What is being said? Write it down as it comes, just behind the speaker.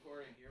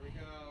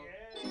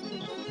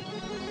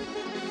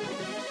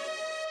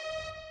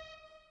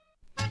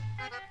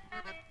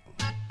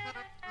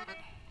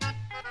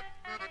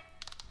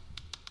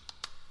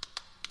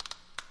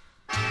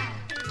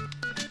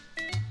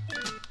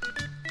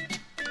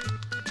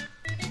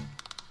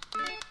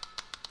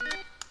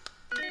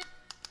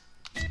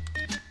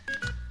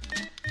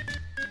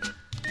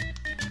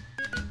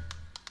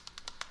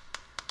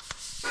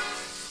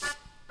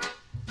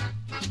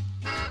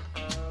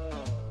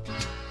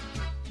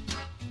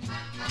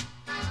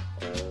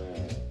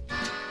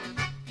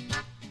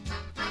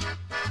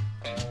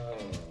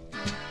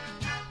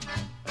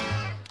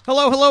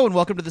Hello, and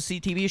welcome to the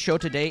CTB show.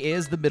 Today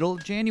is the middle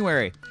of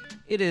January.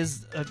 It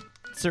is a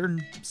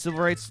certain civil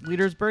rights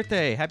leader's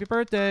birthday. Happy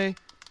birthday.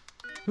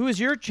 Who is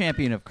your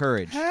champion of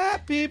courage?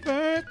 Happy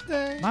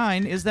birthday.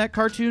 Mine is that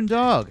cartoon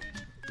dog.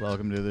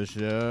 Welcome to the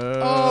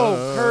show.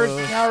 Oh, Courage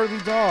the Cowardly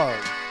Dog.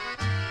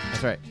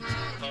 That's right.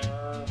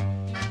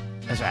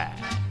 That's right.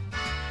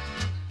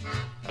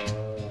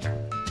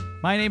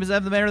 My name is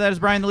Evan the Mayor. That is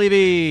Brian the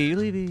Levy.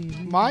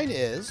 Mine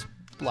is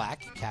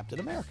Black Captain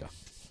America.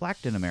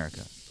 Blacked in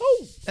America.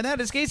 Oh. And that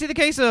is Casey the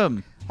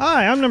Kasem.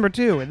 Hi, I'm number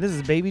 2, and this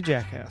is Baby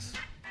Jackass.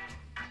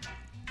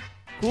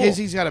 Cool.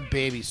 Casey's got a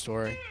baby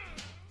story.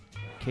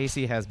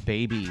 Casey has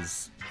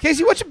babies.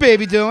 Casey, what's your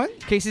baby doing?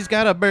 Casey's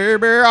got a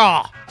baby.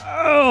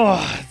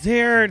 Oh,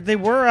 they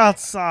were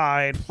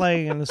outside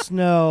playing in the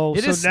snow.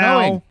 It is now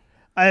snowing.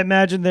 I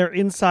imagine they're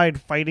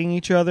inside fighting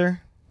each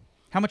other.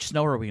 How much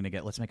snow are we going to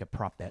get? Let's make a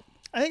prop bet.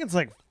 I think it's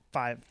like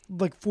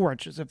 4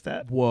 inches, if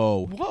that.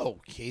 Whoa. Whoa,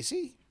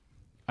 Casey.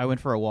 I went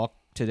for a walk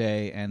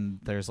today, and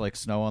there's like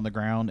snow on the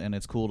ground, and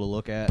it's cool to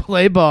look at.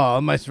 Play ball,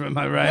 am I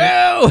right?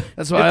 No!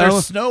 That's If why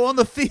there's snow on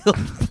the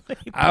field.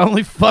 I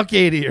only fuck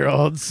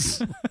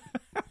 80-year-olds.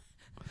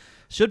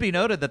 Should be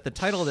noted that the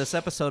title of this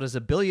episode is A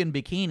Billion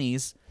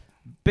Bikinis,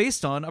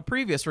 based on a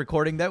previous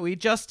recording that we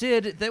just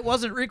did that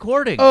wasn't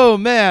recording. Oh,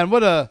 man,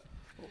 what a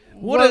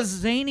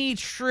zany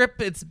trip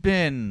it's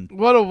been.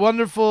 What a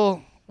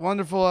wonderful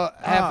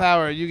half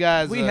hour. You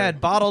guys. We had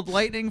bottled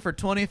lightning for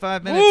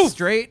 25 minutes Oof.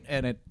 straight,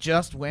 and it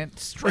just went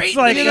straight It's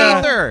like, to the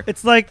ether.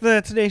 It's like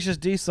the Tenacious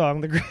D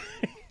song. This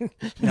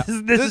This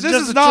is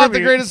is a not tribute.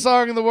 the greatest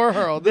song in the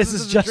world. This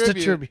is just a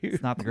tribute.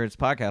 It's not the greatest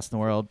podcast in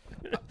the world.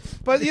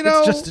 But, you know,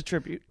 It's just a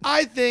tribute.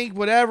 I think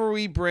whatever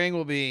we bring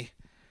will be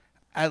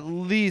at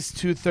least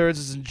 2/3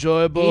 as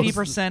enjoyable.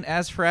 80%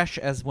 as fresh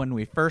as when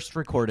we first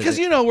recorded Because,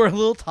 it. you know, we're a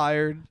little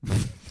tired.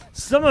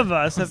 Some of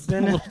us have a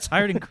been. little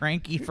tired and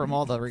cranky from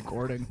all the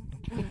recording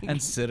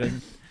and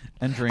sitting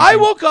and drinking. I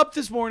woke up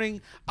this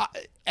morning,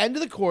 end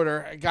of the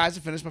quarter. Guys,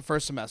 I finished my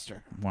first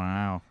semester.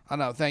 Wow. I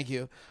know, thank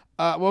you.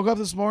 Woke up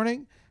this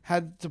morning,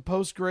 had to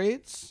post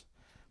grades,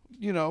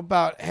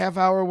 about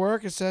half-hour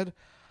work. I said,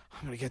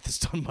 I'm going to get this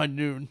done by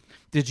noon.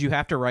 Did you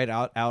have to write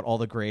out all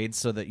the grades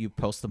so that you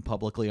post them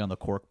publicly on the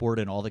corkboard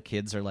and all the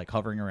kids are like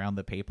hovering around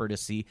the paper to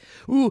see,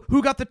 ooh,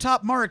 who got the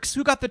top marks?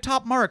 Who got the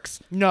top marks?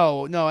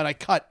 No, and I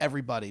cut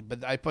everybody.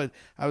 But I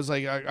was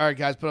like, all right,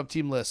 guys, put up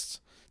team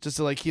lists just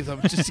to like keep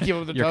them, just to keep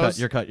them the toes.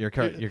 You're cut.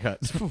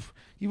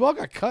 You all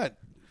got cut.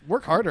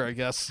 Work harder, I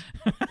guess.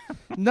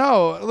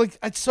 No, like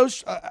it's so.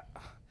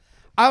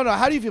 I don't know.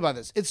 How do you feel about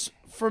this? It's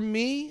for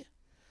me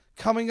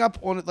coming up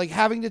on it, like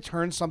having to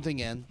turn something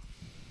in,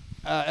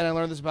 and I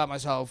learned this about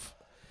myself.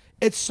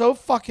 It's so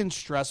fucking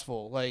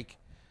stressful. Like,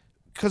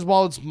 because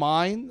while it's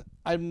mine,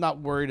 I'm not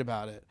worried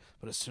about it.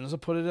 But as soon as I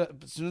put it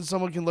up, as soon as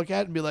someone can look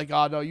at it and be like,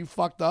 "Oh no, you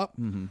fucked up,"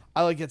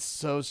 I like get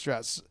so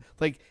stressed.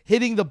 Like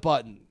hitting the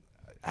button.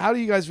 How do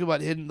you guys feel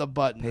about hitting the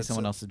button? Pay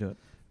someone else to do it.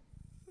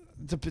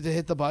 To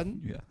hit the button?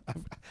 Yeah.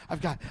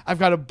 I've got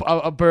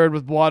a bird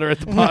with water at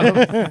the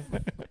bottom.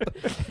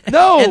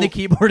 No. And the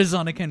keyboard is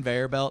on a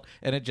conveyor belt,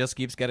 and it just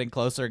keeps getting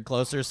closer and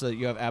closer, so that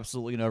you have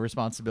absolutely no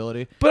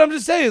responsibility. But I'm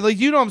just saying, like,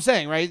 you know what I'm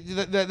saying, right?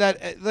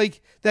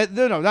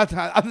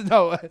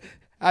 No.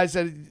 I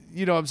said,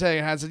 you know what I'm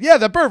saying? I said, yeah,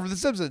 that bird from The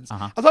Simpsons.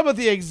 Uh-huh. I'm talking about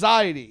the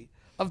anxiety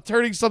of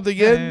turning something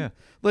in, yeah.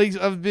 like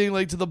of being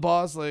like to the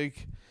boss,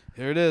 like,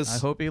 here it is. I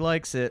hope he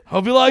likes it.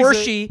 Hope he likes or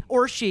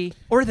it. she,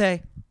 or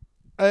they.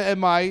 In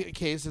my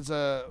case, it's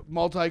a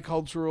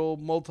multicultural,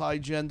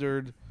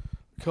 multi-gendered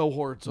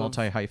cohort of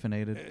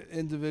Multi-hyphenated.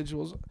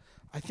 individuals.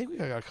 I think we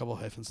got a couple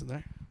hyphens in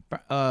there.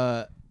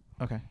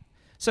 Okay.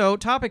 So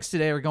topics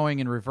today are going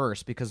in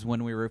reverse because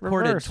when we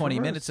recorded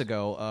 20 minutes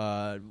ago,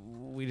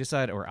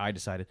 I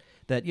decided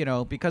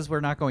that, because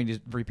we're not going to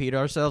repeat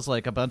ourselves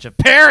like a bunch of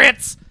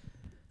parrots,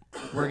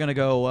 we're going to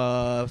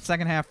go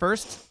second half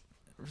first,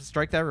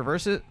 strike that,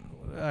 reverse it.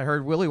 I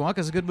heard Willy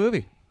Wonka's a good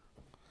movie.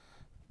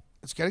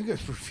 It's getting good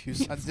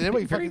reviews. Did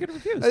anybody Very good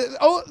reviews.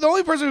 The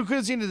only person who could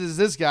have seen it is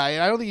this guy,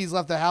 and I don't think he's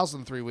left the house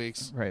in 3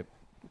 weeks. Right.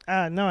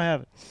 No, I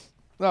haven't.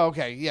 Oh,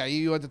 okay. Yeah,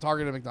 you went to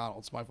Target and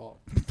McDonald's. My fault.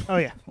 Oh,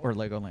 yeah. Or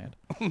Legoland.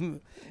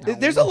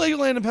 There's a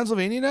Legoland in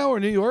Pennsylvania now or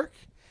New York?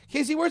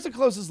 Casey, where's the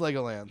closest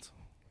Legoland?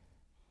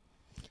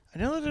 I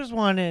know that there's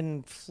one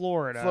in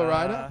Florida.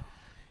 Florida?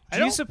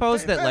 Do you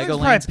suppose that there's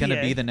Legoland's probably going to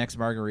PA. be the next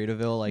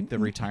Margaritaville, like the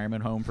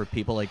retirement home for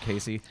people like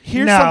Casey?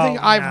 Here's No, something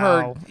I've no.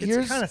 heard.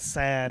 It's kind of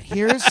sad.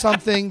 Here's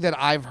something that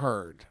I've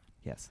heard.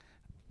 Yes.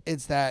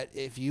 It's that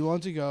if you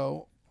want to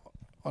go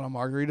on a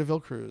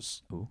Margaritaville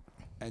cruise Ooh.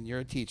 and you're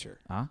a teacher,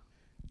 Huh?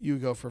 you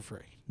go for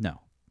free. No,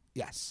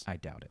 Yes, I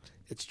doubt it.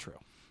 it's true.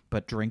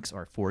 But drinks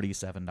are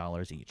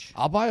 $47 each.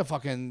 I'll buy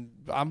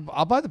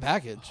I'll buy the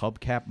package.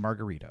 Hubcap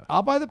margarita.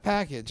 I'll buy the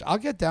package. I'll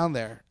get down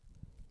there.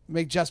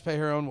 Make Jess pay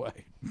her own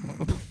way.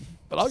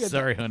 But I'll get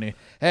Sorry, honey.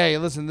 Hey,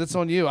 listen, that's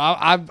on you.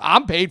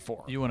 I'm paid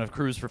for. You want to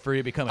cruise for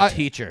free, become a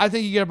teacher. I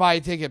think you got to buy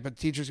a ticket, but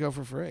teachers go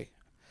for free.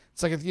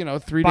 It's like a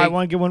 3-day Buy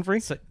one, get one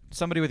free. So,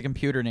 somebody with a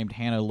computer named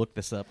Hannah looked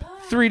this up.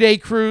 3-day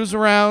cruise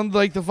around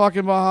like the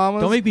fucking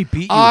Bahamas. Don't make me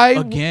beat you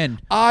again.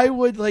 I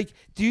would like.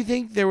 Do you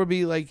think there would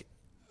be like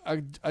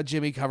a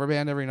Jimmy cover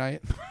band every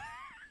night?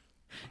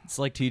 It's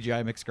like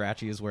TGI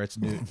McScratchy's, where it's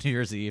New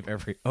Year's Eve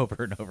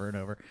over and over and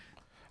over.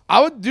 I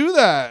would do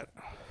that.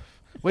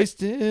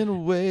 Wasting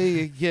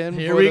away again.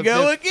 Here we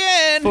go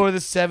again. For the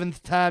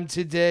 7th time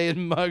today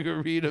in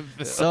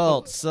Margaritaville.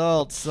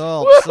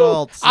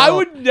 Salt. I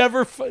would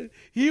never.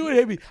 He would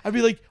hit me. I'd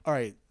be like, all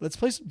right, let's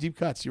play some deep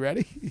cuts. You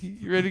ready?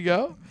 You ready to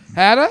go?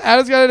 Hannah?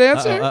 Hannah's got an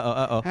answer?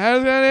 Uh-oh.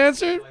 Hannah's got an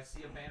answer? I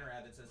see a banner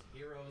ad that says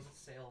Heroes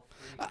Sail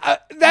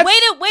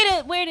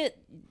Free. Wait it.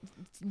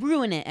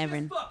 Ruin it,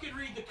 Evan. Just fucking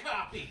read the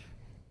copy.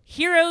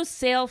 Heroes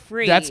sail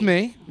free. That's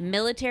me.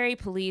 Military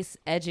police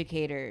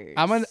educators.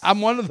 I'm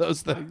one of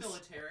those things.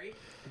 Military.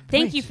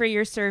 Thank you for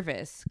your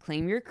service.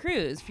 Claim your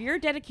cruise. For your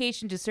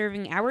dedication to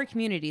serving our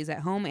communities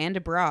at home and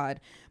abroad,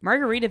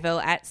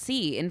 Margaritaville at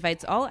Sea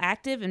invites all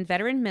active and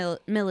veteran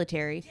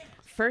military,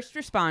 first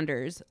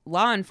responders,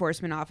 law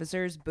enforcement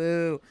officers,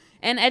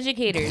 and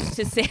educators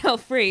to sail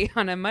free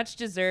on a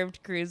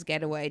much-deserved cruise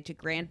getaway to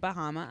Grand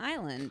Bahama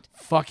Island.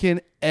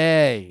 Fucking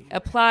A.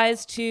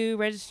 Applies to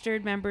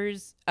registered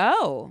members.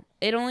 Oh,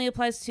 it only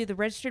applies to the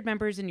registered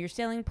members in your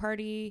sailing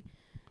party.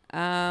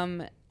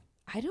 I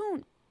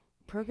don't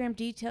program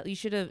detail. You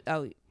should have.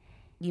 Oh,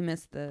 you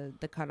missed the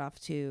cutoff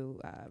to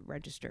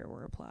register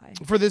or apply.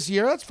 For this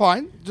year, that's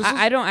fine.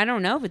 I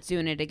don't know if it's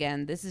doing it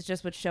again. This is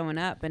just what's showing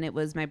up, and it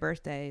was my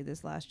birthday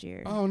this last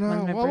year. Oh no!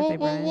 When's my birthday,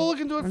 Brian? We'll look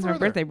into it When's further. my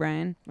birthday,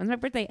 Brian? When's my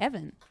birthday,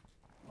 Evan?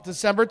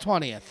 December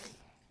 20th.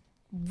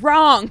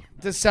 Wrong.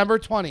 December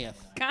 20th.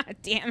 God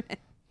damn it.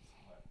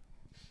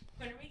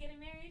 When are we getting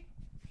married?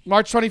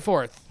 March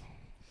 24th.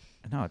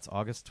 No, it's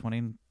August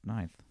 29th.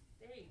 There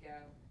you go.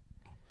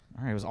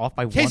 All right, it was off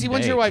by one Casey, day.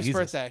 when's your wife's Jesus.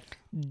 birthday?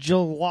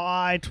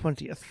 July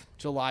 20th.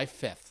 July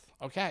 5th.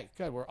 Okay,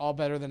 good. We're all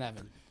better than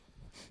Evan.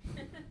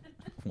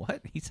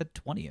 What? He said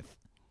 20th.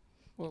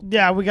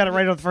 Yeah, we got it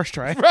right on the first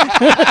try.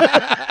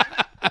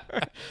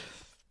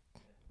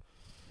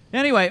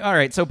 Anyway, all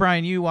right. So,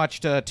 Brian, you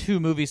watched 2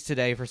 movies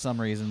today for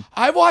some reason.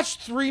 I've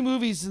watched 3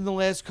 movies in the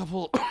last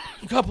couple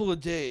of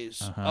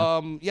days.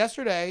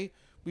 Yesterday,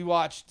 we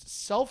watched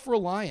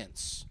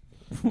Self-Reliance,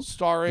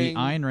 starring The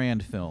Ayn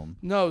Rand film.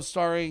 No,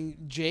 starring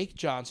Jake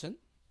Johnson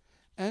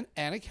and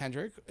Anna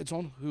Kendrick. It's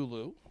on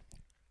Hulu.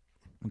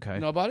 Okay.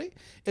 Nobody?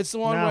 It's the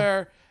one No.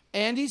 where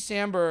Andy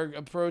Samberg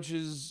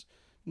approaches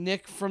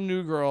Nick from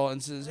New Girl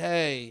and says,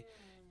 "Hey,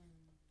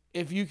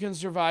 if you can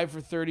survive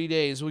for 30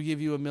 days, we'll give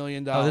you $1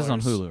 million." Oh, this is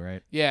on Hulu,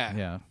 right? Yeah.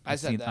 Yeah. I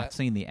said that. I've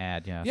seen the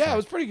ad, yeah. Yeah, sorry. it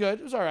was pretty good.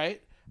 It was all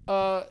right.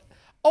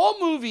 All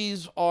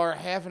movies are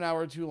half an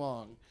hour too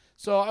long.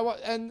 So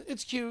and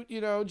it's cute,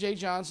 Jake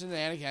Johnson and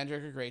Anna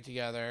Kendrick are great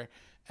together,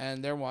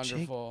 and they're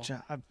wonderful.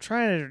 I'm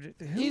trying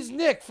to. He's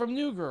Nick from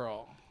New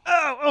Girl.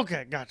 Oh,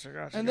 okay,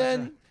 gotcha.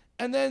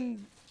 And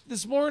then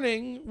this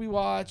morning we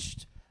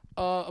watched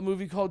a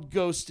movie called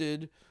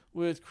Ghosted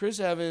with Chris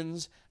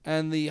Evans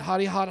and the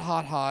hot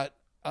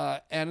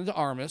Anna de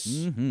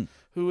Armas,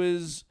 who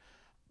is.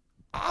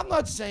 I'm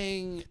not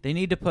saying They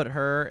need to put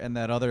her and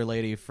that other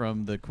lady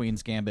from the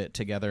Queen's Gambit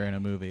together in a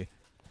movie.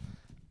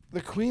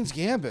 the Queen's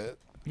Gambit,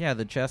 Yeah,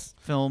 the chess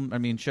show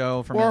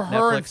from or Netflix.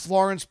 her and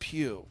Florence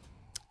Pugh,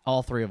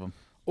 All 3 of them.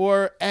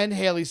 and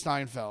Haley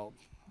Steinfeld.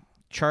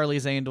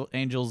 Charlie's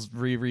Angels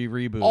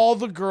reboot. All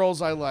the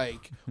girls I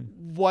like.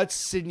 What's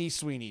Sydney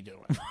Sweeney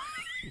doing?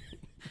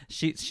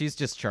 She's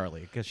just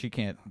Charlie because she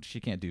can't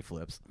do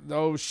flips.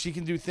 No, she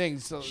can do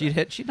things. So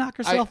She'd knock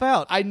herself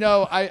out. I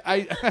know.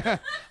 I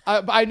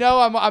know.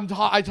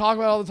 I talk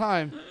about it all the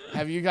time.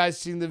 Have you guys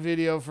seen the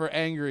video for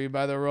 "Angry"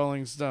 by the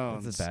Rolling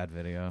Stones? It's a bad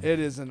video. It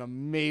is an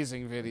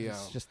amazing video.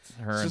 It's just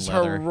her It's and just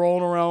leather. her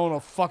rolling around in a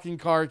fucking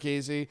car,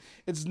 Casey.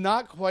 It's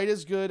not quite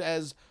as good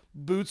as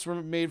 "Boots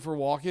Were Made for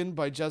Walking"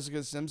 by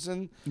Jessica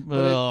Simpson,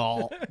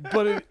 Ugh.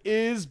 but it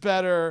is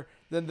better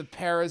than the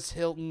Paris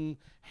Hilton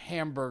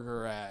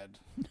hamburger ad.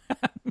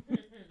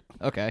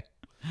 Okay.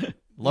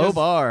 Low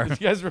bar. You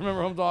guys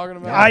remember what I'm talking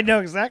about? I know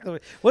exactly.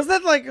 Was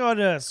that like on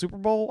a Super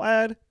Bowl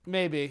ad?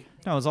 Maybe.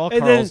 No, it was all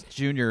And Carl's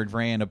Jr.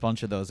 ran a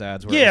bunch of those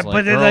ads where Yeah, it was like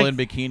but then, girl like- in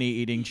bikini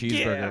eating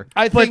cheeseburger.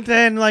 I But think.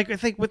 then, I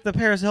think with the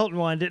Paris Hilton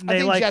one, didn't I they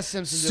think like Jess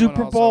Simpson did Super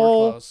one also.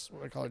 Bowl? We're close.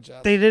 I call her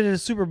Jess. They did a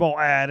Super Bowl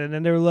ad, and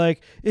then they were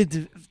like,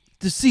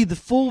 to see the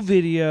full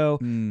video,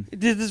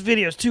 this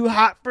video is too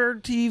hot for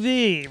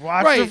TV.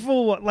 Watch the Right.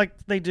 full one, like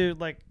they do,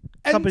 like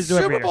And companies do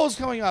every Super year. Bowl's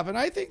coming up, and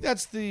I think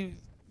that's the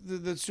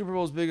Super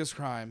Bowl's biggest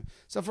crime.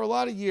 So for a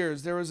lot of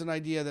years, there was an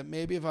idea that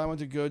maybe if I went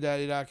to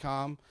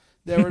GoDaddy.com,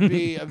 there would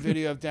be a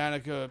video of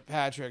Danica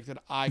Patrick that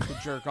I could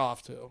jerk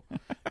off to,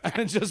 and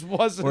it just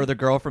wasn't. Or the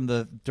girl from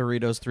the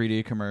Doritos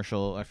 3D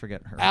commercial. I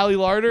forget her. Allie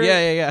Larder.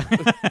 Yeah.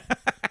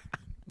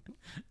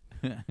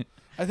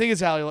 I think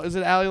it's Allie. Is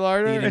it Allie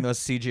Larder? Eating those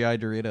CGI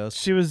Doritos.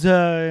 She was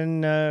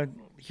in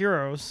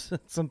Heroes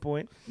at some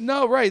point.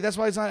 No, right. That's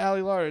why it's not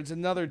Allie Larder. It's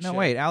another chick. No,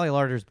 wait. Allie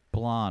Larder's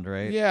blonde,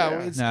 right? Yeah, Yeah.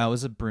 it's No, it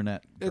was a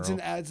brunette. it's girl.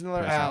 it's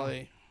another Person.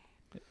 Allie.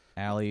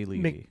 Allie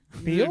Levy.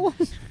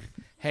 McBeal?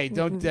 Hey,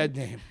 don't dead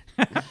name.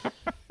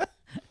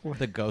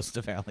 The ghost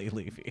of Ali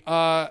Levy.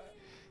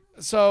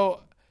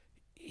 So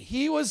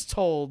he was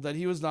told that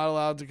he was not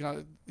allowed to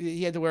come.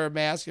 He had to wear a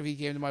mask if he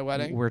came to my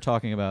wedding. We're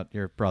talking about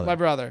your brother. My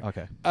brother.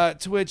 Okay.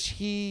 To which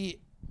he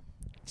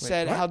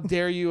said, "How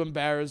dare you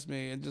embarrass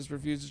me?" and just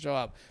refused to show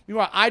up.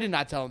 Meanwhile, I did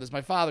not tell him this.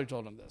 My father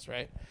told him this,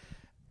 right?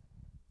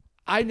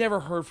 I never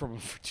heard from him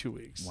for 2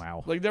 weeks.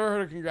 Wow. Like, never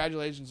heard of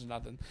congratulations or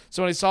nothing.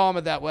 So when I saw him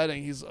at that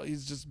wedding, he's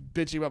just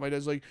bitching about my dad.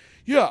 He's like,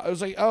 yeah. I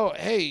was like, oh,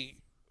 hey,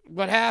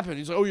 what happened?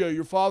 He's like, oh, yeah,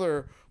 your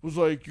father was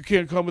like, you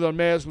can't come without a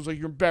mask. It was like,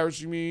 you're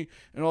embarrassing me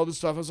and all this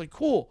stuff. I was like,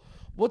 cool.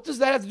 What does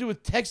that have to do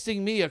with texting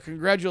me a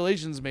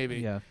congratulations maybe?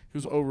 Yeah. He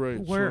was, oh, right.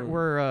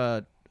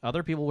 Were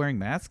other people wearing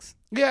masks?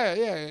 Yeah.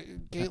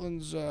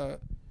 Caitlin's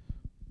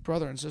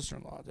brother and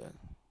sister-in-law did.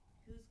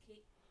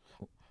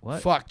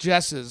 What? Fuck,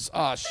 Jess's.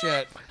 Oh,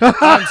 shit.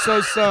 I'm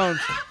so stoned.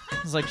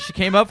 It's like she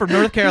came up from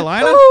North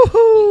Carolina?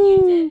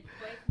 A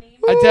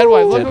dead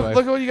wife. Dead wife.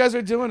 Look at what you guys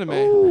are doing to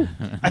me.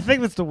 I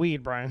think that's the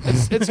weed, Brian.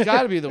 It's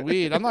got to be the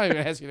weed. I'm not even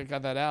asking you to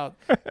cut that out.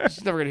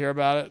 She's never going to hear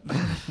about it.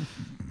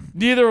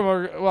 Neither of them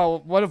are. Well,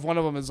 what if one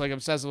of them is like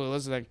obsessively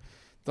listening?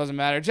 Doesn't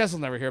matter. Jess will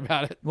never hear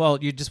about it. Well,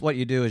 what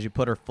you do is you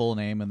put her full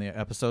name in the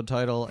episode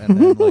title, and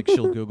then like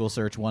she'll Google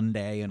search one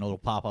day, and it'll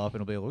pop up,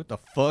 and it'll be like, "What the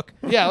fuck?"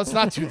 Yeah, let's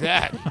not do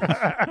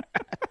that.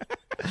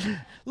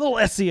 Little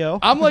SEO.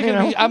 I'm like you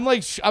know? I'm like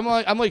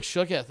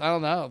shooketh. I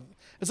don't know.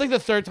 It's like the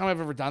third time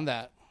I've ever done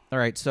that. All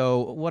right.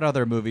 So, what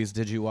other movies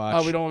did you watch?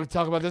 Oh, we don't want to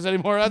talk about this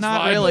anymore. That's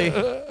Not fine.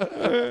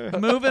 really.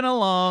 Moving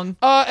along.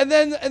 And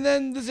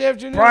then this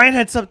afternoon, Brian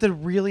had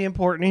something really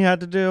important he had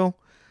to do.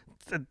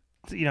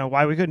 You know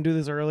why we couldn't do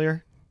this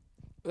earlier?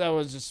 that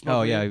was just.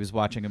 Oh yeah, he was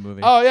watching a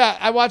movie. Oh yeah,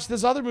 I watched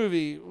this other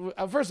movie.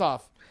 First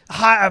off,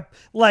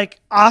 Like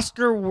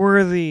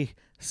Oscar-worthy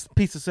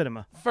piece of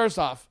cinema.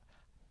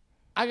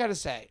 I gotta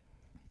say,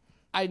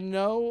 I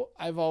know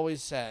I've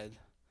always said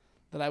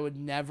that I would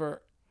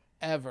never,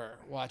 ever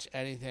watch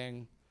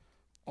anything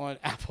on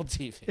Apple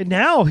TV. And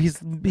now he's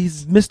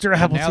Mr.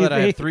 Apple now TV. that I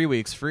have 3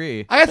 weeks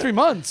free. I got 3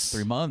 months.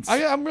 3 months.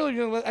 I'm really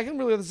gonna. I can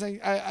really say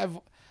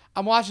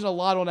I'm watching a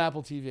lot on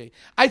Apple TV.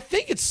 I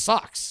think it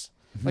sucks.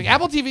 Like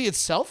Apple TV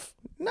itself,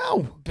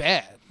 No,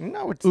 bad.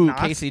 no, it's Ooh, not.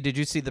 Casey, did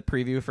you see the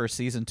preview for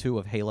season 2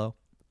 of Halo?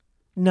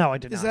 No, I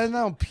did Is not. that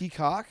now on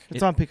Peacock?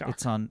 It's on Peacock.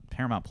 It's on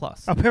Paramount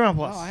Plus. Oh, Paramount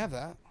Plus. Oh, I have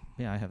that.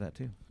 Yeah, I have that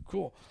too.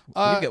 Cool.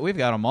 We've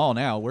got them all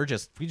now. We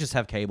just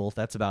have cable.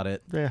 That's about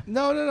it. Yeah.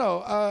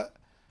 No.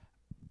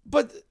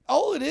 But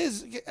all it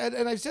is,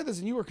 and I've said this,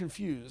 and you were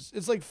confused.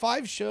 It's like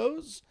 5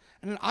 shows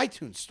and an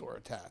iTunes store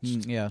attached.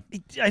 Yeah.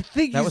 I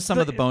think That was some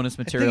of the bonus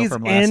material he's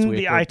from last in week.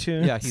 the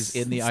iTunes Yeah, he's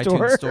in the store.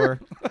 iTunes store.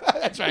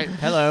 That's right.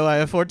 Hello, I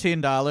have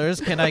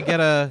 $14. Can I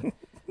get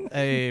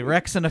a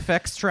Rex and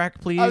Effects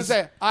track, please? I was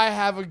saying, I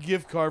have a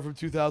gift card from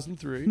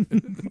 2003.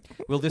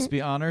 Will this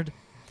be honored?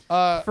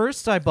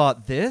 First, I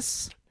bought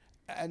this,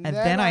 and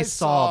then I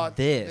saw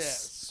this.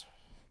 this.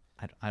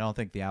 I don't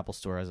think the Apple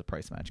Store has a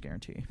price match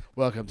guarantee.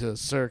 Welcome to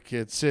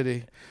Circuit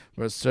City,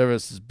 where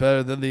service is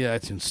better than the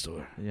iTunes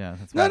Store. Yeah,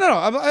 that's No.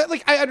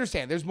 right. I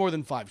understand. There's more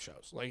than 5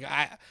 shows. Like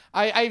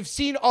I've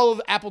seen all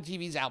of Apple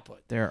TV's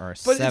output. There are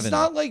But 7. it's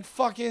not like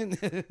fucking.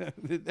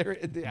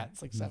 Yeah,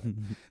 it's like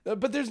 7.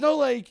 But there's no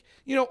like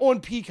on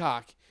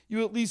Peacock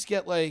you at least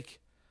get like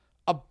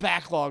a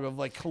backlog of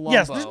like Columbo.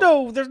 Yes,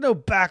 there's no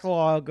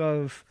backlog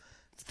of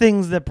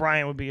things that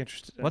Brian would be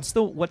interested in. What's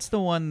the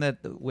one that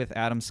with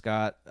Adam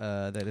Scott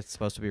that it's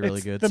supposed to be really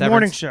It's good? the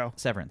morning show.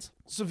 Severance.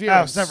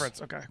 Severance.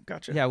 Severance. Okay,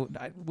 gotcha. Yeah,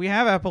 we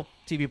have Apple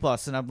TV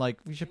Plus, and I'm like,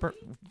 we should.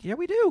 Yeah,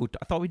 we do.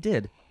 I thought we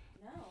did.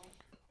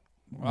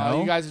 Wow,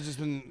 No? you guys have just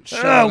been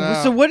showing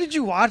out. So what did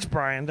you watch,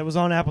 Brian? That was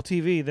on Apple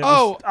TV. That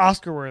was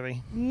Oscar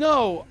worthy.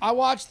 No, I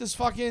watched this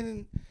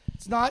fucking.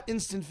 It's not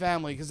Instant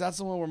Family because that's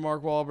the one where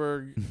Mark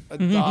Wahlberg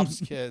adopts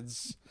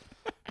kids.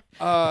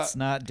 It's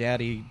not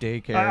Daddy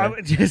Daycare.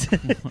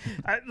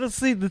 Let's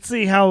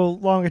see how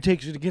long it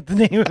takes you to get the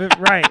name of it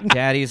right.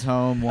 Daddy's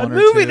Home. A One or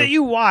movie two. that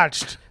you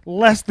watched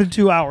less than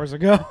 2 hours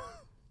ago.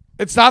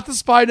 It's not The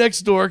Spy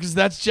Next Door because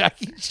that's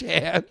Jackie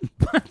Chan.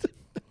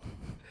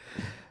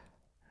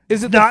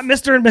 Is it Not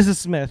Mr. and Mrs.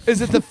 Smith.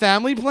 Is it The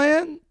Family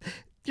Plan?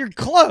 You're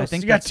close. I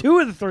think you got that's- 2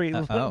 of the 3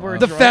 oh. words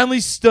The right. Family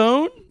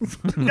Stone?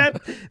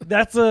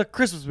 That's a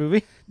Christmas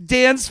movie.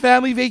 Dan's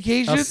Family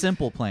Vacation? A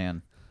Simple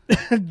Plan.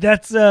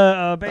 That's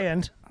a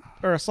band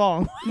or a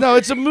song. No,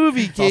 it's a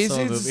movie, also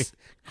Casey. a It's movie.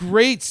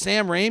 great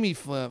Sam Raimi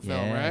film,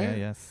 Yeah, right? yeah,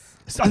 yes.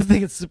 I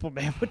think it's Simple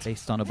Man.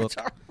 Based on a book.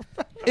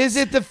 Is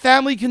it The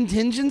Family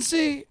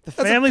Contingency? The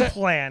Family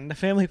Plan. The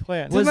Family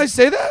Plan. Didn't I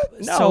say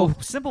that? No. So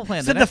Simple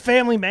Plan. Said The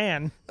Family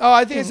Man. Oh,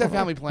 I think I said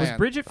Family Plan. Was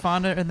Bridget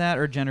Fonda in that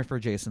or Jennifer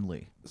Jason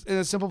Leigh? in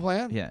A Simple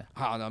Plan? Yeah.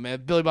 I don't know,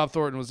 man. Billy Bob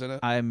Thornton was in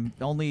it. I'm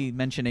only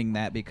mentioning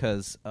that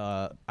because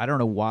I don't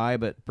know why,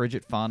 but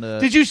Bridget Fonda.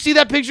 Did you see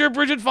that picture of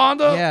Bridget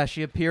Fonda? Yeah,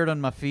 she appeared on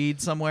my feed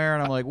somewhere,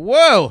 and I'm like,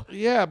 whoa.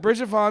 Yeah,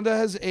 Bridget Fonda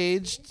has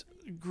aged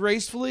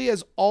gracefully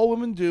as all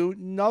women do.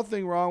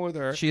 Nothing wrong with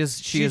her. She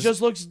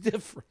just looks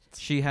different.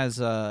 She has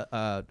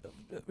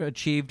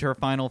achieved her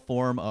final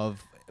form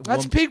of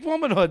That's peak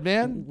womanhood,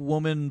 man.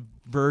 woman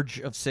verge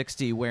of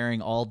 60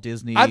 wearing all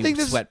Disney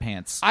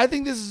sweatpants. I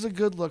think this is a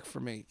good look for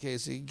me,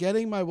 Casey.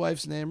 Getting my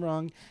wife's name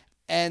wrong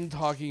and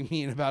talking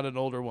mean about an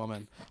older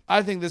woman.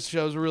 I think this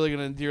show is really going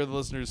to endear the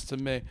listeners to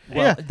me.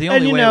 Well, the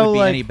only way it would be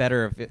any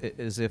better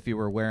is if you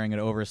were wearing an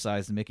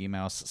oversized Mickey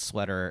Mouse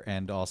sweater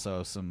and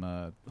also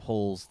some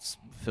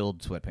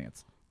holes-filled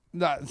sweatpants.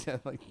 Not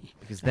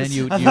because then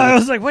you. I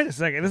was like, wait a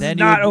second, this is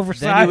not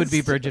oversized. Then you would be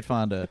Bridget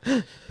Fonda.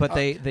 But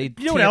they.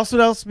 You know what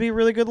else would be a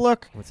really good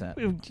look? What's that?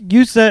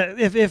 You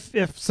said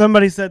if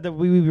somebody said that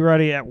we would be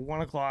ready at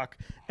 1:00,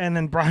 and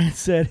then Brian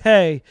said,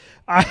 "Hey,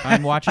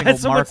 I'm watching a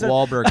Mark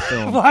Wahlberg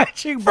film."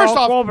 First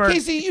off,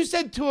 Casey, you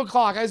said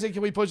 2:00. I said,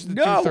 can we push it to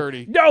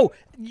 2:30? No.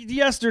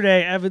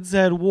 Yesterday, Evan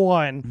said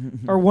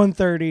 1 or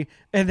 1:30,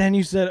 and then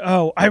you said,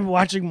 "Oh, I'm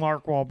watching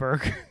Mark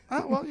Wahlberg."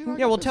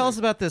 Well, tell us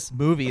about this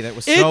movie that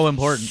was so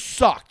important.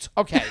 Sucked.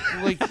 Okay.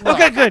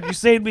 Okay, good. You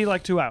saved me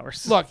 2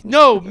 hours. Look,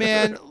 no,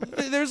 man.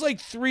 There's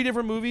 3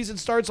 different movies. It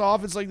starts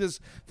off, it's this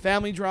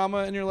family drama,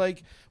 and you're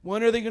like,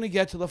 when are they going to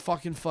get to the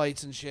fucking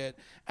fights and shit?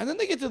 And then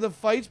they get to the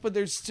fights, but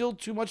there's still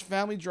too much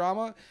family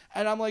drama.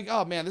 And I'm like,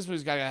 oh, man, this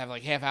movie's got to have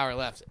half hour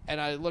left. And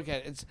I look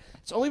at it.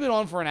 It's only been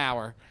on for an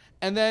hour.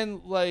 And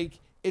then,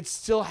 it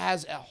still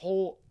has a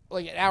whole...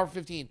 an hour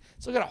 15.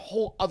 Still got a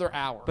whole other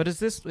hour. But is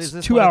this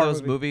one of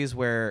those movies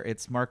where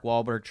it's Mark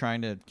Wahlberg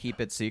trying to keep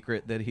it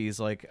secret that he's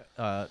a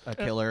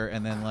killer,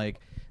 and then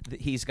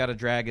he's got to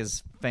drag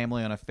his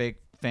family on a fake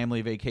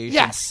family vacation?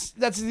 Yes,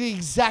 that's the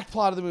exact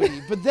plot of the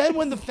movie. But then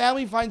when the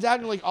family finds out,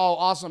 you're like, oh,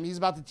 awesome, he's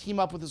about to team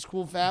up with his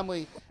cool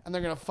family, and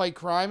they're gonna fight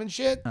crime and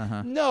shit.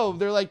 No,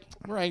 they're like,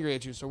 we're angry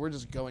at you, so we're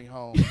just going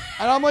home.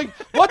 And I'm like,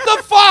 what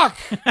the fuck?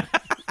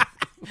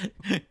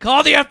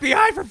 Call the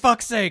FBI for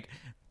fuck's sake.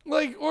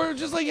 Or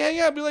just hang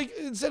out, be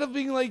instead of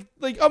being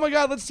oh my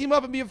god, let's team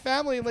up and be a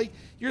family,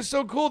 you're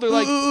so cool. They're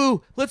like,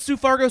 ooh, let's do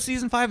Fargo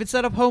season 5 and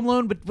set up Home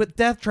Alone with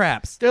death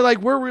traps. They're like,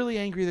 we're really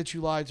angry that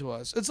you lied to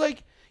us. It's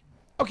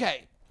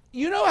okay,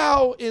 you know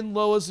how in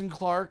Lois and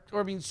Clark,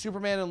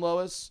 Superman and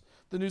Lois,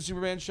 the new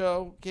Superman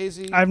show,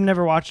 Casey? I've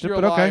never watched it,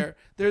 but okay. Liar.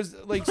 There's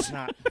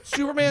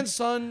Superman's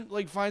son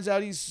finds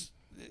out he's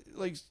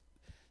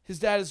his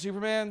dad is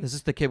Superman. Is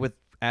this the kid with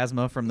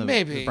asthma from the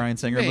Bryan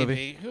Singer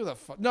movie? Who the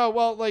fuck? No,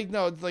 well,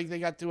 no, they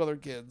got 2 other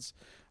kids,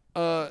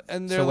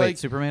 and they're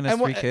Superman has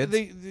 3 kids.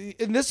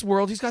 In this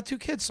world, he's got 2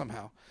 kids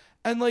somehow,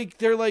 and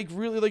they're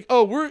really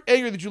oh, we're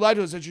angry that you lied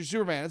to us that you're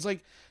Superman. It's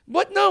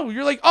what? No,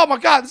 you're oh my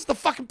god, this is the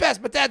fucking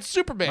best. My dad's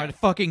Superman. My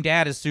fucking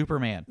dad is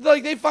Superman.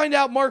 They find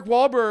out Mark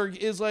Wahlberg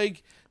is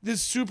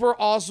this super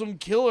awesome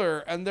killer,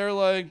 and they're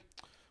like,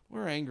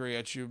 we're angry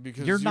at you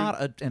because you're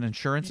not an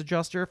insurance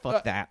adjuster.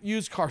 Fuck that.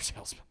 Used car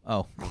salesman.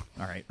 Oh, all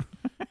right.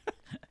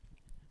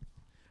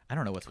 I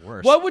don't know what's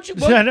worse. What would you?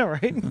 What, I know,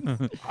 right?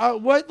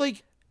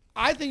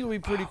 I think it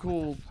would be pretty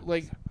cool.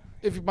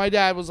 If my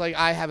dad was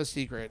I have a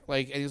secret,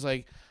 and he's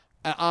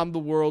I'm the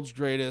world's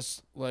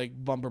greatest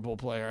bumper pool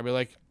player. I'd be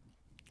like,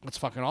 that's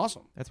fucking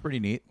awesome. That's pretty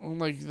neat. I'm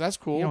that's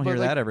cool. You don't hear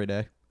that every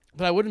day.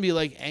 But I wouldn't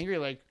be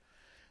angry.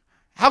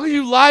 How could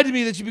you lie to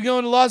me that you'd be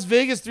going to Las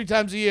Vegas 3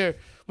 times a year,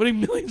 winning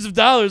millions of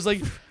dollars?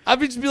 I'd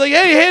just be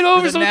hey, hand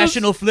over some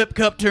National Flip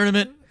Cup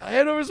tournament.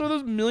 Hand over some of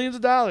those millions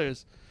of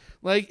dollars.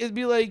 It'd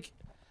be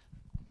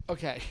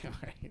okay, all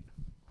right.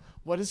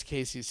 What is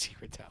Casey's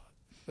secret talent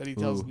that he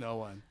tells no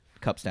one?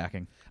 Cup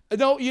stacking.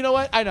 No, you know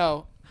what? I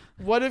know.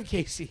 What if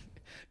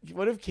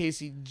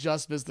Casey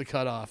just missed the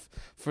cutoff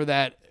for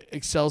that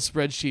Excel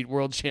spreadsheet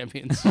world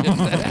championship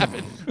that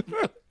happened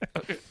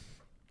a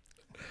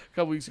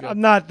couple weeks ago?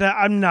 I'm not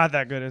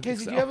that good at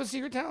Casey, Excel. do you have a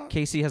secret talent?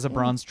 Casey has a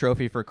bronze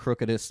trophy for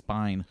crookedest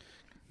spine.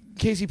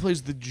 Casey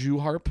plays the Jew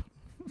harp.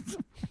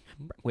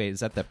 Wait, is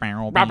that the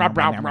barrel?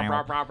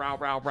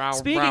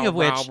 Speaking of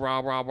which,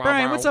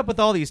 Brian, what's up with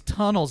all these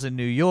tunnels in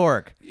New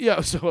York?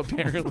 Yeah, so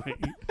apparently.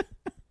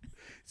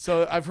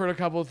 So I've heard a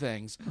couple of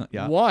things.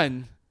 Yeah.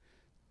 One,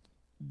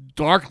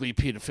 darkly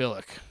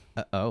pedophilic.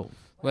 Oh.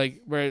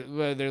 Where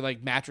they're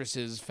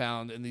mattresses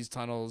found in these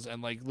tunnels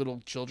and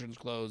little children's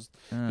clothes.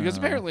 Because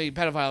apparently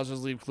pedophiles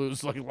just leave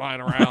clues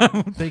lying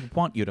around. They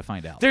want you to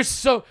find out. They're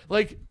so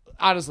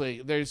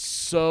honestly, they're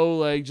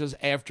so just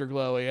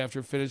afterglowy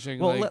after finishing.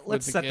 Well,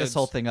 let's set this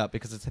whole thing up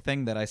because it's a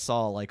thing that I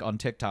saw on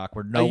TikTok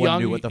where no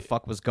one knew what the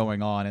fuck was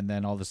going on, and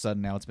then all of a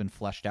sudden now it's been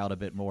fleshed out a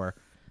bit more.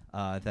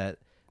 That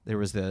there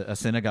was a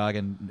synagogue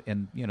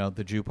in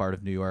the Jew part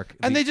of New York,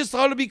 and they just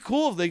thought it'd be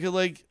cool if they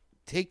could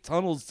take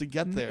tunnels to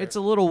get there. It's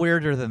a little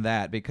weirder than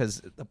that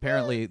because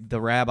apparently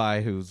the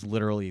rabbi, who's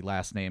literally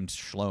last named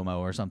Shlomo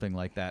or something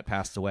like that,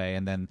 passed away,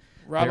 and then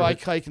Rabbi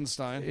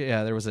Keichenstein.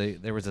 Yeah, there was a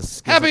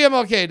schism. Happy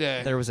MLK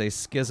Day. There was a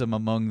schism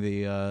among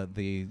the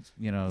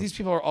these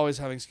people are always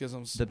having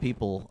schisms. The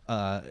people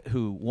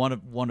who one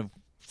of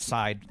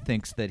side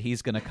thinks that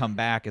he's going to come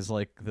back as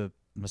the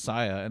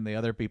Messiah, and the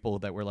other people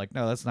that were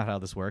no, that's not how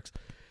this works.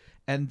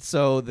 And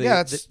so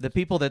the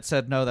people that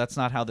said, no, that's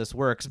not how this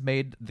works,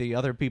 made the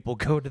other people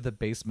go to the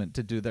basement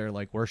to do their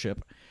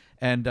worship.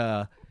 And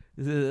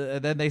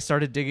then they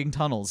started digging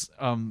tunnels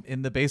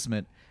in the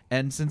basement.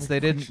 And since they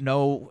didn't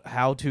know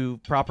how to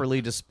properly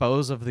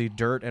dispose of the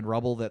dirt and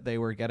rubble that they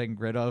were getting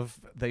rid of,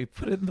 they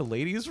put it in the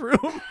ladies'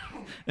 room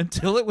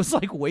until it was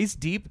like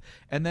waist deep.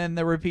 And then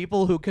there were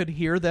people who could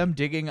hear them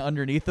digging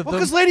underneath of them.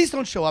 because ladies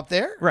don't show up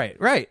there. Right.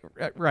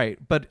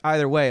 But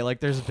either way, like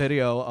there's a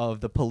video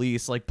of the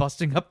police like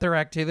busting up their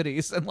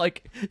activities and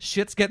like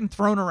shit's getting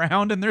thrown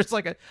around and there's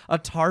like a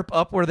tarp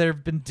up where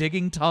they've been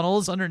digging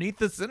tunnels underneath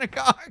the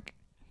synagogue.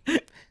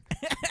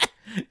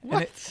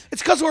 What?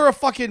 It's because we're a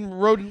fucking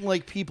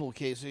rodent-like people,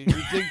 Casey. We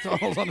dig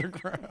tunnels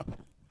underground.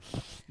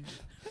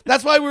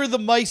 That's why we're the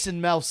mice and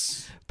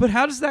mouse. But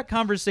how does that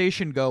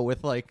conversation go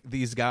with like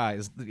these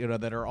guys,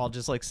 that are all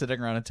just like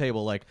sitting around a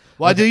table like,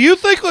 Why do you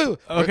think we...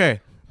 okay,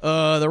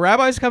 the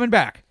rabbi's coming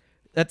back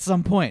at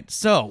some point.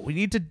 So we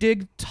need to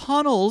dig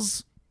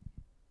tunnels.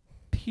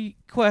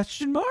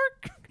 Question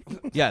mark?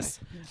 Yes.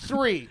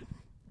 3.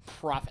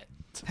 Profit.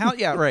 How?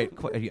 Yeah, right.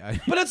 Yeah.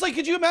 But it's like,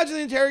 could you imagine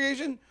the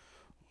interrogation?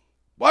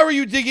 Why were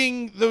you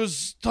digging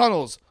those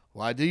tunnels?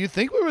 Why do you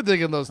think we were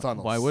digging those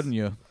tunnels? Why wouldn't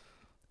you?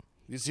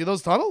 You see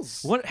those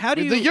tunnels? What? How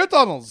do you dig your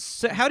tunnels?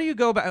 So how do you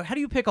go about? How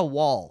do you pick a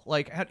wall?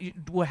 Like how do you?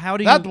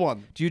 That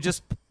one. Do you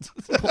just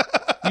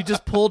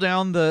pull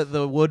down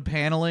the wood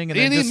paneling and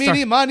then Eeny, just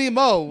meeny, miny,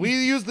 mo. We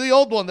use the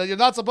old one that you're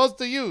not supposed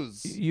to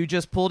use. You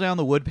just pull down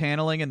the wood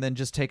paneling and then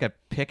just take a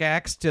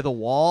pickaxe to the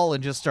wall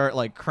and just start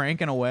like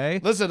cranking away.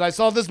 Listen, I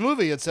saw this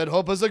movie. It said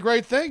hope is a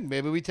great thing.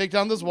 Maybe we take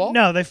down this wall.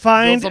 No, they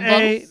find Build some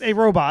tunnels? a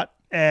robot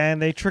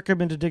and they trick him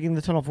into digging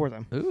the tunnel for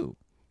them. Ooh,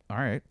 all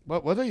right.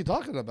 What are you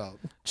talking about?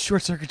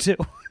 Short Circuit 2.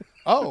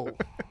 Oh.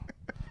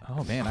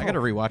 Oh man, I got to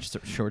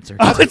rewatch Short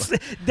Circuit. Oh,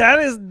 that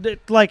is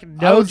like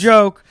no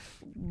joke.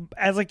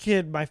 As a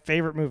kid, my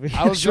favorite movie.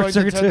 I was Short going to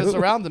Circuit turn 2. this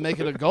around to make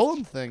it a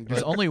golem thing.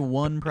 There's But only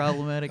one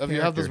problematic if character.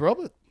 you have this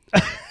robot,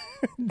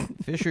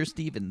 Fisher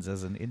Stevens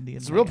as an Indian.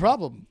 it's a real man.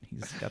 problem.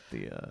 He's got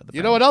the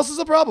You know what else is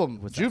a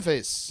problem? What's Jew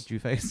face. Jew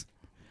face.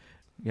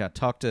 Yeah,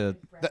 talk to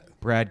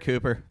Brad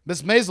Cooper.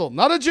 Miss Maisel,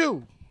 not a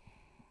Jew.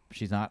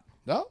 She's not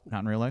No,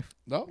 in real life.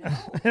 no.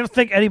 I don't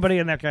think anybody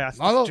in that cast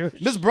no, is no.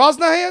 Jewish. Miss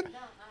Brosnahan?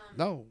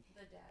 No.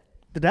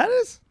 The dad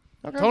is?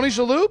 Okay. Tony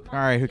Shalhoub? All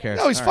right, who cares?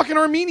 No, he's All right. fucking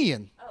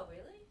Armenian. Oh,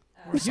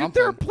 really? Or something.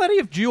 There are plenty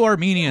of Jew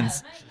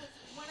Armenians.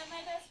 One of my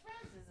best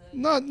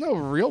friends is No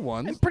real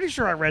ones. I'm pretty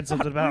sure I read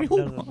something about Real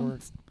none of those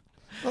words.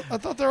 I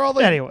thought they were all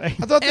like. Anyway.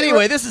 I thought they Anyway,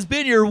 were, this has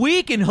been your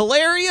week in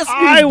hilarious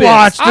I news bits.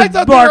 watched I the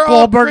thought they Mark were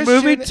all Wahlberg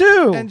movie Christian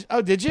too. And,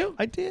 oh, did you?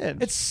 I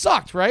did. It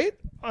sucked, right?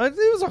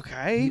 It was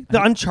okay.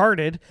 The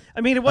Uncharted.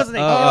 I mean, it wasn't.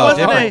 It Oh,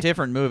 wasn't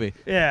different movie.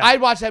 Yeah. I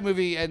watched that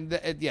movie, and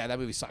yeah, that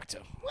movie sucked too.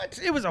 What?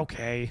 It was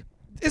okay.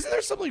 Isn't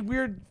there some like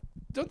weird?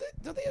 Don't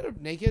they end up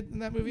naked in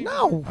that movie?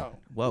 No. Oh,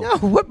 Whoa. No,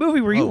 what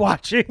movie were you Oh.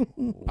 watching?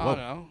 I don't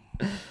know.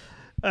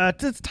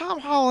 It's Tom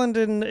Holland,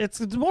 and it's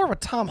more of a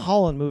Tom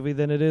Holland movie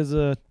than it is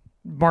a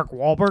Mark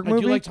Wahlberg I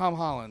movie. do like Tom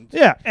Holland. Yeah,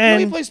 You know and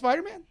he plays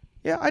Spider-Man.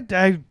 yeah,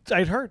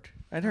 I'd heard.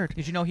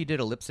 Did you know he did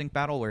a lip sync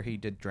battle where he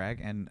did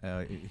drag and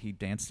he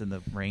danced in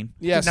the rain?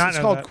 Yes, not it's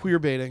know called that. queer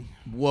baiting,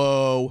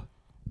 Whoa.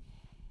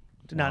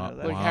 Did not know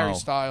that. like Wow. Harry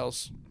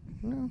Styles.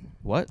 No,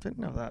 What? didn't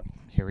know that.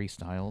 Harry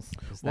Styles?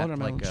 Is that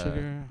Watermelon like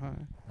sugar.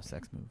 a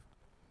sex move?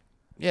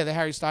 Yeah, the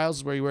Harry Styles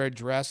is where you wear a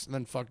dress and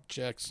then fuck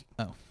chicks.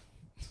 Oh.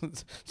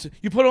 So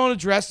you put on a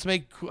dress to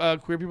make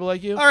queer people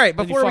like you. All right,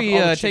 then you before fuck we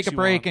all the take chicks a you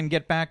break want. and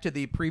get back to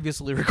the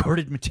previously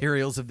recorded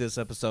materials of this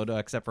episode,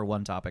 except for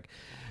one topic,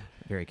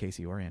 very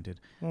Casey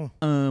oriented, we're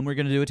going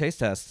to do a taste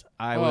test.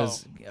 I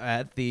was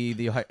at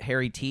the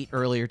Harry Teat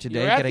earlier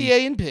today. You're at the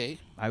A&P.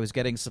 I was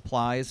getting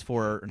supplies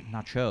for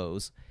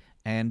nachos,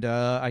 and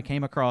I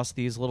came across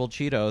these little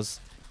Cheetos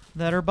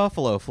that are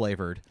buffalo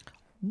flavored.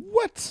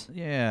 What?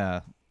 Yeah.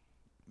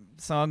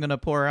 So I'm going to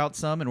pour out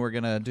some, and we're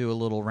going to do a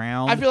little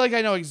round. I feel like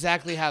I know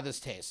exactly how this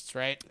tastes,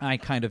 right? I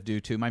kind of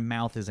do, too. My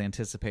mouth is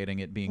anticipating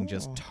it being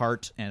just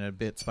tart and a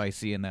bit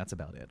spicy, and that's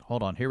about it.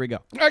 Hold on. Here we go.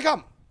 All right,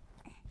 come.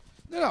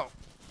 No.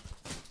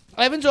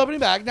 Evan's opening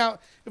bag. Now,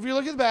 if you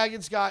look at the bag,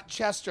 it's got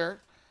Chester.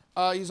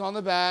 He's on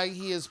the bag.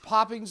 He is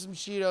popping some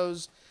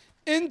Cheetos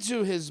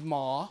into his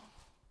maw.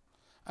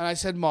 And I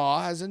said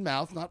maw, as in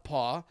mouth, not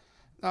paw.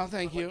 No,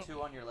 thank you. Put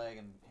 2 on your leg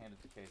and hand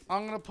it to Casey.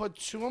 I'm going to put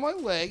 2 on my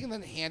leg and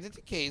then hand it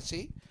to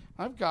Casey.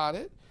 I've got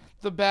it.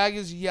 The bag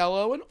is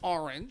yellow and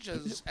orange.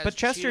 But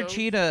Chester Cheetos.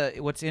 Cheetah,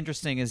 what's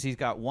interesting is he's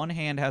got one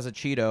hand has a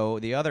Cheeto,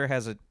 the other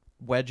has a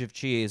wedge of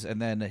cheese, and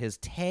then his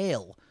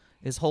tail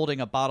is holding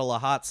a bottle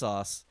of hot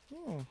sauce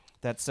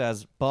that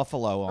says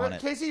buffalo on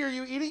it. Casey, are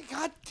you eating?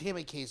 God damn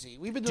it, Casey.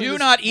 We've been doing Do this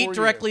not for eat 4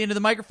 directly years. into the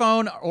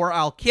microphone or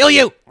I'll kill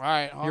you. All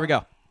right. Here we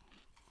go.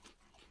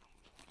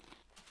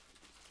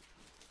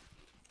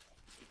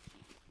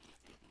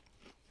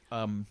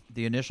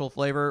 The initial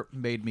flavor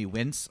made me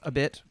wince a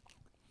bit.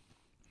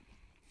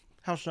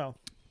 How so?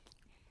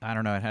 I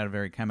don't know. It had a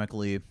very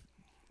chemically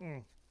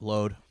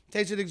load.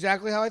 Tasted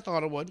exactly how I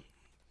thought it would.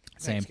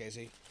 Same. Thanks,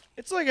 Casey.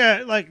 It's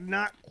like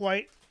not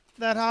quite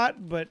that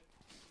hot, but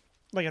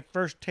like at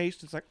first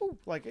taste, it's like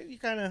you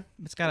kind of.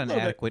 It's got an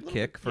Little bit, adequate little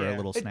kick bit, for yeah. a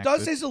little It snack does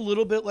food. taste a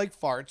little bit like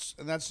farts,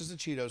 and that's just a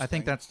Cheetos I think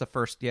thing. that's the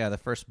first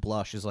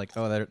blush is like,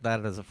 oh,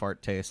 that is a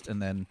fart taste,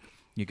 and then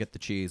You get the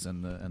cheese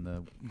and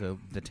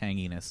the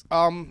tanginess.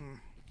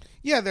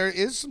 Yeah, there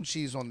is some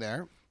cheese on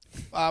there.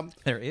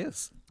 There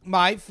is.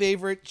 My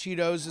favorite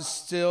Cheetos is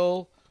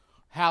still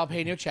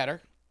jalapeno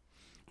cheddar.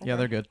 Yeah,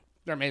 they're good.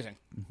 They're amazing.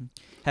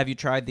 Have you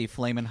tried the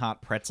Flamin'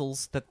 Hot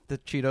pretzels that the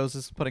Cheetos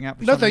is putting out?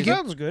 For No, some thank you.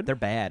 reason? Sounds good. They're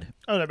bad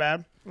Oh, they're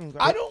bad. Okay.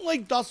 I don't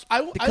like dust.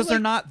 because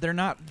I they're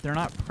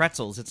not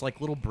pretzels. It's like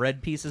little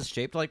bread pieces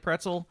shaped like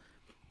pretzel.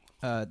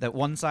 That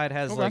one side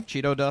has like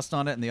Cheeto dust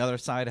on it, and the other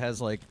side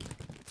has like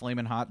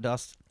Flamin' Hot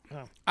dust.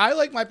 I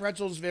like my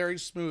pretzels very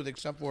smooth,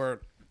 except for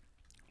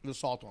the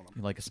salt on them.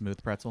 You like a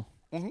smooth pretzel?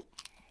 Mm-hmm.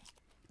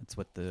 That's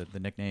what the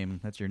nickname.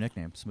 That's your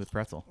nickname, smooth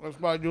pretzel. That's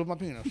what I do with my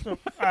penis.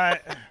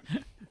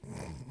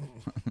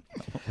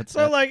 What's So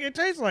that? like it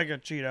tastes like a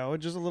Cheeto,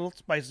 it's just a little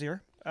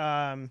spicier.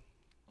 And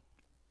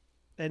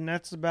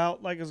that's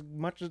about like as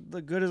much as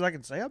the good as I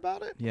can say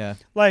about it. Yeah,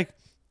 Like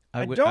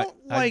I would. don't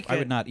like I it,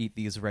 would not eat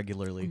these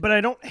regularly. but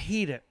I don't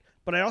hate it.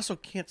 But I also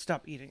can't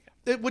stop eating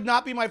it. It would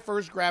not be my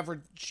first grab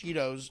for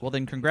Cheetos. Well,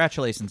 then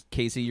congratulations,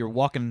 Casey. You're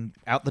walking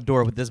out the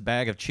door with this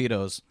bag of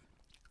Cheetos.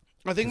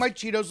 I think my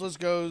Cheetos list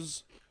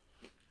goes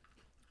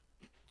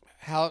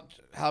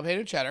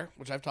jalapeno cheddar,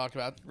 which I've talked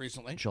about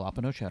recently.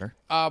 Jalapeno cheddar,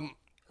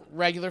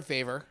 Regular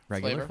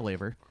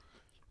flavor.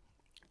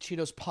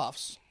 Cheetos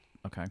puffs.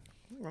 Okay.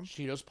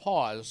 Cheetos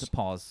paws. The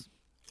pause.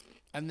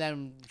 And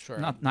then sure.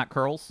 Not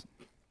curls.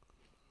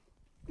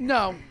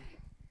 No,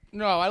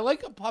 I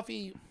like a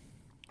puffy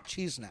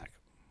cheese snack.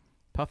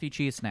 Puffy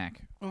cheese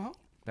snack. Uh-huh.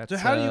 That's So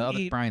how do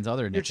you eat Brian's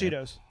other Your nickname.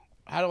 Cheetos.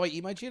 How do I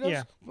eat my Cheetos?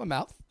 Yeah. My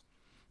mouth.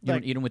 You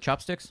don't eat them with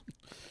chopsticks?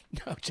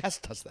 No, Jess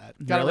does that.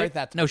 Gotta Really? write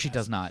that. No, she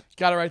does not.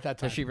 Gotta write that.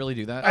 Does she really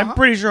do that? I'm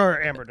pretty sure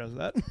Amber does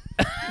that.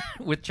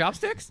 With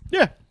chopsticks?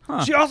 Yeah.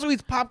 She also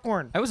eats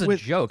popcorn. That was a with,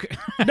 joke.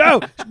 No,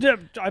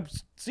 I'm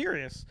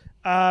serious.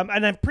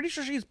 And I'm pretty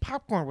sure she eats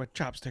popcorn with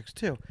chopsticks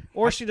too.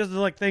 Or she does the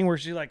like thing where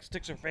she like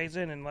sticks her face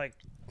in and like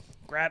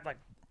grab like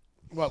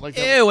What like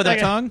Ew, with a Like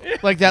a- tongue?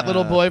 like that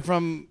little boy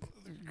from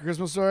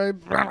Christmas Story?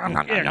 kind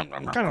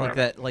of Like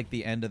that, like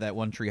the end of that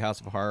One Tree House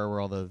of Horror where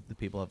all the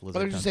people have lizard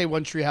Why don't you tongues. say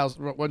One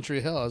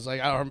Tree Hill? I was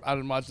like, I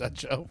didn't watch that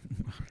show.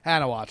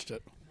 Hannah watched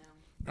it.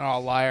 Oh,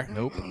 liar.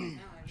 Nope.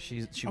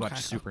 She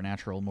watched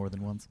Supernatural more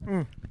than once.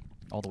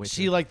 All the way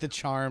She through. liked The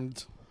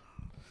Charmed.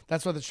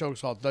 That's what the show's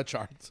called, The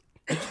Charmed.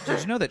 Did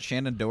you know that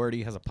Shannon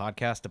Doherty has a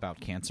podcast about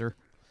cancer?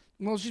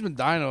 Well, she's been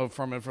dying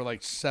from it for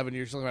like 7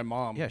 years. She's like my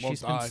mom. Yeah, Won't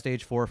she's been die.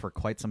 stage 4 for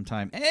quite some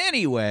time.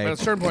 Anyway, But at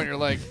a certain point, you're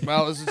like,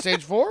 well, is it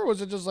stage 4 or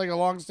was it just like a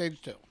long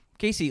stage 2?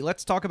 Casey,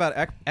 let's talk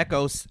about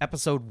Echoes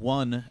episode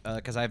 1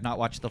 because I have not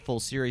watched the full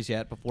series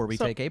yet before we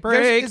take a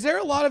break. Is there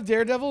a lot of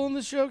Daredevil in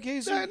the show,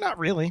 Casey? not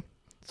really.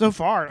 So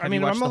far. I you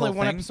mean, watched I'm the only whole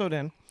one thing? episode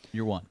in.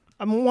 You're one.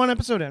 I'm one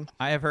episode in.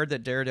 I have heard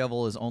that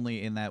Daredevil is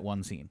only in that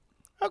one scene.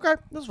 Okay,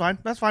 that's fine.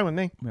 That's fine with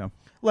me. Yeah.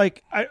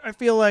 Like I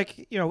feel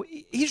like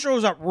he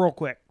shows up real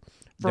quick.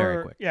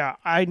 Very quick. Yeah,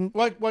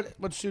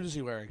 What suit is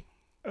he wearing?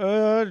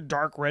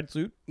 dark red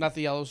suit. Not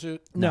the yellow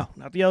suit? No,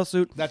 not the yellow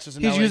suit. That's just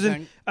an He's LA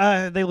using.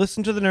 thing? They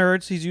listen to the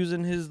nerds. He's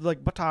using his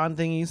like baton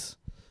thingies,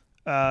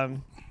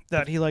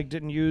 that he like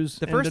didn't use.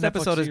 The in first Netflix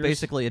episode is series.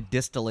 basically a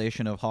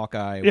distillation of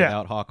Hawkeye Yeah.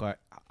 without Hawkeye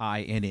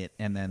in it,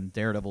 and then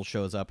Daredevil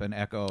shows up, and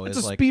Echo It's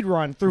is a like speed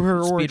run through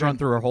her speed origin. run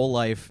through her whole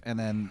life, and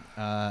then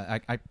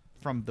I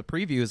from the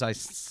previews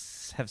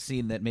have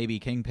seen that maybe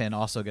Kingpin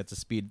also gets a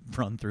speed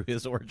run through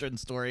his origin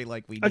story,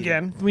 like we need.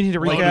 Again, we need to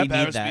Like recap.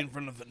 we need that. in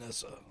front of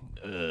Vanessa.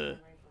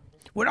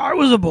 When I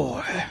was a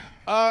boy,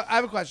 I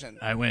have a question.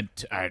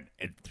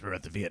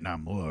 Throughout the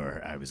Vietnam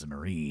War, I was a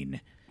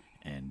Marine,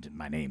 and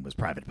my name was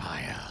Private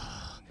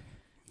Pyle.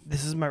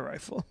 this is my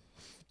rifle.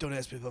 Don't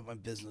ask me about my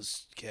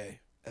business, Kay,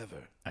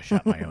 ever. I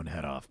shot my own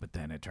head off, but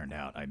then it turned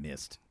out I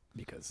missed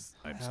because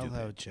I'm Hello,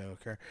 stupid.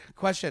 Joker.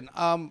 Question.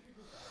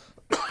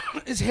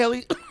 Is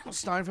Haley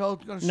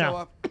Steinfeld going to No. show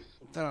up?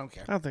 I don't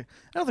care. I don't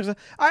think so.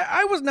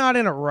 I was not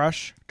in a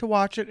rush to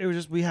watch it. It was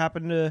just we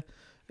happened to,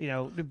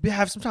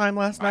 have some time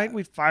last night.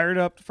 We fired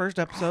up the first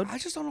episode. I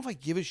just don't know if I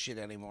give a shit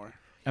anymore.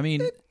 I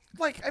mean,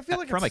 Like I feel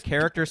like from a it's,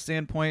 character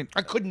standpoint,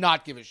 I could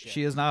not give a shit.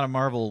 she is not a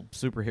Marvel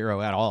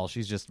superhero at all.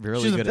 She's just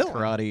really She's a good at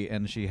villain. karate,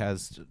 and she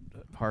has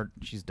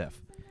She's deaf.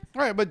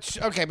 All right, but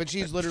but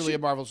she's literally a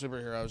Marvel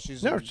superhero.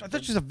 She's no. I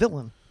thought she's a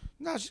villain.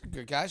 no, she's a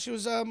good guy. She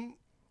was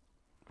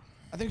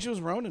I think she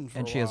was Ronin for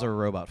And a she has a while.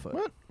 robot foot.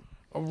 What?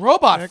 A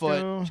robot Echo.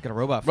 foot. She's got a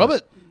robot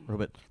foot.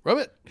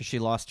 Robot. Because she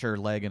lost her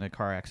leg in a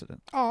car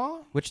accident. Aw.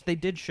 Which they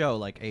did show,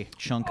 like, a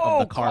chunk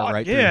Oh, of the car God,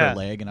 right through yeah. her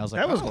leg, and I was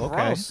like, That was oh, okay.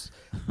 gross.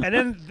 And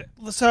then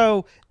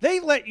so they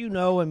let you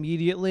know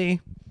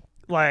immediately,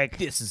 like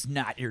This is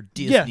not your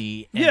yeah,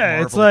 Disney. and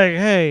yeah. It's Marvel. like,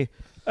 hey,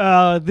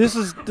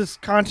 this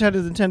content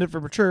is intended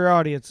for mature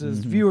audiences.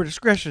 Viewer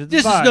discretion is This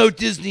is advised. no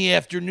Disney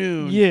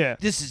afternoon. Yeah.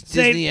 This is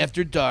Say- Disney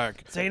after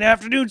dark. It's an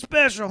afternoon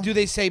special. Do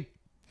they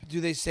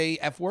say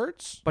F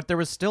words? But there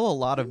was still a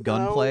lot of No.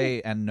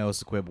 gunplay and no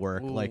squib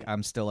work. Ooh. Like,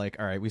 I'm still like,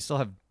 all right, we still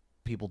have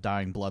people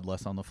dying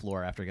bloodless on the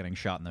floor after getting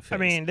shot in the face. I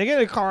mean, they get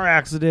in a car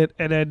accident,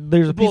 and then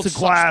there's a bullet piece of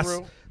sucks glass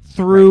through.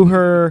 through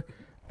her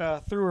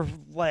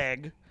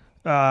leg,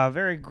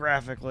 very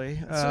graphically.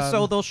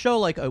 So they'll show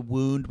like a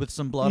wound with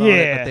some blood on it,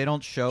 Yeah. but they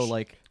don't show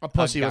like A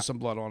pussy with some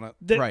blood on it.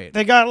 Right.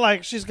 They got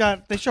like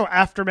they show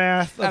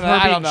aftermath of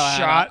her being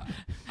shot.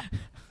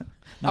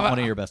 not one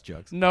of your best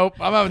jokes. Nope,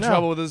 I'm having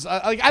trouble with this.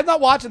 I'm not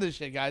watching this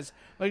shit, guys.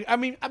 Like, I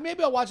mean,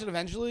 maybe I'll watch it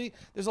eventually.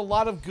 There's a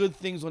lot of good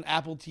things on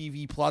Apple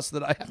TV Plus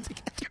that I have to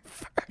get through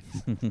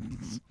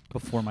first.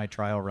 Before my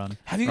trial run.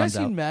 Have you guys runs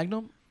seen out.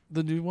 Magnum,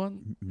 the new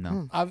one?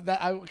 No. I kind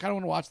of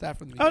want to watch that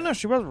from the Oh beginning. no,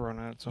 she was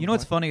running it. You know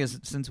what's funny is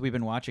since we've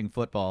been watching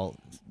football,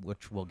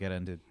 which we'll get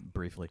into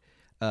briefly,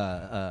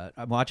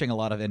 I'm watching a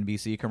lot of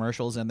NBC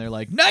commercials, and they're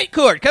like, Night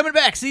Court coming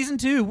back, season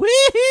 2,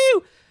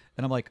 woohoo!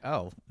 And I'm like,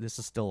 oh, this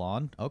is still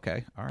on?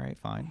 Okay, all right,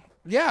 fine.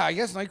 Yeah, I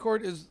guess Night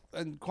Court is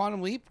and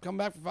Quantum Leap come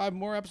back for 5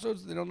 more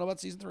episodes. They don't know about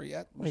season 3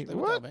 yet. Wait, they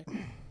would what? tell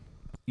me.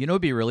 You know,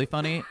 it'd be really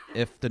funny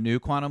if the new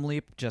Quantum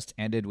Leap just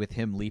ended with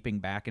him leaping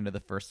back into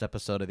the first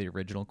episode of the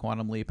original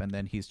Quantum Leap, and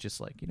then he's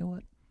just like, you know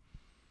what?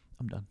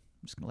 I'm done.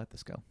 I'm just gonna let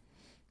this go.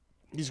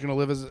 He's going to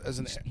live as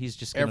an He's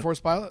just Air gonna, Force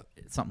pilot?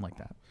 something like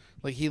that.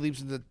 Like he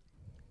leaps into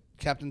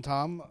Captain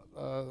Tom?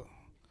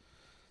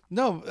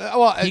 No.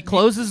 Well, He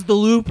closes the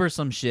loop or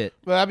some shit.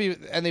 Well,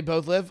 and they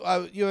both live.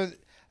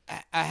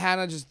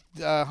 Hannah just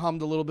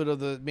hummed a little bit of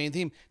the main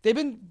theme. They've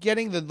been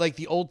getting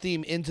the old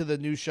theme into the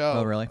new show.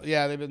 Oh, really?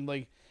 Yeah, they've been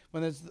like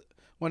when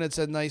it's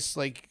a nice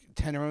like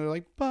tenor, they're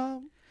like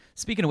bum.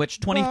 Speaking of which,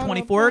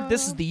 2024,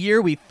 this is the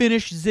year we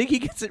finish Ziggy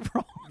Gets It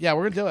Wrong. Yeah,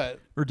 we're gonna do it.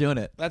 We're doing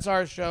it. That's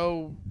our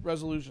show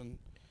resolution.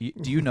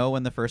 Do you know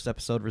when the first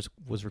episode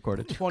was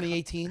recorded?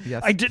 2018.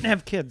 Yes. I didn't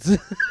have kids.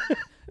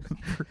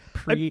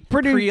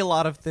 pre a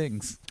lot of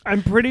things.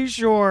 I'm pretty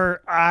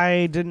sure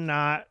I did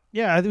not.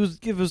 Yeah, it was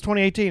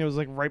 2018. It was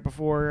like right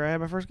before I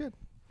had my first kid.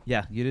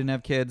 Yeah, you didn't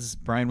have kids.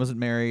 Brian wasn't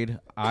married.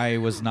 I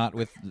was not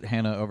with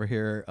Hannah over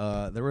here.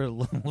 There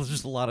was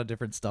just a lot of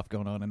different stuff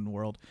going on in the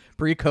world.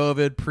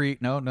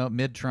 Pre-COVID,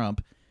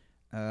 mid-Trump.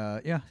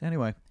 Yeah,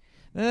 anyway.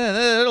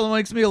 That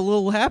makes me a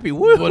little happy.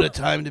 Woo! What a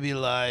time to be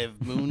alive.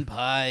 Moon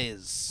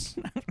pies.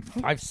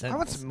 5 cents. I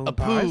want some moon A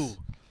pies. poo.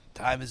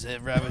 Time has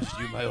ravaged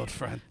you, my old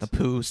friend. The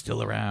poo's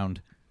still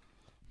around.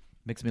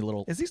 Makes me a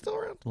little Is he still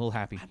around?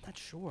 happy. I'm not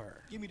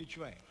sure. Give me the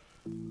tray.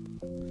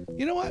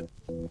 You know what?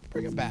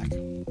 Bring it back.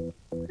 Bring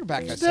it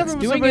back. I said.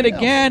 Doing it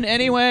again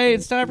anyway.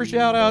 It's time for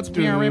shout-outs. I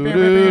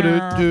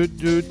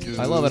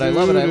love it. I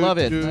love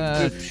it.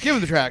 Give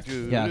him the track.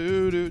 Yeah.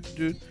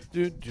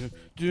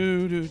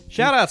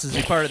 Shoutouts is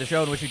a part of the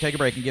show in which we take a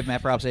break and give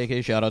Matt props, aka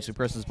shoutouts to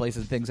persons,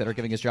 places, and things that are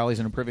giving us jollies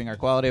and improving our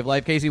quality of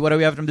life. Casey, what do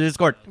we have from the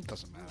Discord? It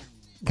doesn't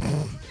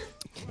matter.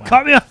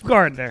 Caught me off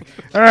guard there.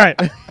 All right.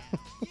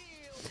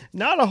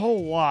 Not a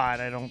whole lot,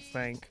 I don't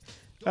think.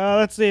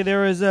 Let's see.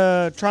 There was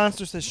a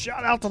Tronster says,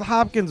 shout out to the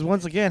Hopkins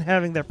once again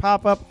having their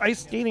pop-up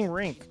ice skating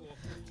rink.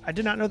 I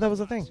did not know that was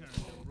a thing.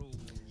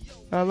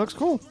 Looks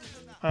cool.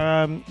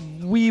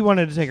 We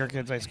wanted to take our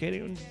kids ice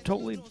skating and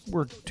totally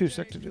were too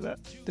sick to do that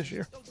this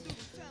year.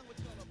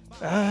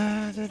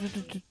 I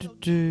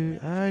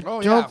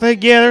don't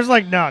think. Yeah, there's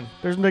like none.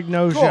 There's like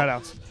no Cool.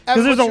 shout-outs.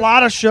 Because there's a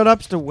lot of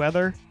shut-ups to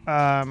weather,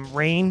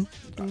 rain.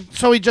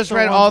 So we just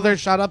read all their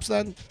shut-ups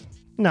then?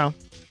 No.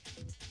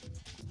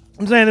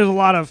 I'm saying there's a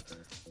lot of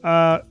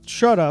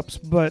shut-ups,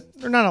 but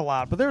or not a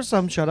lot, but there's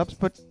some shut-ups,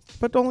 but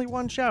only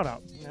one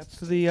shout-out. That's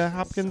to the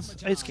Hopkins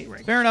ice skate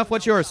rink. Fair enough.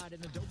 What's yours?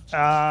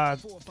 I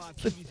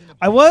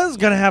was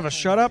gonna have a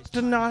shut-up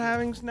to not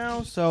having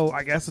snow, so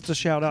I guess it's a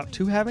shout-out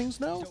to having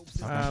snow.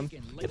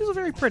 It is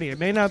very pretty. It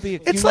may not be.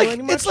 It's like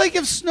accumulating much. it's like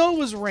if snow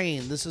was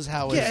rain. This is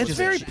how it Yeah, is. it's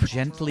very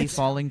Gently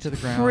falling to the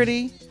ground.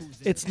 pretty.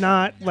 It's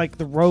not like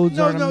the roads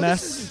No, aren't a this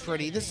mess. isn't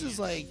pretty. This is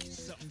like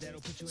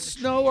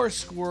snow are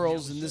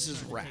squirrels and this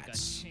is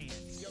rats.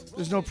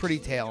 There's no pretty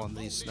tail on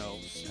these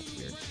snows. That's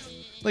weird.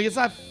 Like it's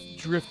not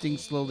drifting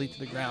slowly to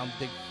the ground,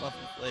 big fluffy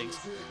flakes.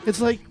 It's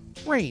like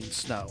rain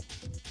snow.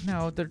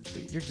 No,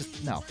 you're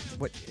just no.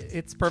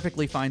 It's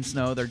perfectly fine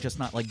snow. They're just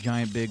not like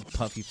giant, big,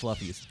 puffy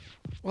fluffies.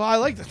 Well, I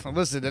like this.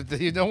 Listen,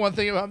 if you know one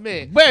thing about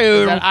me,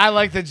 Well- that I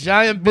like the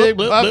giant, big,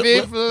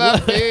 puffy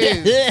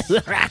fluffies.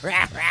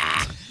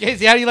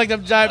 Casey, how do you like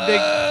them giant, big,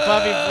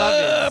 puffy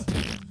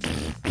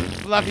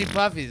fluffies? Fluffy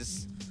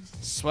puffies.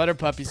 Sweater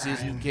puppy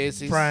season,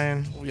 Casey.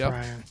 Brian. Yep.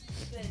 Brian.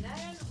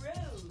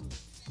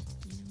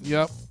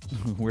 Yep.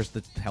 Where's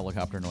the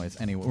helicopter noise?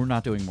 Anyway, we're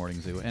not doing morning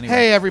zoo. Anyway.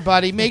 Hey,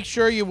 everybody, make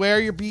sure you wear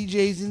your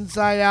BJs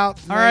inside out.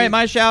 All right,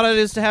 my shout out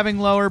is to having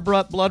lower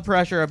blood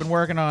pressure. I've been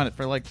working on it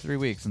for like 3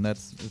 weeks, and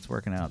it's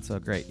working out. So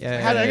great. Yeah.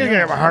 I gotta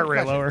get my heart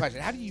rate lower.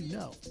 Question. How do you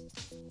know?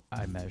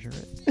 I measure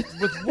it.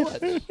 With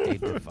what? A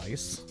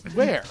device.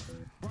 Where?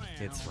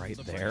 It's right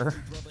there.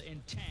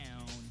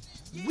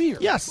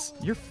 Weird. Yes.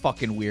 You're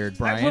fucking weird,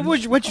 Brian.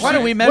 What's your Why don't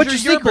secret? we measure What's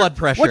your secret? blood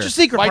pressure? What's your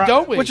secret? Why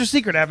don't we? What's your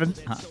secret, Evan?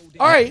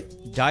 All right.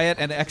 Diet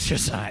and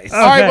exercise. All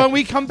right, Okay. when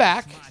we come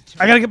back,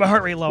 I gotta get my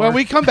heart rate lower.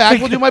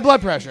 we'll do my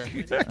blood pressure.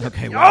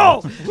 Okay.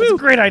 Wow. Oh, that's a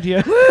great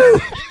idea.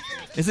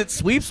 Is it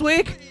sweeps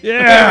week? Yeah.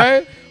 All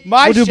right?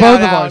 My We'll do shout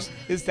both of out ours.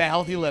 is to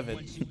healthy living,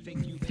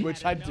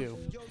 which I do.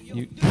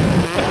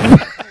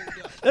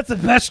 That's the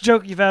best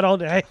joke you've had all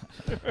day.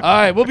 All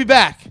right, we'll be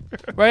back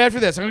right after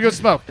this. I'm gonna go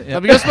smoke.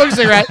 Let me go smoke a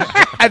cigarette,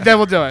 and then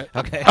we'll do it.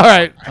 Okay. All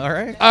right. All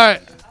right. All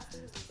right.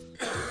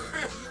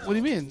 What do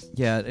you mean?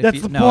 Yeah,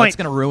 That's the no, point. it's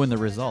going to ruin the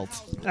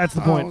results. That's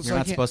the Oh, point. so You're I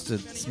not can't- supposed to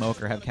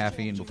smoke or have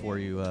caffeine before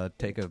you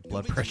take a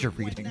blood pressure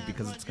reading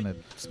because it's going to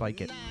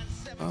spike it.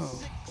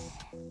 Oh,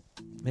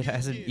 It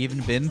hasn't even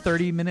been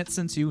 30 minutes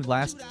since you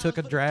last took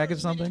a drag of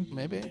something?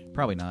 maybe.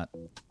 Probably not.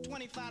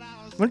 Why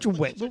don't you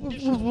wait?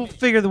 We'll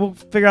figure out the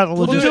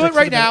We'll logistics. do it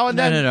right of now, and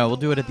then. No. We'll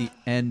do it at the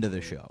end of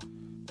the show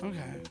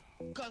Okay.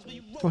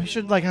 Well, he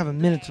should have a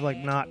minute to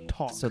not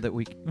talk. so that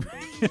we.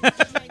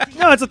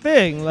 No, it's a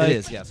thing. It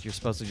is, yes. You're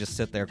supposed to just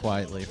sit there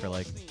quietly for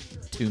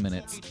 2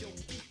 minutes.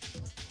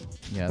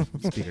 Yeah,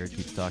 the speaker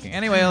keeps talking.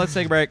 Anyway, let's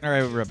take a break. All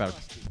right, we're about.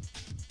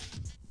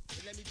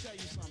 Let me tell you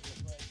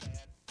something.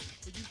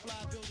 When you fly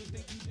buildings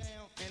think you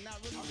down and not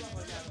really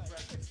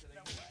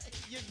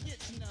you get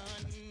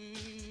none.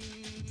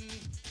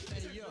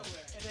 Hey yo,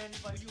 and then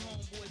you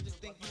homeboys that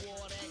think you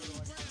all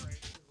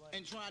that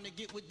and trying to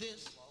get with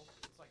this,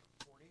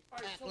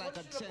 act like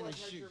a tennis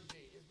shoe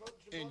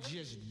and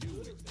just do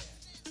it.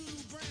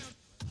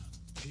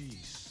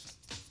 Peace.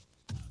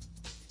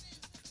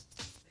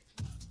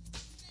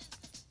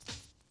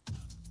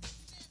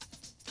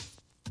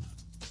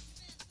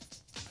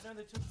 I know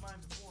they took mine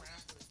before and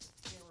after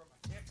the camera on my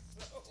dick.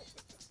 So.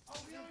 Oh,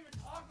 we don't even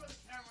talk about the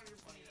camera on your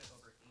phone.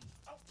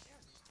 Oh, yeah.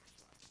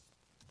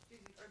 Do you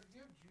have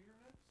junior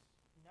minutes?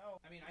 No.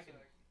 I mean, I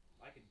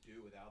can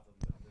do without them.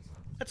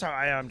 That's how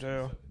I am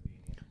too.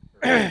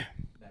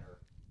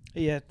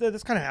 Yeah,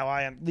 that's kind of how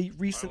I am.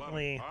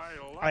 Recently,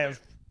 I have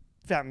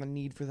found the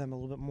need for them a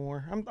little bit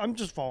more. I'm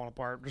just falling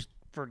apart just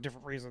for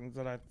different reasons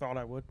than I thought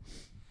I would.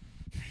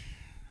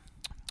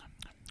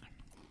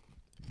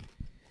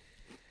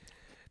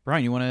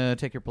 Brian, you want to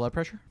take your blood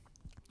pressure?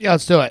 Yeah,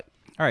 let's do it.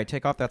 All right,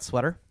 take off that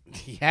sweater.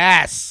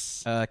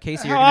 Yes.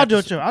 Casey, Hell, you're I'll gonna do have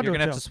it to, too. I'll you're do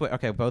gonna it have to too. switch.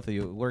 Okay, both of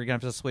you. We're gonna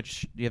have to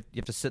switch. You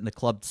have to sit in the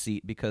club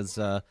seat because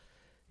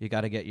you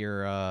got to get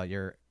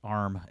your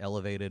arm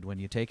elevated when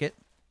you take it.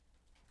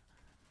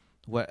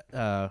 What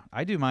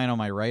I do mine on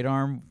my right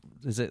arm.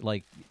 Is it Does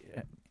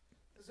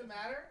it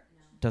matter?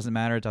 doesn't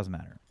matter? It doesn't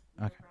matter.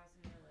 Okay.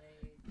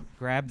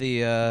 Grab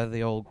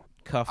the old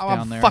cuff I'm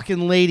down a there.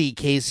 fucking lady,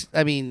 Case.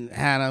 I mean,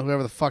 Hannah,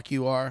 whoever the fuck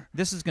you are.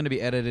 This is going to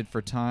be edited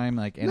for time.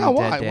 Like any No,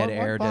 why? dead Why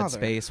air, bother? dead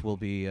space will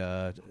be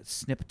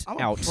snipped I'm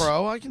out. a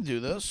pro. I can do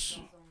this.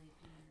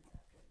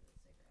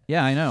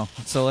 Yeah, I know.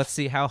 So let's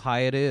see how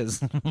high it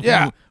is.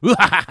 Yeah.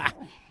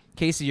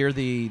 Casey, you're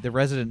the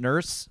resident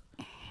nurse.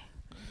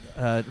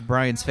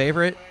 Brian's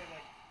favorite.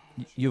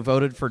 You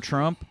voted for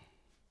Trump.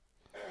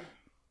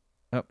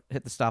 Oh,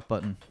 hit the stop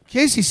button.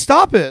 Casey,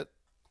 stop it.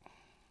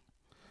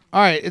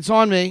 All right, it's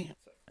on me.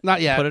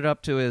 Not yet. Put it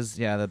up to his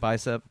the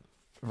bicep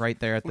right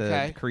there at the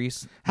Okay.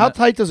 crease. How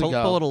tight does it pull,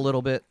 go? Pull it a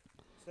little bit.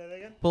 Say that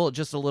again? Pull it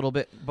just a little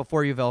bit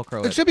before you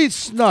Velcro It it. should be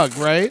snug,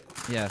 right?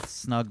 Yeah,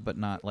 snug but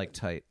not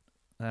tight.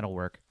 That'll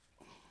work.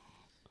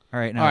 All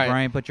right, now All right.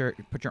 Brian, put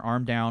your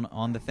arm down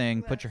on the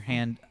thing. Put your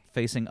hand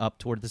facing up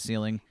toward the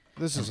ceiling.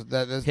 This is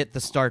that. Hit the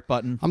start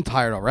button. I'm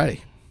tired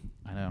already.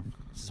 I know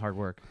this is hard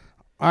work.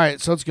 All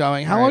right, so it's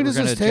going. How All right, long does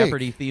we're this gonna take?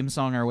 Jeopardy theme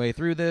song our way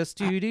through this.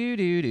 Do do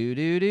do do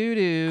do do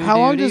do. How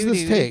long does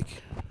this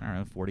take? I don't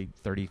know, 40,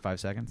 35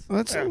 seconds.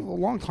 That's a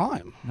long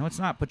time. No, it's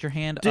not. Put your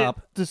hand Did-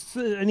 up.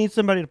 I need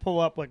somebody to pull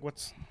up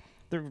what's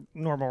their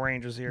normal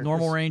ranges here.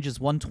 Normal range is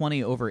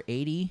 120 over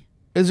 80.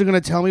 Is it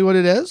going to tell me what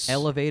it is?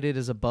 Elevated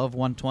is above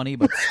 120,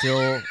 but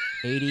still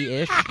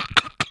 80-ish.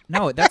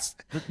 No,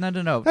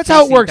 no. That's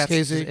how it works,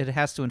 that's- Casey. It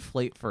has to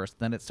inflate first,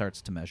 then it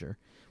starts to measure.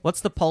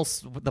 What's the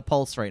pulse? The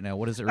pulse right now?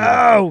 What is it? Reading?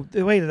 Oh,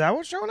 wait, is that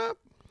what's showing up?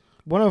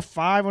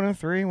 105,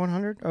 103,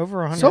 100, over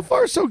 100. So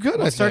far, so good.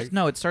 Well, I it starts. think.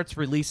 No, it starts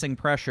releasing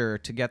pressure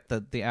to get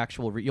the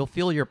actual. You'll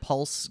feel your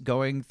pulse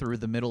going through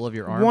the middle of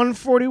your arm.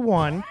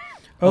 141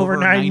 over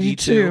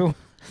 92.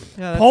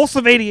 Yeah, Pulse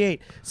of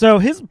 88. So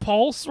his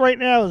pulse right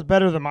now is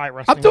better than my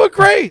resting. I'm doing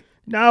great.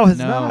 No, it's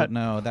not.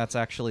 No, that's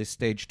actually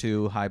stage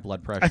 2 high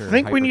blood pressure. I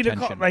think we need to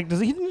call. hypertension. Like, does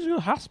he need to go to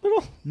the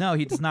hospital? No,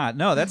 he does not.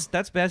 No, that's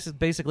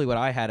basically what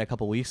I had a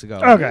couple weeks ago.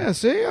 Okay. Yeah,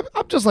 see,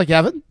 I'm just like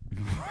Evan.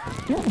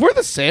 We're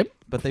the same.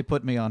 But they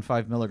put me on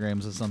 5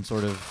 milligrams of some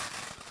sort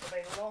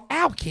of.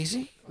 Ow,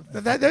 Casey.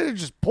 They're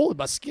just pulling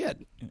my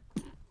skin.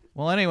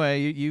 Well,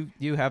 anyway,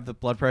 you have the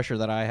blood pressure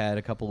that I had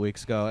a couple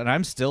weeks ago, and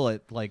I'm still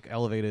at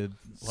elevated.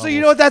 So you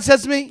know what that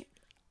says to me?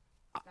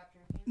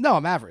 No,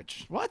 I'm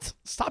average. What?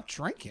 Stop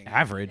drinking.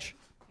 Average.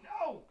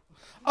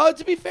 No.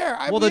 To be fair,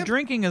 Well, the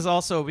drinking is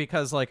also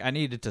because I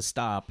needed to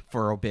stop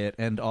for a bit,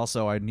 and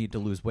also I need to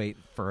lose weight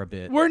for a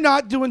bit. we're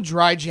not doing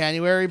dry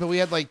January, but we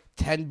had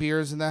 10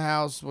 beers in the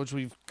house, which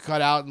we've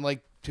cut out in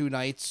 2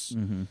 nights.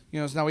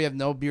 Mm-hmm. So now we have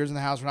no beers in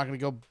the house. We're not going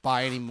to go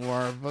buy any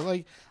more. But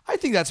I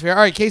think that's fair. All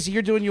right, Casey,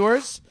 you're doing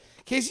yours.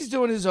 Casey's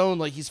doing his own,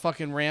 he's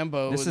fucking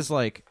Rambo. This is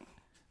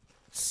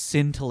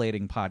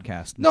scintillating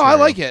podcast. No, I material.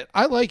 like it.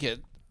 I like it.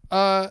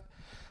 I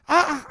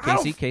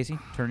don't- Casey,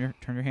 turn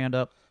your hand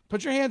up.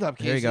 Put your hand up,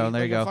 Casey. There you go,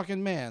 there you like go. a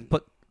fucking man.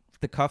 Put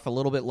the cuff a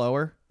little bit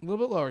lower. A little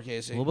bit lower,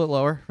 Casey. A little bit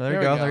lower. There you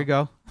There go. we go. There you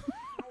go.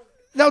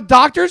 Now,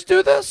 doctors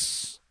do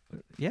this?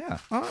 Yeah.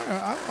 All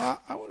right,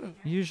 I would.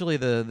 Usually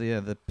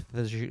the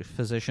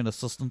physician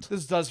assistant.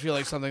 This does feel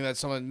like something that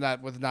someone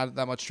with not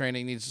that much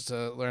training needs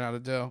to learn how to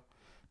do.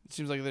 It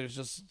seems like there's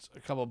just a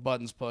couple of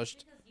buttons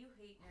pushed.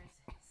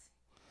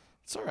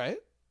 It's all right.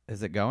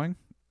 Is it going?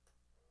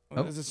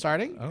 Oh. Is it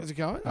starting? Oh. Is it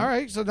going? Oh. All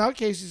right. So now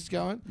Casey's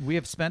going. We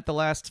have spent the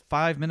last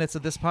 5 minutes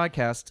of this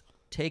podcast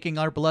taking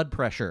our blood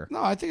pressure.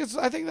 No, I think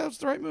that's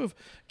the right move.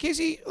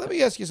 Casey, let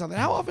me ask you something.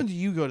 How often do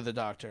you go to the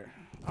doctor?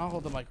 I'll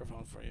hold the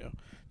microphone for you.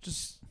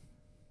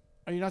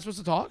 Are you not supposed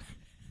to talk?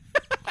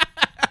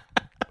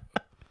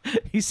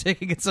 He's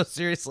taking it so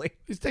seriously.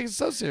 He's taking it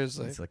so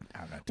seriously. It's like,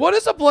 I'm not What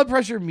does a blood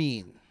pressure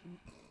mean?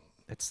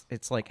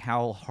 It's like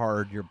how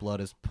hard your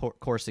blood is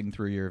coursing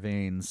through your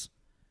veins.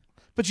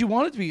 But you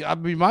want it to be. I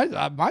mean,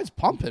 mine's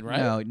pumping,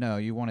 right? No,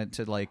 you want it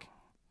to like.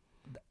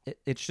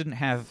 It shouldn't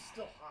have.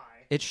 Still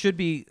high. It should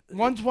be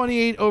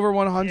 128 over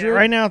 100. Yeah,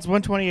 right now it's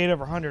 128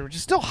 over 100, which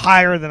is still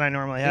higher than I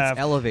normally have. It's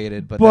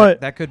elevated,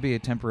 but that could be a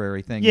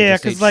temporary thing. Yeah,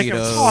 because like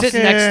Cheetos.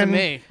 Sitting next to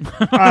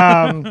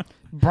me.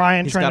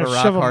 Brian He's trying got to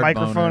a shove a rock-hard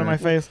microphone boner. in my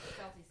face.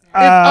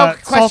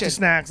 Question. Salty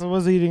snacks. I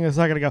was eating a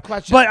second ago.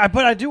 Question. But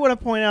I do want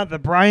to point out that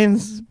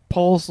Brian's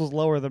pulse was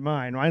lower than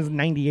mine. Mine's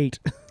 98.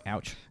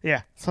 Ouch.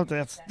 Yeah, something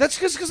that's. That's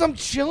just because I'm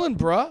chilling,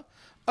 bruh.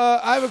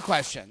 I have a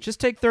question. Just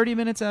take 30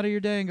 minutes out of your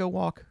day and go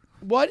walk.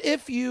 What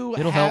if you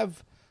It'll have? help.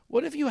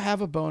 What if you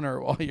have a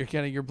boner while you're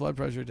getting your blood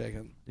pressure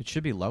taken? It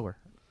should be lower.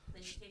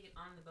 Then you take it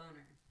on the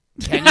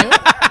boner.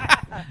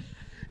 Can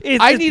you?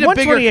 I need a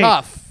bigger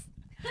cuff.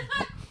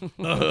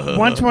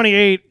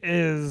 128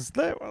 is.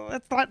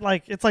 That's not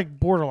like it's like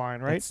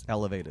borderline, right? It's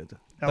elevated.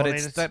 But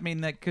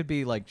Elevated. that could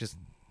be like just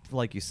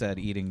like you said,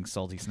 eating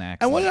salty snacks.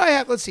 And what did I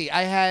have? Let's see.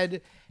 I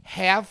had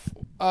half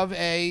of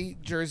a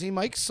Jersey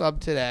Mike sub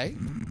today.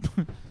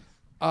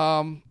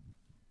 And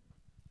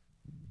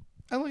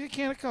like a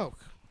can of Coke.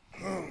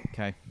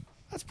 Okay.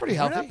 That's pretty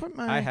Where did healthy. I put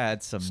my I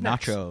had some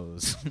snacks?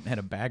 nachos and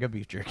a bag of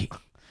beef jerky.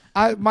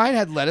 Mine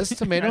had lettuce,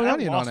 tomato, and I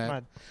onion on lost it.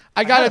 mine.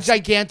 I got I a have-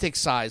 gigantic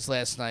size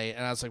last night,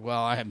 and I was like,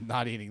 well, I am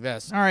not eating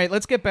this. All right,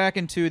 let's get back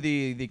into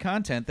the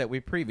content that we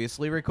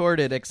previously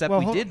recorded, except Well,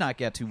 we hold- did not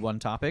get to one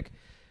topic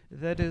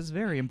that is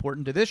very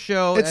important to this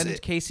show, It's-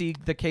 and Casey,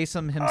 the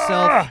Kasem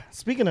himself.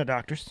 Speaking of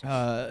doctors,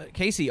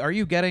 Casey, are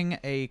you getting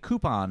a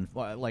coupon,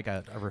 like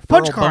a referral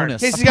Punch card.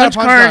 bonus? Casey's got a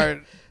punch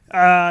card.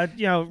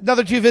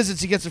 Another 2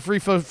 visits, he gets a free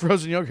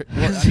frozen yogurt.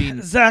 I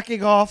mean, Zach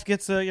Goff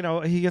gets he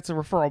gets a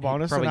referral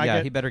bonus. probably, and I yeah,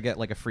 get, he better get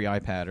like a free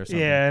iPad or something.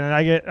 yeah, and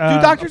I get Do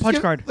a doctors punch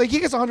give, card. Like, he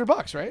gets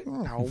 $100, right?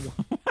 No,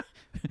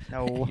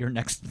 no, Your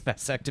next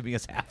vasectomy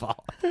is half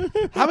off.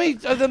 How many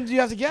of them do you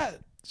have to get?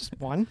 just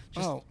one,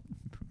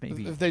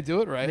 Maybe if they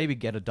do it right. maybe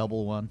get a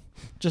double one.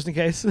 just in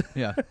case.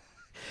 Yeah,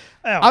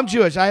 I'm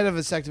Jewish. I had a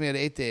vasectomy at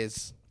 8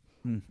 days.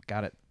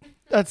 got it.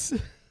 That's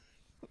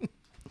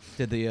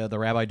Did the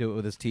rabbi do it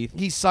with his teeth?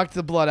 He sucked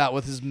the blood out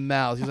with his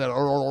mouth. He was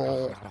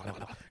like,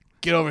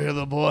 get over here,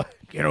 little boy.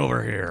 Get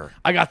over here.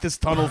 I got this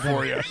tunnel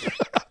for you.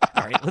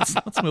 All right, let's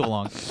move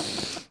along.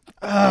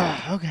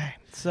 okay.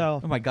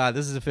 So Oh my God,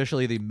 this is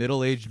officially the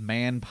middle-aged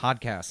man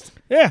podcast.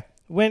 yeah,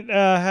 went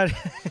had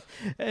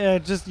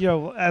just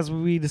as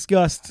we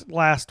discussed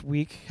last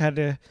week, had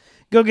to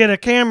go get a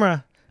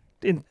camera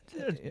and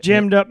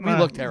jammed up. We my,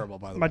 look terrible,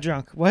 by the my way.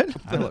 junk. What?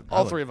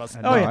 All three of us.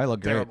 No, yeah. I look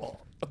great. Terrible.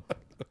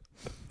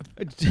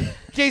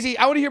 Casey,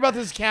 I want to hear about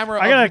this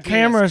camera. I got of a Bikinis.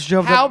 camera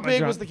shoved How up my big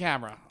junk. was the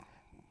camera?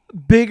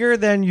 Bigger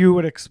than you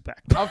would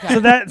expect.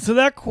 Okay. So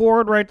that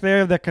cord right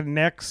there that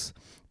connects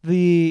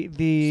the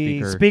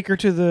speaker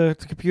to the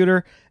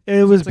computer,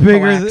 it was like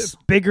coax.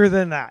 bigger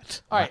than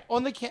that. All right,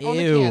 on the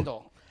Ew.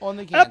 candle. On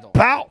the candle.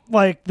 About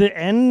like the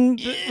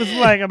end was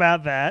like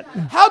about that.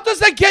 How does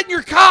that get in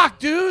your cock,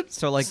 dude?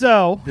 So like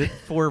So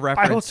for I will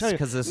reference, tell you,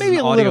 because this maybe is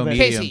an a audio little bit.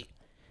 medium, Casey.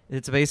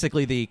 it's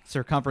basically the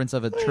circumference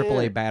of a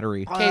AAA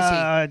battery.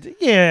 Yeah,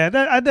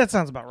 that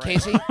sounds about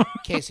right.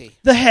 Casey.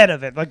 The head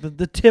of it, like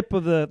the tip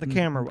of the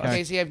camera was.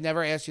 Casey, I've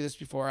never asked you this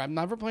before. I'm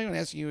never planning on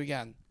asking you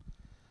again.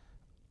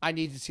 I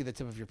need to see the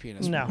tip of your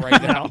penis No,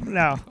 right now.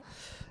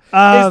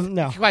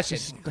 no. Question.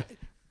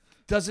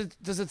 Does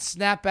it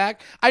snap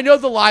back? I know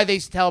the lie they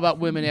tell about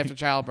women after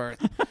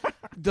childbirth.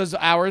 Does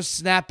ours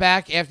snap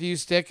back after you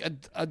stick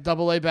a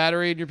AA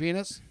battery in your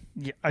penis?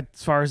 Yeah,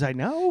 as far as I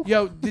know.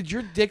 Yo, did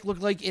your dick look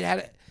like it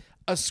had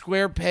a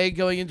square peg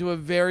going into a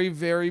very,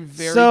 very,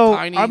 very So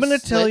tiny I'm going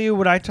to tell slit? you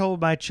what I told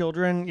my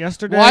children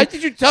yesterday. Why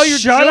did you tell your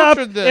Shut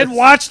children up this? and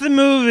watch the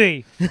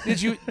movie.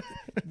 Did you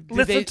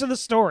Listen to the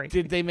story.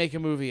 Did they make a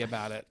movie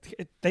about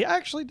it? They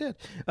actually did.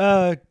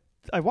 I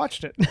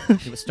watched it.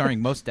 It was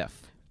starring Mos Def.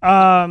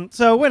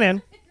 So went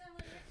in.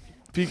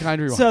 Be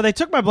kind, rewind. So they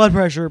took my blood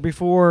pressure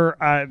before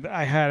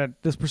I had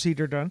this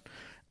procedure done,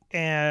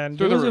 and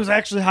Through it the was roof.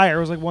 actually higher.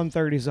 It was like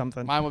 130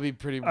 something. Mine would be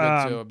pretty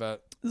good too, I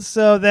bet.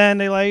 So then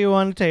they lay you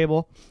on the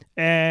table,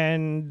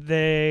 and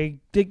they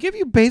give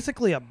you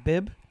basically a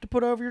bib to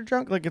put over your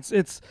junk. Like it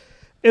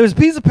was a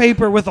piece of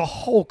paper with a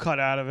hole cut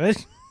out of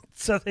it,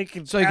 so they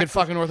could. So you could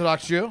fucking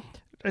Orthodox Jew?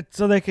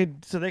 so they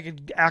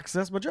could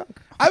access my junk.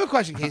 I have a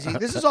question, Casey.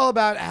 This is all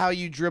about how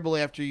you dribble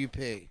after you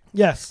pee.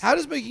 Yes. How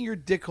does making your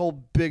dick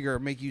hole bigger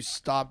make you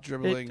stop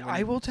dribbling?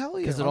 I will tell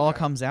you. Because it all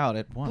comes out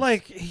at once.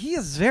 Like, he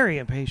is very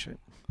impatient.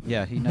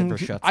 yeah, he never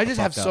shuts. I just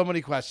the have fuck so up.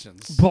 many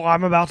questions. But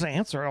I'm about to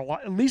answer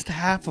at least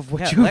half of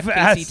what Yeah, you've let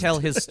asked. Casey tell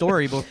his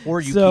story before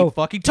you So- keep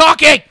fucking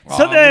talking.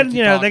 So I'm then, gonna keep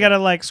you know, they talking. gotta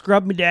like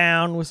scrub me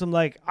down with some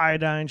like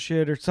iodine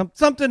shit or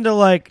something to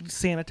like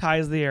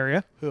sanitize the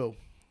area. Who?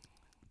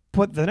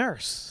 Put the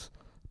nurse.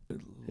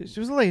 She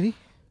was a lady.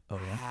 Oh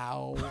yeah.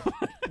 How?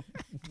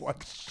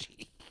 What's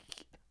she?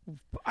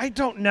 I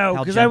don't know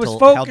How because I was gentle?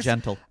 focused. How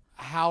gentle?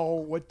 How?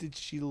 What did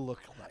she look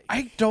like?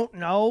 I don't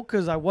know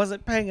because I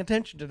wasn't paying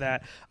attention to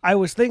that. I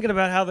was thinking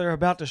about how they're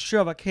about to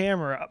shove a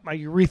camera up my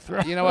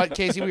urethra. You know what,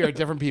 Casey? We are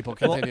different people.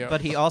 Well, Continue.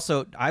 but he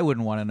also, I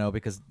wouldn't want to know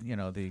because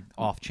the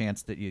off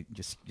chance that you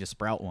just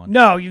sprout one.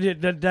 No, you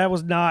did. That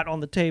was not on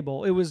the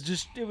table. It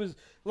was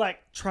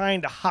like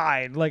trying to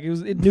hide. Like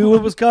it knew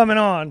it was coming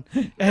on,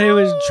 and it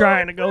was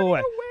trying to go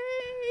away.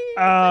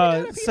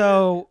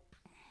 So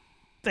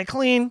they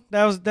clean.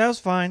 That was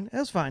fine. That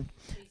was fine.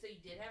 So you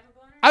did have a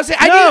boner? I would say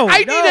No, I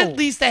need no. at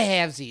least a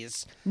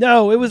halvesies.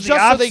 No, it was Just the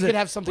so opposite. they could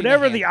have something to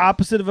Whatever the handle.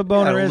 opposite of a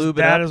boner Gotta is, lube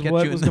it that up, is get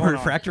what you was in the going on.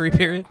 refractory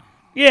period.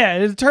 Yeah,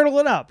 it was turtle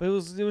it up. It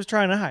was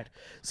trying to hide.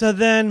 So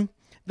then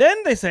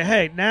they say,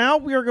 hey, now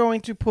we are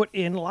going to put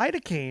in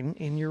lidocaine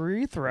in your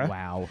urethra.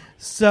 Wow.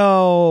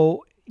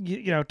 So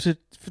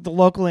for the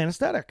local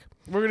anesthetic.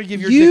 We're gonna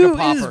give your dick a It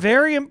popper. is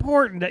very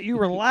important that you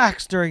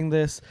relax during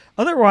this.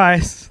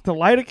 Otherwise, the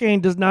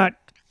lidocaine does not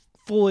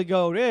fully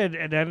go in,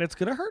 and then it's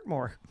going to hurt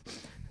more.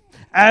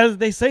 As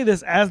they say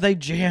this, as they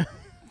jam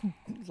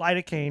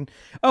lidocaine.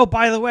 Oh,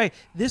 by the way,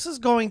 this is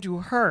going to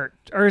hurt,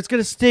 or it's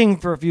going to sting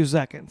for a few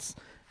seconds.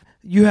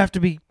 You have to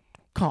be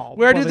calm.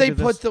 Where while did they do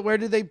put this. Where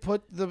did they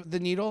put the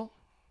needle?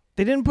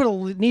 They didn't put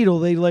a needle.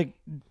 They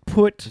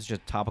put It's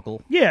just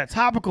topical.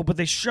 topical, but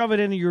they shove it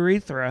in your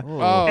urethra,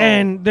 Oh.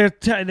 and they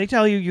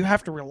tell you you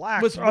have to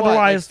relax. With what,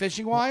 Otherwise, like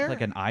fishing wire?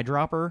 Like an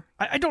eyedropper.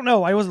 I don't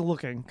know. I wasn't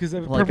looking because I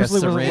Like a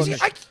purposely wasn't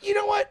syringe? looking. You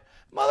know what,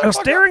 motherfucker? I was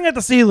staring at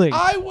the ceiling.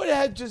 I would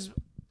have just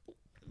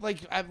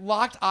I've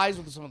locked eyes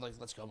with someone like,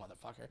 let's go,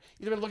 motherfucker.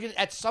 Either been looking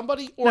at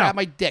somebody or No. at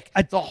my dick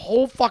the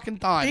whole fucking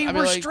time. They I'd be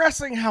were like,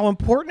 stressing how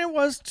important it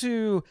was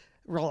to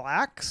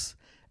relax,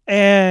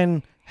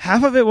 and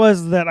half of it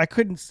was that I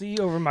couldn't see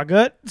over my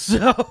gut. So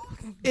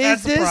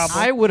that's this- a problem.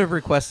 I would have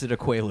requested a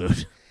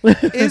Quaalude.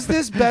 is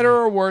this better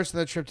or worse than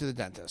the trip to the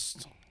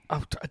dentist?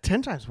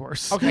 10 times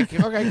worse. Okay,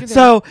 continue.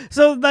 So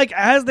like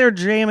as they're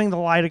jamming the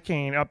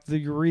lidocaine up the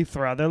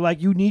urethra, they're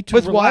like, you need to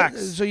With relax.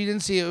 what? So you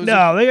didn't see it? Was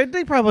No,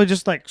 they probably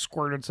just like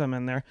squirted some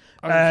in there.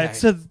 Okay.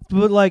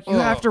 But like you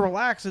Ugh. have to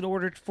relax in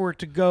order for it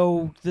to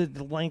go the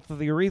length of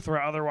the urethra.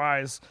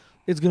 Otherwise,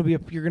 it's gonna be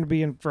you're gonna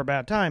be in for a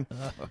bad time.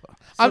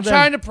 I'm then-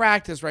 trying to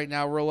practice right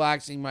now,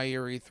 relaxing my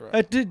urethra.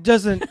 It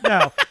doesn't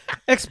no,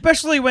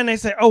 especially when they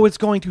say, "Oh, it's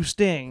going to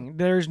sting."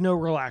 There's no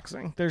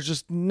relaxing. There's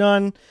just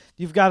none.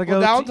 You've got to go.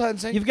 Well, now I'm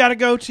tensing. You've got to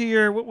go to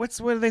your what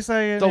do they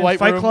say? The in white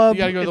Fight room. Club.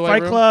 You gotta go to the In white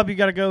Fight room. Club. You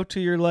got to go to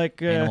your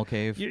Animal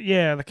cave.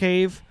 Yeah, the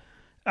cave.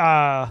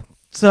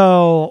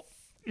 So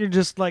you're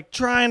just like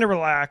trying to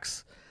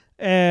relax,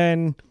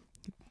 and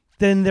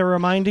then they're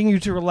reminding you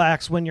to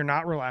relax when you're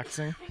not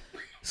relaxing.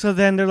 So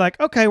then they're like,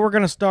 okay, we're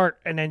going to start.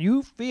 And then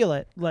you feel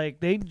it. Like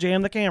they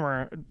jam the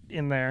camera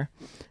in there.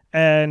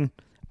 And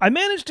I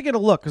managed to get a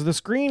look because the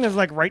screen is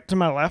like right to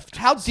my left.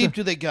 How deep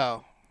do they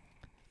go?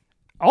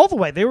 All the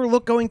way. They were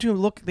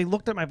they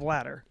looked at my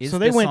bladder. Is so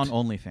they this went on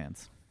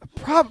OnlyFans?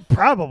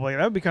 probably.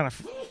 That'd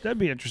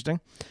be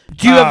interesting.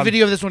 Do you have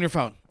video of this on your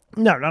phone?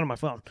 No, not on my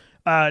phone.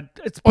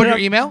 It's On put your up-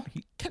 email?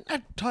 Can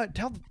I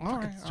tell the All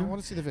right, I want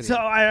to see the video. So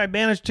I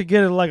managed to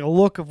get a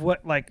look of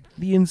what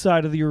the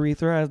inside of the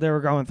urethra as they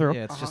were going through.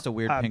 Yeah, it's just a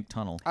weird pink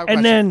tunnel. I And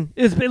watched then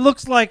it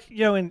looks like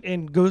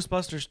in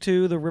Ghostbusters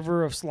 2, the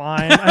river of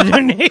slime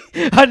underneath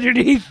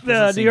Doesn't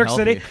New seem York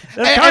healthy. City.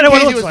 That's And kind of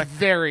what it Casey looks was like.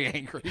 very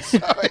angry. So,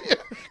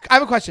 I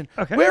have a question.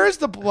 Okay. Where is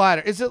the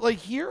bladder? Is it like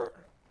here?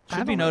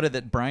 Should be noted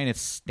that Brian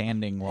is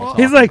standing while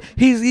talking. He's like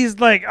he's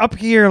like up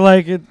here in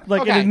Okay.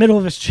 the middle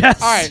of his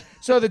chest. All right.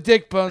 So the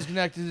dick bone's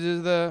connected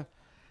to the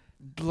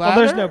Well,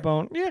 bladder. there's no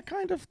bone. Yeah,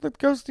 kind of. That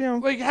goes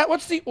Like,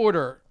 what's the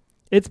order?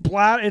 It's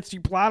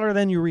your bladder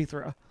then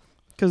urethra,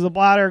 because the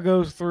bladder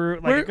goes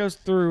through Where- it goes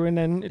through and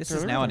then This it's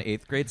is now an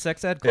 8th grade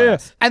sex ed Yeah.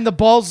 class. And the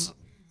balls,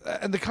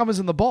 and the cum is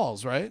in the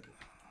balls, right?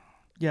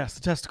 Yes,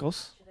 the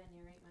testicles.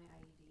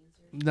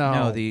 No.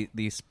 No,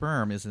 the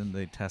sperm is in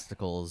the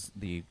testicles.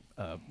 The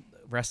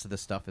rest of the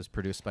stuff is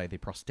produced by the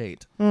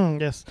prostate.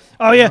 Yes.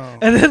 Oh yeah.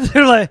 And then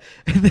they're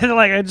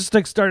like, I just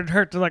started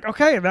hurt. They're like,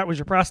 okay, that was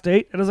your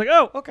prostate, and I was like,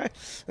 oh, okay,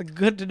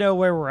 good to know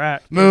where we're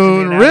at.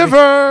 Moon Anatomy.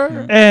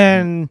 River.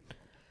 And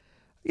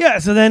yeah,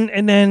 so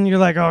then you're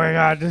like, oh my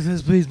god, does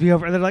this please be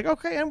over? And they're like,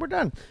 okay, and we're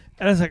done.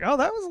 And I was like, oh,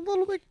 that was a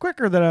little bit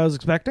quicker than I was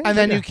expecting. And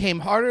then Yeah. you came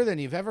harder than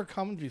you've ever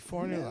come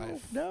before in your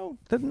life. No.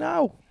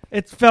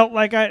 It felt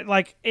like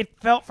it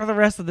felt for the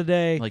rest of the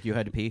day. Like you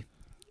had to pee.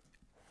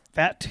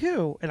 That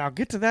too, and I'll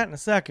get to that in a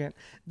second.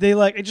 They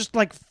it just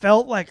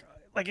felt like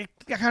like it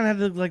kind of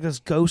had like this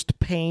ghost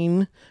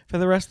pain for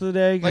the rest of the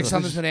day. Like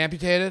something's been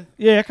amputated?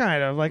 Yeah,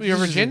 kind of like Your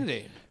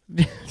virginity.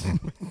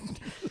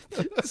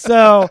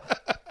 So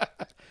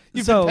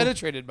You've been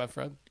penetrated, my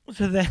friend.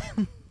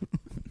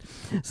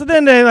 So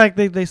then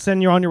they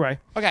send you on your way.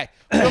 Okay,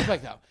 real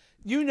quick though.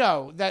 You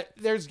know that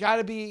there's got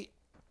to be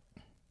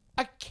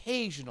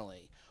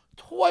occasionally,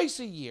 twice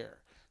a year,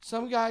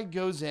 some guy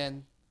goes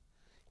in,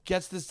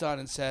 gets this done,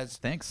 and says,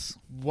 Thanks.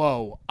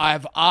 "Whoa,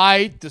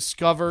 I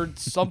discovered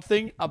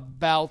something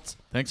about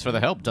Thanks for the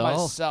help,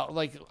 doll. myself.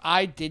 Like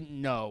I didn't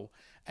know,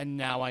 and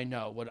now I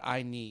know what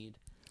I need."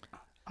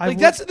 I Like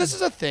would- this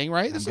is a thing,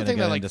 right? This is a gonna thing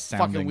get that like into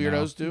fucking sounding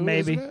weirdos do.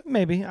 maybe isn't it?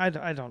 maybe I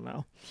don't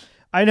know.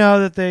 I know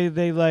that they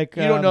like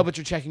You don't know, but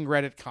you're checking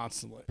Reddit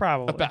constantly.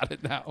 probably About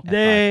it now.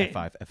 they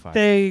F5.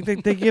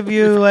 they give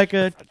you like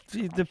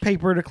the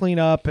paper to clean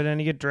up and then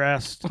you get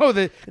dressed. Oh,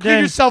 clean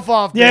Then- yourself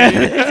off. Yeah,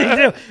 baby. they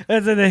do.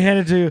 That's what they hand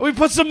it to you. We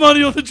put some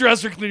money on the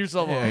dresser. Clean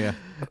yourself off.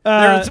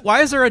 Yeah.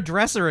 Why is there a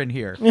dresser in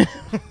here?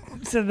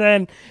 So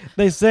then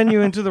they send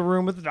you into the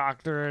room with the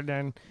doctor and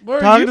then Where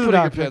are talk you to the putting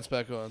your doctor. pants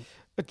back on?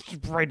 It's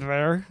right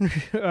there.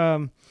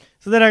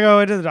 So then I go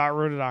into the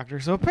room to the doctor.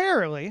 So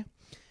apparently,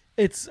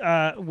 it's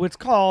what's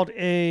called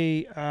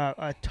a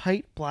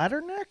tight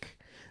bladder neck.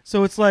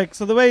 So it's like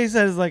the way he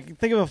said is like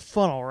think of a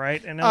funnel,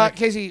 right? And then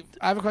Casey,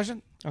 I have a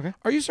question. Okay.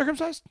 Are you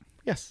circumcised?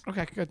 yes.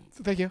 Okay, good.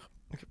 Thank you.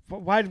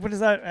 Why? What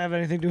does that have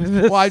anything to do with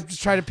this? Well, I'm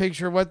just trying to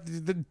picture what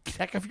the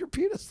neck of your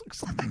penis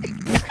looks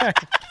like.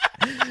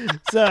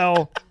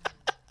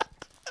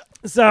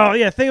 So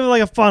yeah, think of it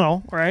like a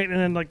funnel, right? And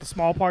then like the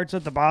small parts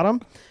at the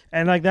bottom,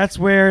 and like that's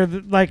where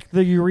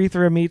the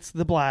urethra meets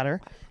the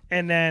bladder,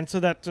 and then so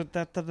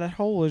that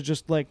hole is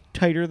just like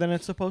tighter than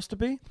it's supposed to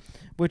be,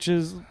 which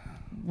is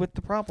what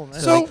the problem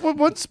is. So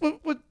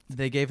what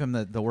They gave him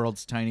the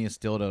world's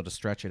tiniest dildo to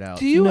stretch it out.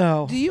 do you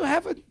No. do you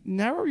have a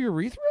narrow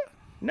urethra?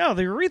 No,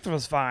 the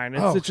urethra's fine.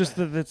 It's, Oh, it's just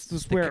that it's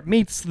just where it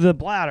meets the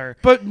bladder.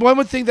 But one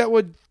would think that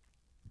would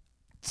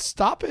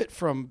stop it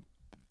from,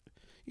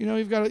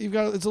 you've got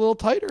it's a little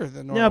tighter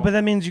than normal. No, but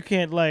that means you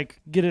can't like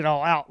get it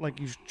all out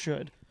like you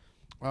should.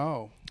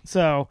 Oh.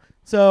 So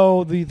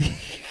the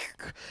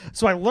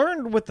so I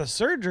learned what the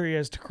surgery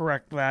is to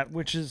correct that,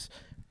 which is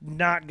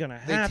not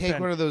gonna They happen. take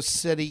one of those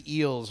city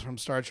eels from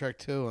Star Trek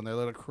 2 and they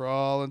let it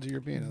crawl into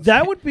your penis.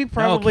 That would be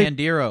probably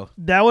Candiro.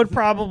 that would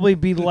probably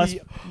be less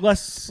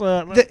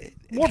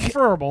more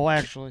preferable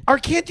actually. Are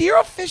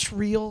Candiro fish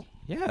real?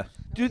 Yeah.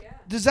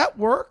 Does that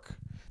work?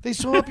 They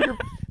swim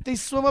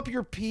up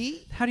your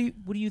pee?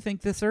 What do you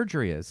think the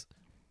surgery is?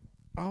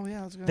 Oh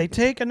yeah, that's good. They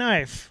take a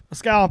knife, a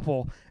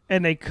scalpel,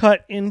 and they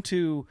cut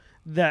into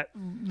that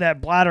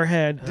bladder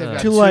head They've got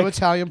to two like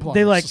Italian plumbers.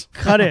 they like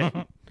cut it.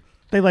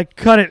 They like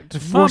cut it to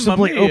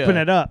forcibly mia. open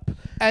it up.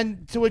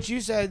 And to which you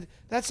said,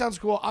 that sounds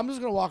cool. I'm just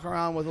gonna walk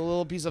around with a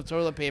little piece of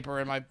toilet paper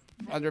in my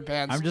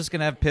underpants. I'm just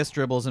gonna have piss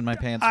dribbles in my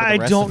pants. For the I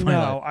rest don't of my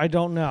know. life. I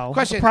don't know.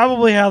 Question.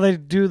 Probably how they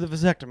do the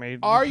vasectomy.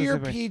 Are your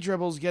Vasectomy. pee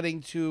dribbles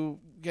getting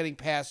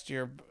past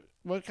your?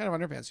 What kind of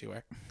underpants do you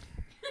wear?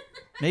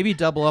 Maybe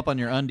double up on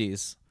your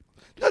undies.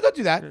 No, don't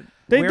do that.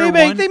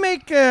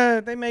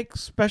 They make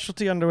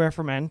specialty underwear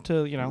for men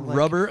to like,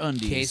 Rubber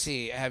undies.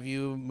 Casey, have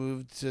you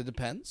moved to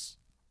Depends?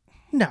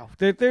 No,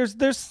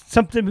 there's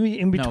something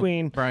in No,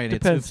 between. Brian,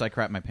 it's Depends. oops, I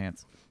crap my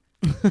pants.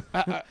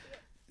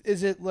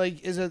 Is it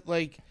like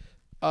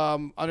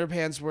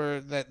underpants where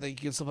that you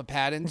can slip a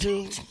pad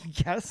into?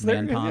 Yes,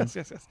 there, Man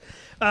yes.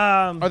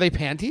 Are they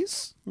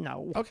panties?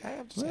 No. Okay,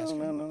 I'm just No,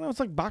 asking. no. It's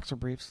like boxer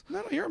briefs.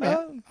 No, you're a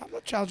man. I'm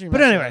not challenging you.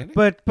 But anyway,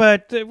 but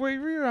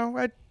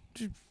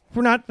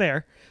we're not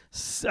there.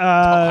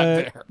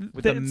 there.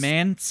 With the It's-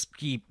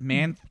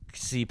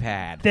 mancy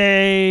pad.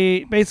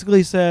 They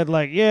basically said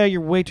like, yeah,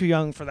 you're way too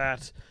young for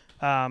that.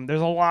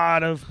 There's a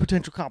lot of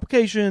potential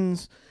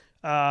complications.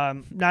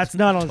 That's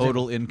not on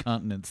Total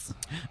incontinence.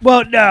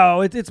 Well,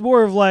 no, it's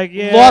more of like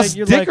lost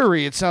you're like-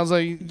 dickery. It sounds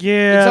like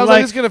yeah, It sounds like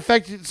like it's gonna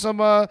affect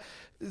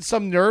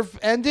some nerve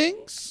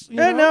endings. You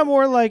yeah, know? no,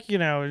 more like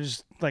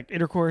just like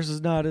intercourse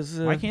is not as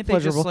Why can't they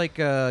pleasurable. just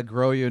like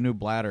grow you a new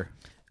bladder?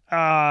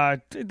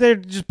 They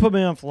just put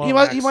me on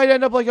Flomax. He might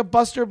end up like a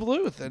Buster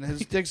Bluth, and his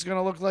dick's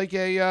gonna look like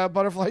a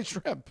butterfly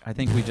shrimp. I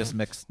think we just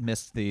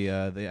missed the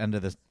end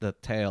of the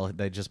tail.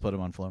 They just put him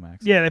on Flomax.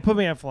 Yeah, they put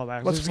me on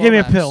Flomax. What's Just give me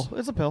a Flomax? pill.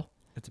 It's a pill.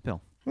 It's a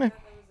pill.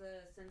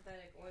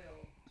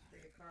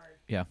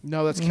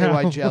 No, that's KY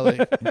No. jelly.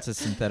 It's a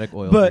synthetic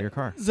oil But for your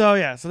car. so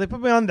yeah, so they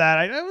put me on that.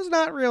 I was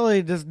not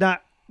really just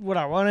not what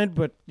I wanted,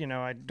 but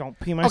I don't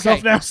pee myself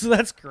Okay. now, so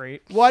that's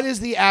great. What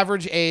is the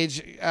average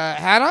age,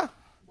 Hannah?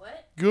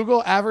 What?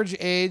 Google average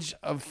age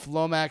of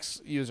Flomax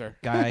user.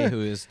 Guy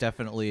who is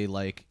definitely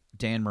like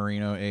Dan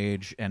Marino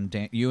age, and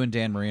you and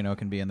Dan Marino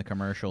can be in the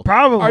commercial.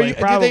 Probably. Did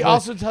probably. they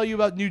also tell you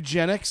about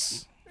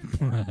Nugenics?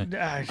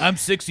 I'm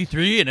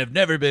 63 and have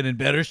never been in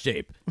better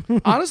shape.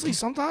 Honestly,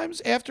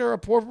 sometimes after a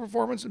poor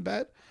performance in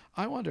bed,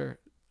 I wonder,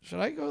 should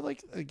I go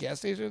like a gas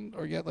station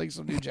or get like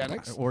some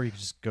Nugenics? Or you can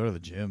just go to the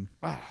gym.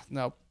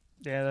 No,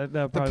 Yeah, that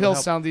the probably pills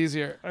help. sound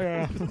easier.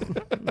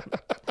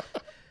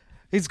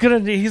 He's gonna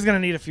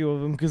need a few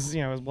of them because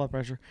his blood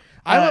pressure.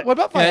 What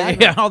about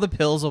Viagra? Yeah, all the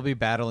pills will be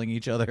battling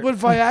each other. Would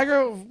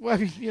Viagra? I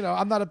mean,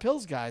 I'm not a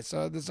pills guy,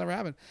 so this never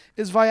happened.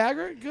 Is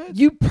Viagra good?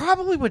 You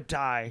probably would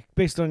die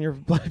based on your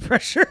blood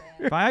pressure.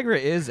 Viagra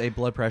is a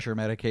blood pressure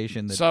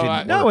medication that So,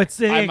 didn't No, work.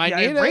 I might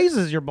need it it.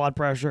 raises your blood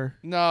pressure.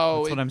 No,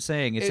 That's what I'm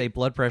saying. It's a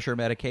blood pressure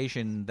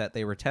medication that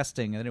they were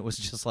testing, and it was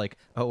just like,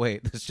 oh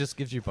wait, this just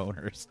gives you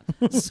boners.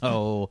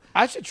 So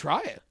I should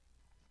try it.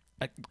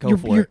 go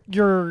for it.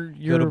 Your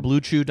Go to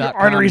bluechew.com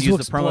arteries and will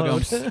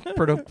use the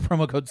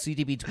promo code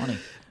CTB20.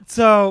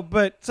 So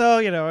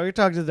we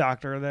talked to the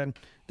doctor, and then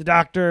the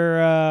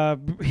doctor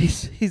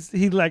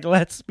he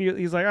lets me.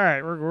 He's like, all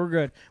right, we're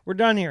good, we're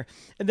done here.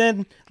 And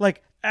then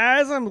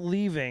as I'm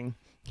leaving,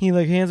 he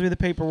hands me the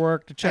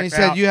paperwork to check. And he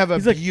out. said, "You have a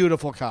He's like,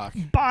 beautiful cock."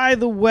 by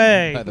the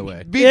way,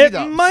 BB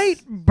it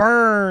might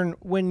burn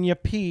when you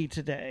pee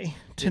tonight.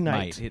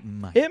 It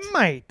might. It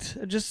might.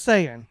 Just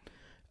saying.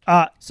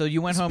 So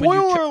you went home and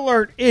Spoiler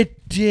alert!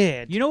 It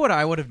did. You know what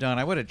I would have done?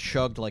 I would have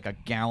chugged like a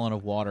gallon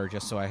of water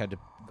just so I had to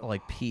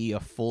pee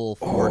a full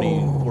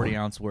 40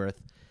 ounce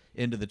worth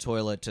into the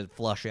toilet to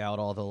flush out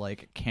all the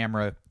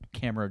camera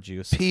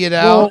juice. Pee it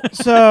out.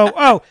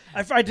 Well,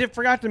 I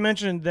forgot to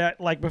mention that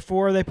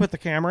before they put the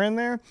camera in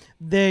there,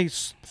 they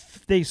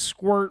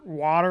squirt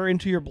water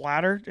into your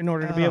bladder in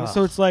order to be able.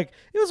 So it's it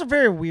was a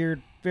very weird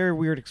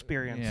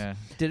experience. Yeah.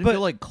 Did it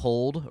feel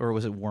cold or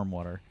was it warm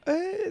water?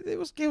 It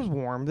was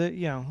warm. It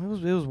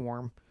was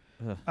warm.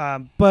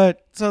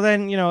 But so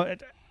then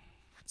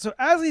so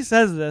as he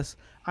says this,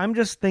 I'm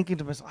just thinking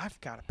to myself, I've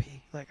got to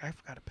pee.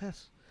 I've got to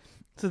piss.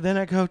 So then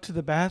I go to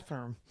the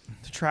bathroom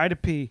to try to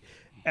pee,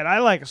 and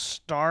I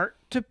start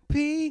to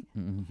pee,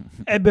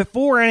 and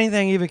before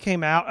anything even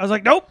came out, I was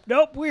like, nope,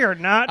 we are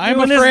not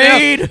doing this now.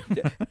 I'm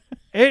afraid.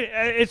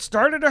 It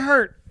started to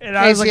hurt, and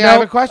I Casey, was like, I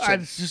have a nope. question. I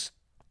just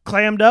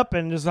clammed up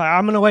and just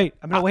I'm gonna wait.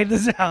 I'm gonna wait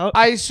this out.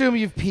 I assume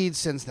you've peed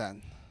since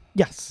then.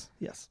 Yes.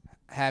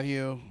 Have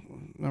you?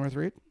 Number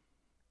 3?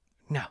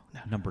 No.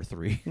 Number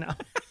 3. No.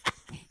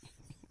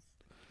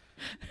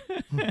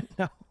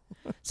 No.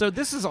 So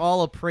this is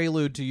all a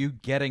prelude to you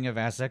getting a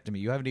vasectomy.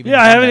 You haven't even.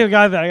 Yeah, I haven't even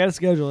got that. I got to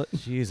schedule it.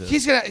 Jesus.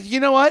 He's gonna. You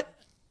know what?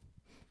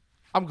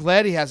 I'm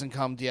glad he hasn't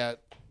cummed yet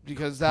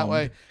because that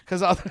way,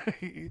 because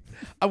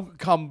I'm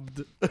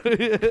cummed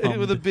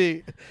with a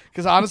B.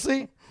 Because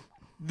honestly,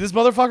 this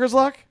motherfucker's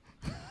luck.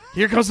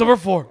 Here comes number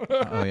 4.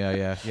 Oh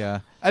yeah.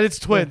 And it's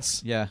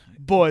twins. Yeah.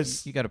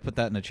 Boys. You got to put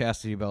that in a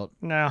chastity belt.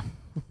 No.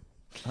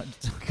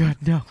 God,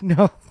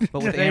 no.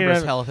 But with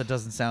Amber's health, it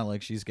doesn't sound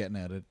like she's getting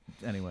at it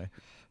anyway.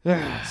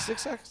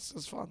 6 seconds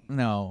is fun.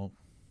 No.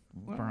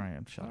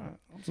 Brian, shut up.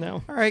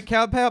 No. All right,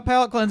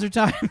 palate cleanser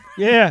time.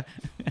 Yeah.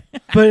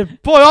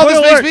 But Boy, all this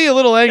spoiler makes alert, me a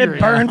little angry.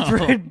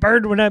 It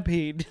burned when I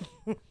peed.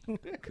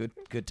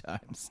 Good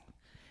times.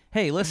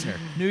 Hey, listener,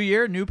 new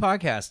year, new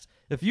podcast.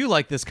 If you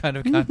like this kind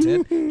of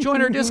content,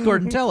 join our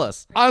Discord and tell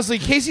us. Honestly,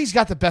 Casey's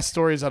got the best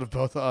stories out of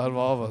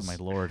all of us. Oh, my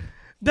Lord.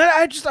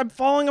 That I'm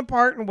falling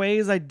apart in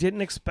ways I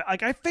didn't expect.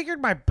 I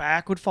figured my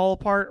back would fall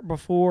apart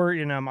before,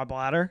 my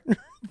bladder.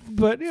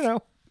 But,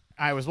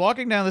 I was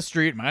walking down the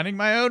street minding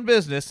my own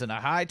business and a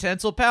high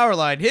tensile power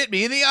line hit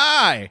me in the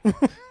eye.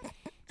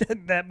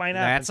 that might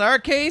happen. That's our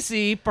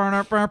Casey. I'm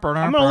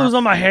going to lose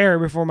all my hair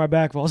before my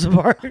back falls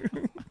apart. He's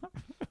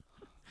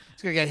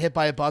going to get hit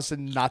by a bus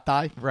and not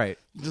die. Right.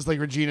 Just like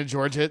Regina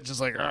George hit.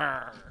 Just like,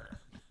 "Argh."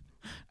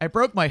 I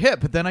broke my hip,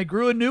 but then I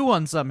grew a new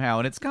one somehow,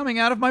 and it's coming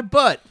out of my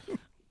butt.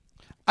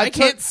 I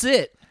can't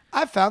sit.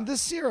 I found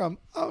this serum.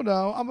 Oh,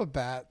 no, I'm a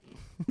bat.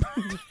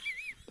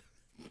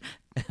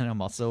 And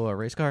I'm also a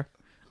race car.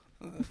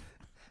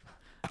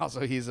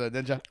 Also, he's a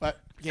ninja. What?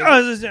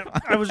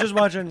 I was just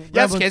watching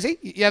Yes, Gremlins, Casey?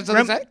 You have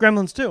something to say?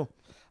 Gremlins 2.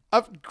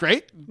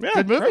 Great. Yeah,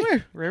 Good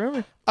movie. Great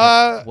movie.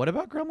 What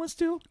about Gremlins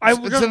 2? I It's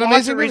just an watched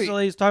amazing it movie.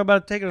 recently. He's talking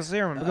about taking a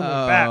serum. And becoming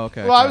a bat.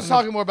 Okay. Well, I was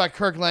talking more about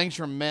Kirk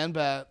Langstrom, Man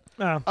Bat.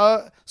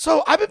 Oh.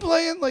 So I've been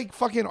playing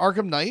fucking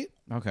Arkham Knight.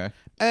 Okay.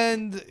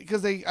 And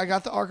because I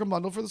got the Arkham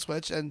bundle for the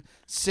Switch, and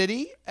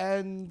City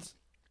and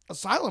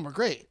Asylum are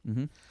great.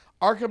 Mm-hmm.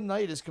 Arkham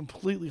Knight is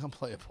completely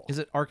unplayable. Is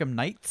it Arkham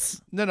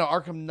Knights? No,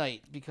 Arkham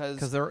Knight because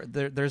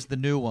There's the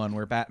new one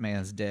where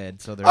Batman's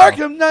dead. So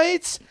Arkham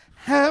Knights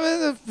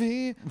having the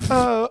fee.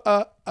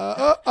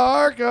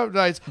 Arkham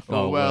Knights.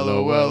 Oh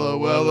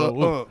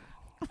well.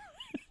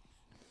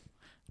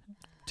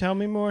 Tell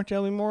me more.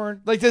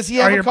 Like, does he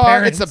Are have a your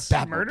car? It's parents a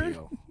Batmobile. murdered?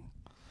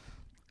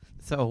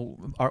 So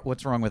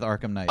what's wrong with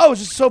Arkham Knight? Oh,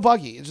 it's just so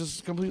buggy. It's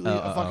just completely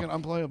fucking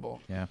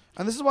unplayable. Yeah.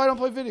 And this is why I don't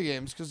play video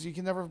games, because you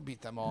can never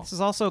beat them all. This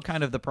is also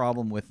kind of the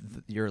problem with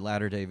your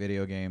latter-day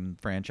video game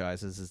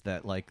franchises is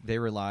that they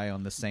rely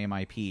on the same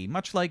IP,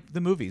 much like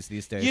the movies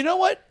these days. You know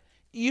what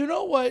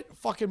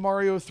fucking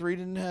Mario 3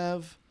 didn't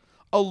have?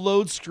 A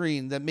load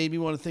screen that made me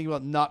want to think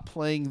about not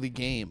playing the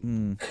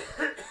game.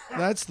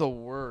 That's the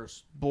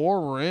worst.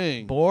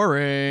 Boring,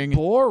 Casey.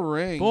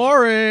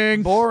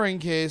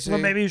 Well,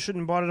 maybe you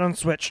shouldn't have bought it on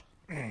Switch.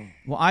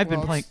 Well, I've been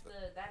playing.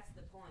 That's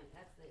the point.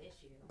 That's the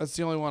issue. That's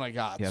the only one I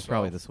got. Yeah, so.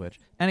 probably the Switch.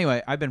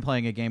 Anyway, I've been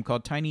playing a game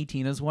called Tiny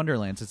Tina's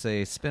Wonderlands. It's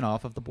a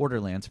spin-off of the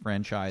Borderlands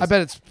franchise. I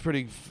bet it's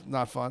pretty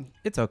not fun.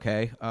 It's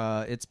okay.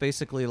 It's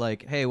basically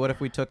like, hey, what if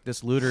we took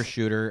this looter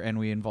shooter and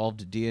we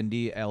involved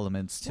D&D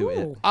elements to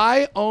it?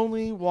 I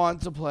only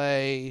want to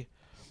play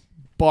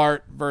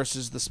Bart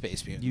versus the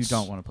Space Mutants. You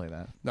don't want to play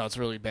that. No, it's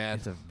really bad.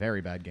 It's a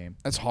very bad game.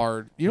 That's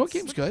hard. You know what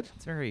game's good?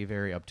 It's very,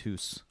 very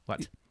obtuse.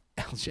 What?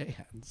 LJ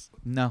Hands.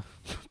 No,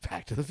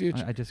 Back to the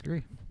Future. I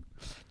disagree.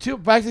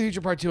 Back to the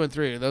Future Part 2 and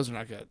 3. Those are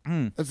not good.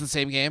 It's the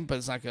same game, but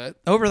it's not good.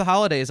 Over the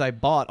holidays, I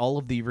bought all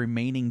of the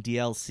remaining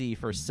DLC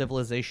for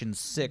Civilization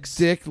 6.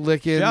 Dick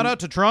licking. Shout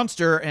out to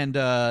Tronster, and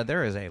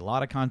there is a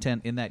lot of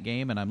content in that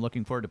game, and I'm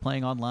looking forward to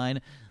playing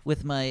online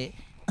with my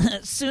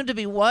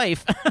soon-to-be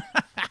wife.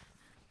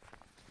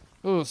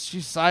 Oh, she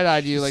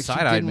side-eyed you like she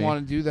didn't me.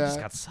 want to do that. Just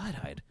got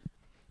side-eyed.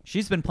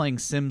 She's been playing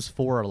Sims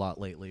 4 a lot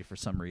lately for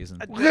some reason.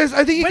 Because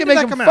I think you When can did make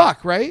that them come out?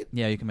 fuck, right?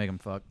 Yeah, you can make them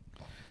fuck.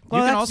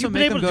 Well, you can that's- also you've been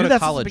make able them to go do to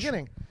that since the college.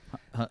 beginning.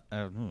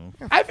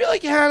 I feel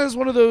like Hannah's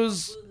one of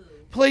those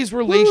plays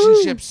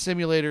relationship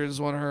simulators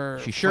on her.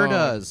 She sure phone.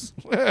 does.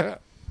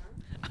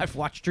 I've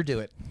watched her do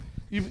it.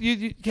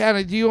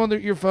 Hannah, do you on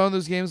your phone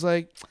those games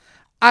like,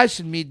 I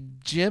should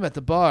meet Jim at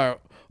the bar,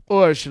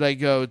 or should I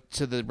go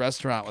to the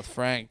restaurant with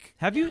Frank?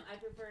 Have you I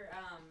prefer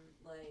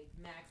like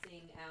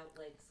maxing out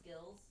like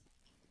skills.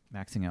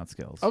 maxing out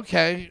skills?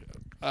 Okay,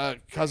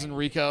 cousin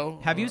Rico.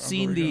 Have you or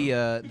seen Uncle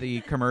Rico.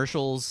 the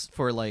commercials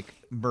for like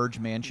Merge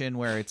Mansion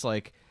where it's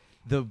like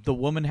the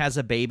woman has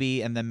a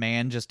baby and the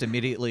man just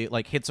immediately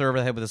like hits her over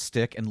the head with a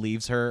stick and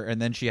leaves her, and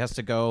then she has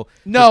to go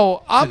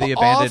No, to I'm the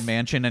abandoned off.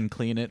 mansion and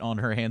clean it on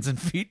her hands and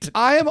feet?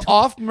 I am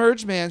off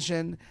Merge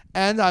Mansion,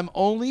 and I'm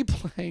only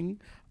playing.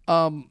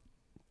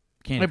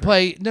 Candy I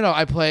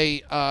Crush.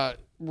 play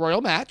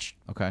Royal Match.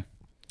 Okay.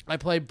 I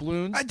play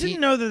Bloons. I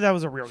didn't know that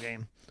was a real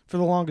game for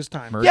the longest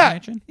time. Merge Yeah.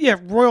 Mansion? Yeah,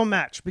 Royal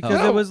Match, because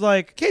Oh. it was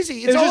like Casey,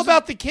 it it's was all just-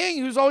 about the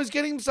king who's always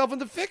getting himself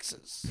into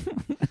fixes,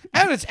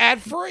 and it's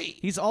ad free.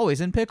 He's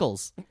always in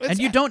pickles. It's And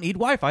you don't need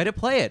Wi-Fi to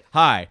play it.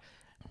 Hi.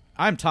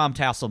 I'm Tom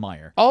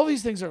Tasselmeyer. All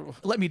these things are.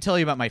 Let me tell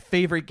you about my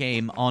favorite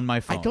game on my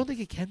phone. I don't think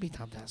it can be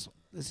Tom Tassel.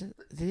 Is it?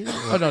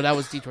 Oh no, that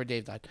was Detroit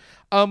Dave died.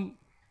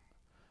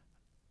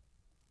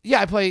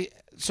 Yeah, I play.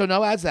 So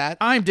no ads that.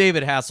 I'm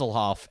David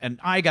Hasselhoff, and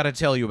I got to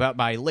tell you about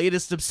my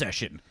latest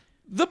obsession.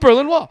 The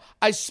Berlin Wall.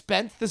 I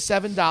spent the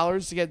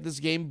 $7 to get this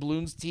game,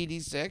 Bloons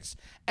TD6,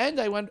 and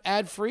I went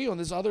ad free on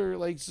this other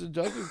like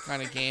Sudoku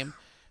kind of game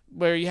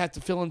where you have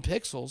to fill in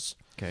pixels.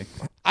 Okay.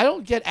 I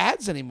don't get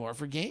ads anymore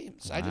for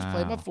games. I just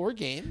play my Wow. 4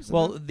 games. and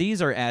Well, then-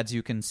 these are ads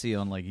you can see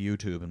on like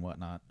YouTube and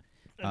whatnot.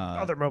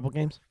 other mobile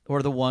games.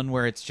 Or the one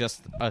where it's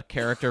just a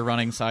character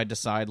running side to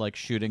side, like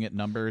shooting at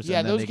numbers. yeah,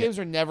 and then those they games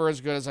are never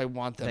as good as I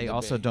want them. They to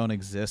also be. don't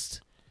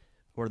exist.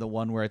 Or the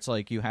one where it's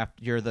like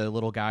you're the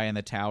little guy in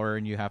the tower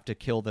and you have to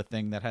kill the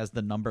thing that has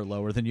the number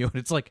lower than you. And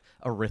it's like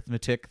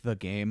arithmetic, the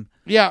game.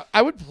 Yeah,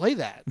 I would play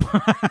that.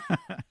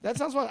 That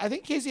sounds fun. I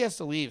think Casey has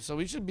to leave, so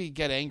we should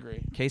get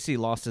angry. Casey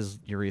lost his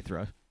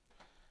urethra.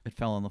 It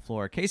fell on the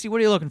floor. Casey, what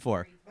are you looking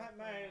for?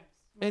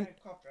 And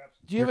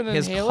do you have an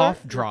His inhaler?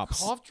 cough Your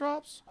drops. Cough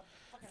drops?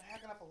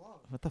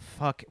 What the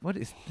fuck?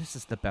 This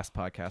is the best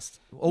podcast.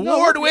 we're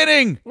Award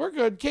winning! We're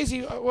good.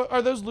 Casey,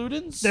 are those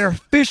Ludens? They're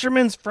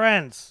fisherman's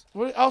friends.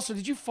 Also,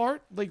 did you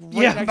fart? Like right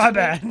Yeah, next my to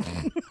bad.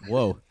 me?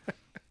 Whoa.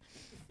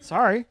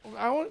 Sorry.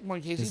 I want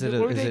one, Casey. Is it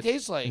What do they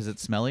taste like? Is it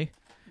smelly?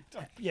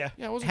 Yeah.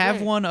 Yeah, it wasn't Have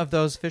great. one of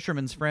those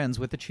fisherman's friends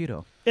with the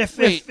Cheeto.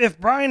 Wait. If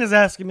Brian is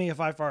asking me if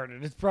I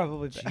farted, it's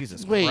probably bad.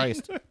 Jesus Wait.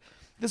 Christ.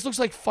 This looks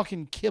like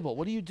fucking kibble.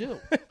 What do you do?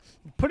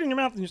 Put it in your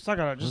mouth and you suck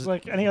on it, just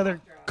like any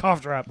other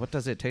cough drop. What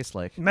does it taste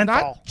like? Menthol.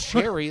 Not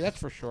cherry, that's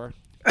for sure.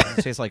 Does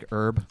it taste like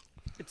herb?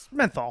 It's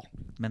menthol.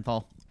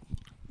 Menthol?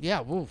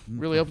 Yeah, woo.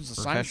 Really opens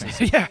the science.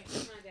 Refreshing. Yeah.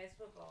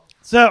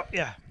 So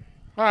yeah.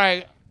 All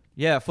right.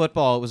 Yeah,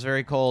 football. It was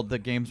very cold. The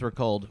games were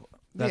cold.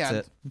 That's Yeah.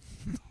 it.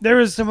 There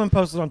was someone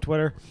posted on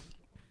Twitter.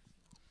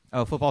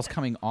 Oh, football's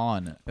coming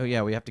on. Oh,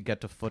 yeah, we have to get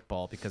to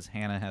football because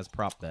Hannah has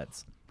prop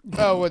bets.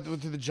 Oh,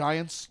 with the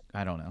Giants?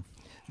 I don't know.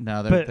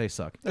 No, But- they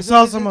suck. I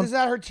saw someone Is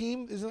that her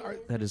team? Isn't our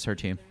That is her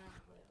team.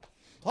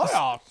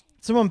 playoffs?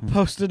 someone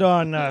posted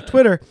on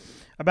Twitter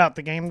about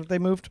the game that they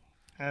moved,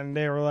 and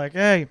they were like,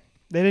 "Hey,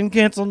 they didn't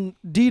cancel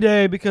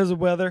D-Day because of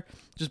weather.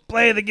 Just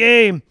play the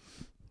game."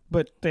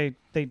 But they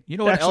You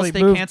know what actually else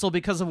they moved, canceled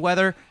because of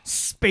weather?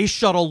 Space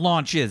shuttle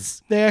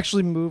launches. They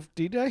actually moved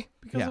D-Day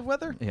because Yeah. of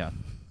weather. Yeah.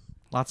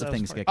 Lots of That was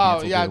things funny. get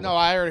canceled. Oh, yeah, due to no,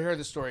 I already heard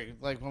the story,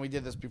 like when we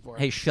did this before.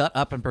 Hey, shut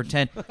up and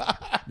pretend.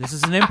 This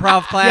is an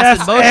improv class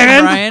Yes, in motion,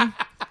 and- Brian.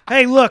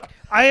 Hey, look,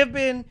 I have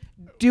been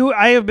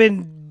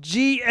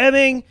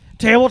GMing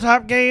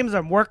tabletop games.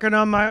 I'm working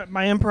on my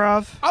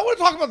improv. I want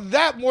to talk about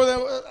that more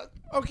than...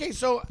 okay,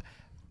 so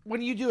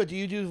when you do it, do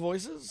you do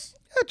voices?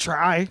 I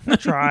try.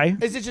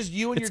 Is it just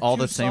you and It's your all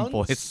two the same sons?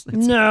 voice.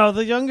 No,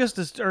 the youngest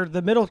is, or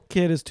the middle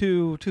kid is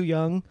too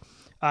young.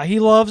 He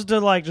loves to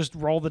like just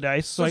roll the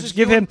dice, so I it's just just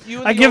give him. you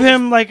and I the give oldest-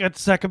 him like a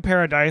second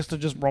pair of dice to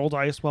just roll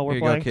dice while we're Here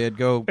you playing. go, kid.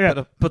 Go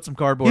Yeah. put some He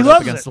cardboard up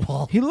loves against it. the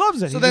wall. He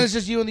loves it. So He then just-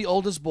 it's just you and the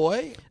oldest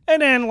boy.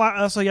 and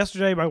then so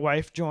yesterday my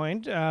wife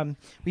joined.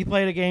 We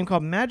played a game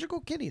called Magical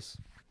Kitties,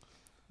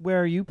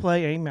 where you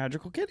play a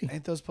magical kitty,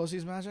 Ain't those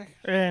pussies magic?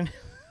 and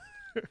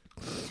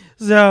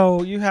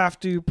so you have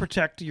to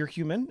protect your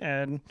human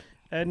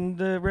and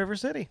the River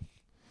City.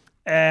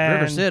 And,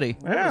 River City?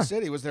 Yeah. River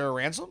City. Was there a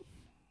ransom?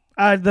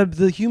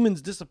 The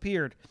humans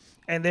disappeared,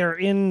 and they're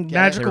in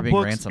Yeah, magical they were being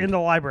books ransomed. in the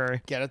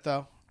library. Get it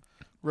though.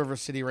 River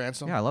City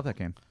ransom. Yeah, I love that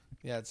game.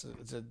 Yeah, it's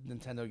a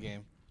Nintendo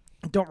game.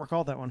 Don't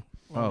recall that one,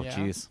 Oh, yeah.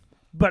 jeez.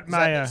 but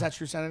Is that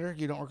true, Senator?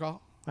 You don't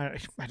recall? I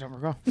don't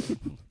recall.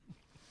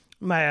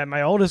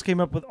 My oldest came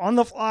up with on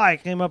the fly a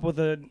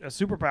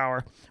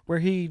superpower where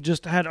he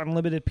just had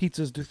unlimited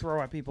pizzas to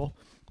throw at people.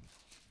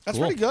 That's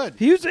Cool. pretty good.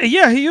 He used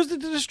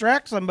it to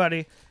distract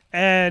somebody,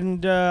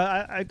 and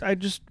I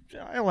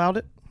allowed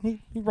it. He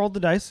rolled the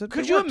dice.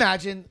 Could you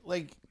imagine?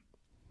 Like,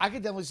 I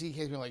could definitely see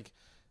kids being like,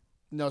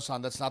 "No,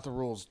 son, that's not the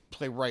rules.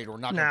 Play right, or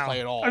not gonna No. play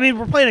at all." I mean,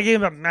 we're playing a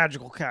game about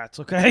magical cats.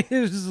 Okay, it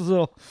was just a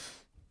little.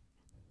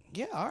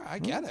 yeah, all right, I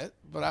get it.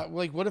 But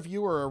like, what if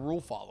you were a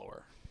rule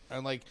follower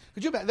and like,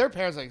 could you imagine? There are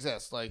parents that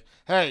exist. Like,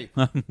 hey,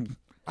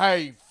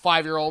 hey,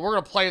 5-year-old, we're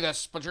gonna play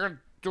this, but you're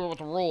gonna do it with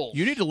the rules.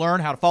 You need to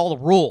learn how to follow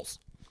the rules.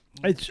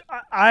 It's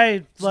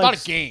It's not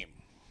a game.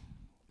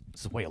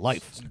 It's a way of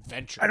life. It's an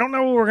adventure. I don't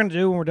know what we're gonna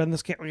do when we're done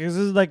this campaign because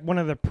this is like one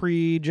of the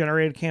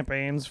pre-generated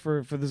campaigns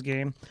for this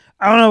game.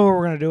 I don't know what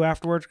we're gonna do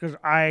afterwards because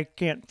I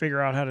can't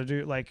figure out how to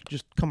do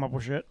just come up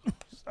with shit.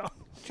 So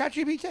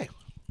ChatGPT.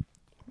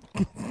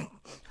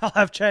 I'll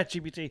have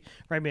ChatGPT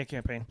write me a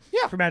campaign.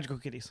 Yeah. For magical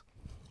kitties.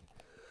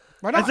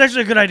 Why not? That's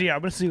actually a good idea.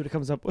 I'm gonna see what it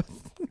comes up with.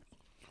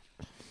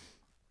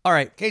 All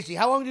right. Casey,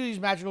 how long do these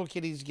Magical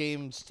Kitties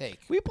games take?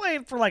 We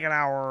played for like an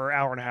hour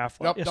and a half.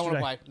 Nope, yesterday. don't want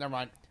to play. Never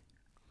mind.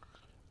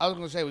 I was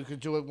going to say we could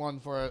do it one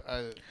for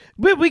a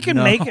We can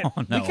No, make it.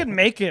 no. We can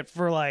make it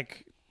for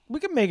like. We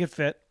can make it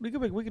fit. We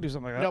could do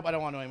something like that. Nope, I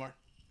don't want to anymore.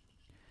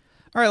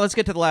 All right, let's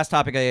get to the last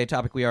topic, a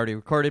topic we already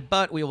recorded,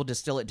 but we will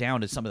distill it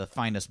down to some of the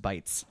finest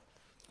bites.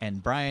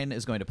 And Brian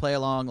is going to play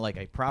along like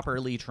a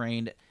properly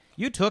trained...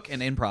 You took an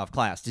improv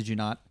class, did you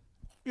not?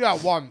 Yeah,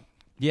 one.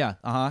 Yeah,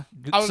 I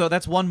was- So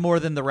that's one more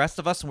than the rest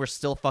of us, and we're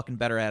still fucking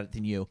better at it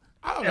than you.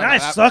 I don't know And I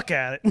about that. suck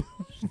at it.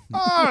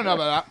 I don't know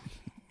about that.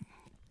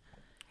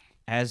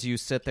 As you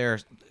sit there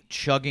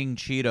chugging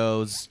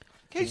Cheetos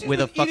Casey's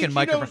with a been eating fucking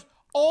microphone. Cheetos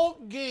all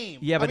game.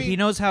 Yeah, but I mean, he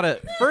knows how to...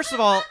 First of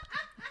all,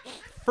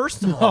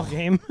 All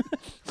game.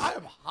 I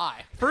am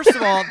high. First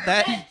of all,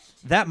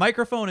 that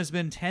microphone has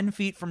been 10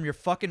 feet from your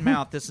fucking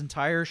mouth this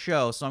entire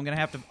show, so I'm going to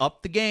have to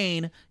up the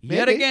gain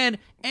yet Maybe. again.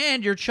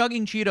 And you're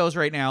chugging Cheetos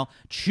right now,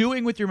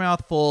 chewing with your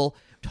mouth full,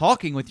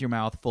 talking with your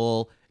mouth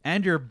full,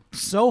 and you're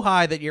so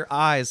high that your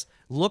eyes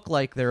look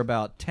like they're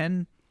about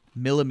 10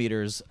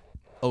 millimeters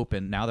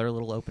open. Now they're a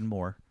little open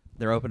more.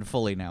 They're open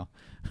fully now.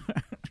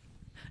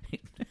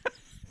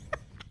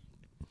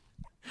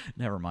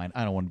 Never mind.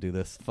 I don't want to do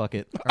this. Fuck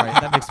it. All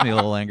right, that makes me a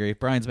little angry.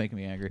 Brian's making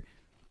me angry.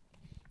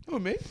 Who,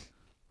 me?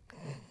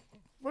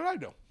 What did I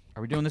do?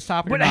 Are we doing this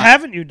topic or What not?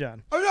 haven't you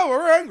done? Oh, no,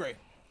 we're angry.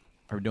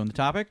 Are we doing the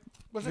topic?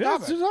 What's the Yeah,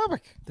 topic? it's a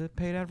topic. The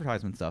paid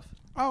advertisement stuff.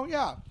 Oh,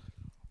 yeah.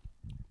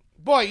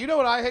 Boy, you know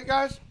what I hate,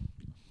 guys?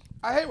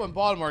 I hate when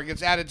Baltimore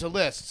gets added to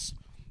lists.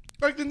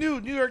 Like the new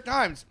New York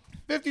Times.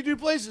 52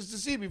 places to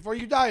see before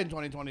you die in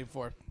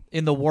 2024.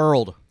 In the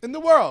world. In the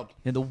world.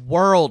 In the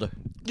world.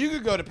 You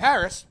could go to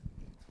Paris.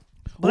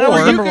 Well, that was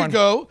Or you number could one.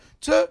 go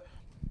to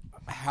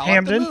Hell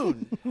Hamden. at the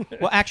Moon.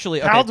 Well,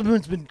 actually, okay, Hal the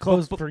Moon's been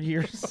closed for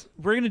years.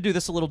 we're going to do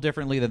this a little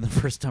differently than the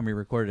first time we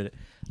recorded it.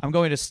 I'm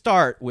going to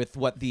start with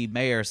what the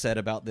mayor said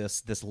about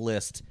this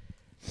list,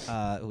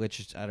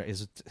 which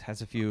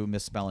has a few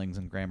misspellings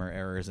and grammar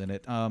errors in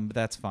it. But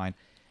that's fine.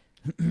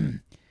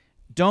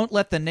 Don't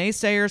let the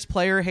naysayers,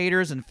 player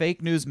haters, and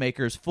fake news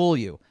makers fool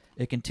you.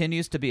 It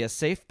continues to be a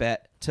safe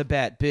bet to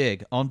bet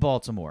big on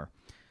Baltimore.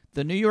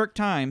 The New York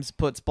Times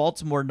puts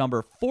Baltimore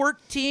number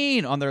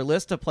 14 on their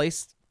list of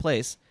place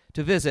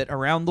to visit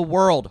around the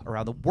world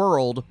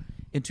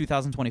in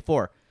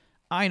 2024.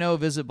 I know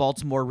Visit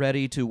Baltimore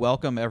ready to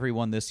welcome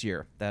everyone this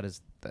year. That.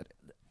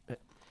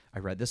 I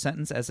read the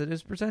sentence as it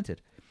is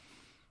presented.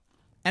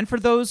 And for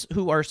those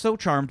who are so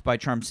charmed by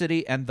Charm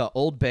City and the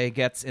Old Bay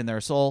gets in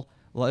their soul,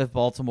 Live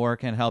Baltimore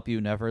can help you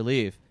never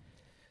leave.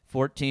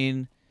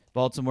 14,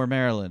 Baltimore,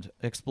 Maryland.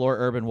 Explore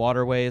urban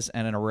waterways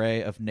and an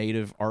array of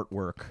native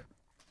artwork.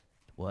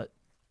 What?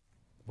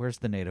 Where's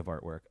the native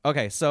artwork?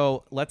 Okay,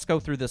 so let's go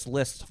through this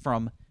list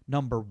from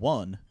number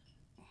 1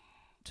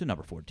 to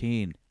number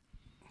 14.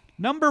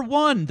 Number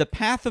 1, the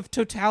Path of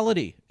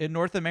Totality in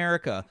North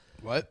America.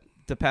 What?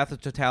 The Path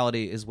of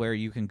Totality is where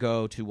you can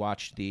go to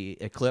watch the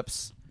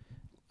eclipse,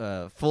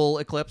 full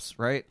eclipse,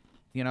 right?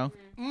 You know?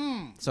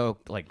 So,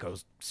 like,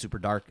 goes super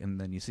dark, and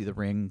then you see the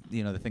ring,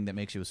 you know, the thing that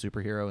makes you a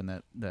superhero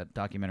in that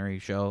documentary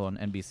show on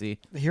NBC.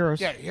 The heroes.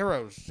 Yeah,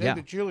 heroes. Save Yeah.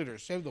 the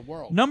cheerleaders. Save the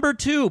world. Number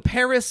 2,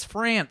 Paris,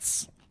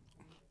 France.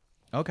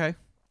 Okay.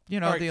 You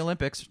know, All right. the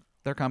Olympics,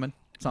 they're coming.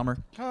 Summer.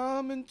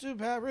 Coming to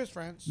Paris,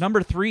 France.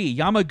 Number 3,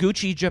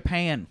 Yamaguchi,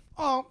 Japan.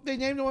 Oh, they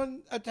named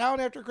a town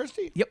after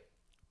Christie? Yep.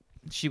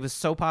 She was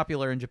so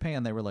popular in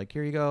Japan, they were like,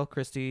 here you go,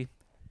 Christy.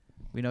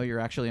 We know you're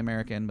actually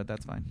American, but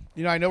that's fine.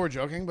 You know, I know we're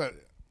joking, but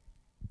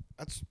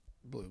that's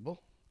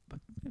believable. But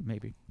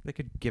maybe. They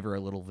could give her a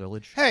little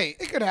village. Hey,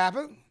 it could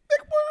happen.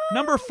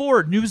 Number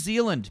 4, New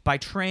Zealand, by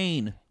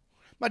train.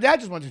 My dad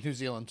just went to New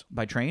Zealand.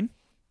 By train?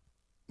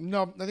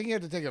 No, I think you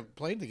had to take a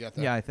plane to get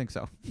there. Yeah, I think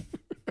so.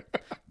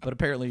 But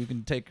apparently you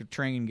can take a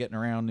train getting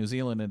around New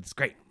Zealand, and it's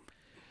great.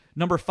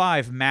 Number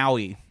 5,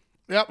 Maui.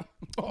 Yep.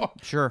 Oh,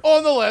 Sure.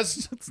 on the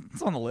list.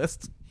 It's on the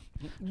list.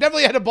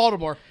 Definitely had to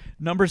Baltimore.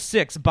 Number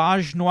 6,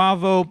 Baj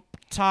Nuevo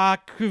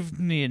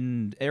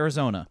Takuvnin,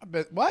 Arizona.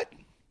 But what?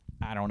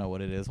 I don't know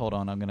what it is. Hold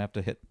on. I'm going to have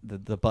to hit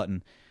the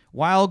button.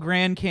 While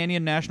Grand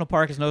Canyon National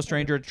Park is no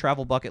stranger to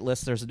travel bucket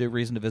lists, there's a new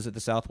reason to visit the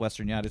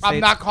southwestern United States.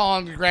 I'm not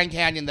calling the Grand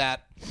Canyon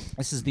that.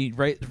 This is the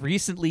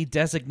recently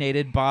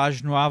designated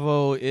Baj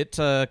Nuevo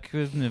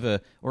Itakuvniva,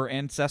 or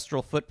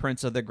ancestral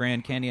footprints of the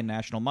Grand Canyon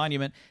National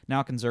Monument,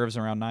 now conserves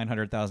around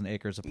 900,000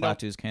 acres of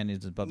plateaus,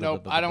 canyons, and blah, blah,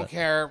 Nope, blah, blah, I don't blah.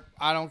 care.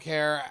 I don't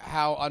care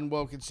how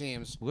unwoke it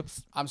seems.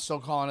 Whoops. I'm still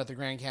calling it the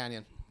Grand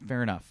Canyon.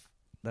 Fair enough.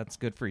 That's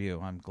good for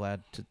you. I'm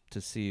glad to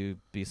see you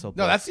be so No,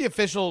 blessed. that's the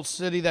official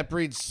city that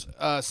breeds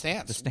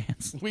stance. the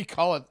stance. We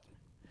call it.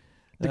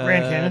 The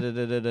Grand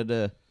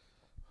Canyon.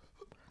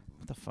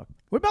 What the fuck?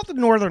 What about the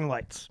Northern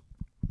Lights?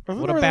 Are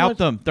the What Northern about Lights-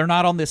 them? They're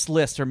not on this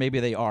list, or maybe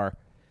they are.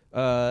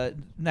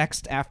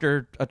 Next,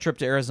 after a trip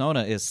to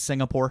Arizona, is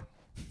Singapore.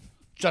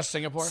 Just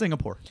Singapore.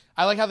 Singapore.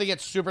 I like how they get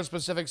super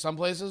specific some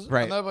places.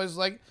 Right. And other places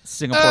like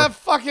Singapore.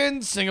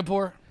 fucking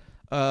Singapore.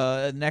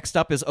 Next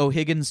up is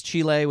O'Higgins,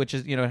 Chile, which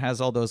is, it has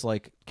all those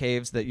like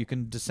caves that you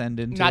can descend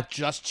into. Not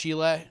just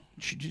Chile.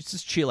 It's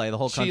just Chile, the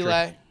whole country.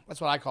 Chile.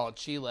 That's what I call it.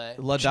 Chile.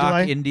 Ladakh,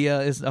 Chile. India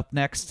is up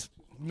next.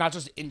 Not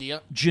just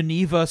India.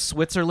 Geneva,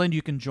 Switzerland.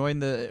 You can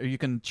you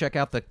can check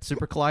out the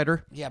Super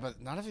Collider. Yeah,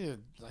 but not if you.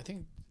 I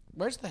think.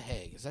 Where's The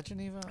Hague? Is that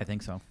Geneva? I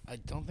think so. I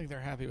don't think they're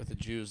happy with the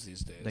Jews these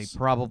days. They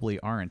probably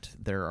aren't.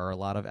 There are a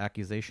lot of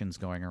accusations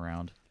going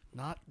around.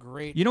 Not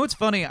great. You know what's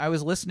funny? I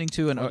was listening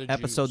to an For the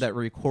episode Jews.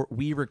 that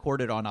we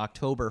recorded on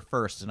October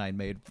 1st, and I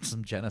made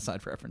some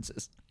genocide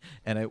references.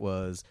 And it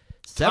was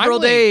several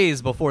Timely.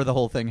 days before the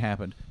whole thing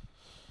happened.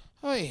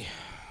 Oy.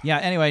 Yeah,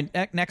 anyway,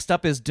 next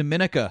up is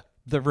Dominica,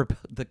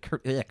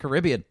 the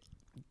Caribbean.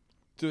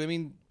 Do they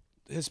mean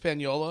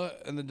Hispaniola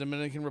and the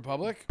Dominican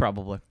Republic?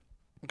 Probably.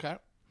 Okay.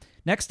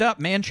 Next up,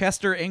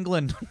 Manchester,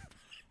 England.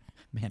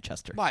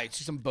 Manchester. Why?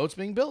 See some boats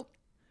being built?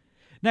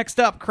 Next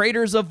up,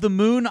 Craters of the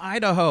Moon,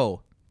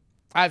 Idaho.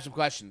 I have some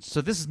questions.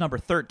 So this is number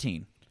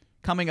 13.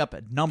 Coming up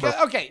at number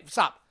Okay,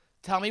 stop.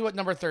 Tell me what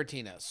number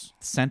 13 is.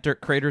 center,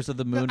 Craters of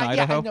the Moon, Yeah,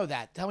 Idaho. I know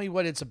that. Tell me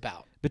what it's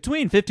about.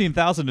 Between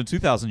 15,000 and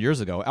 2,000 years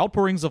ago,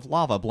 outpourings of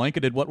lava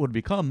blanketed what would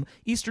become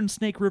eastern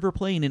Snake River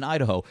Plain in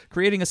Idaho,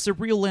 creating a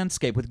surreal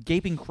landscape with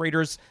gaping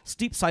craters,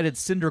 steep-sided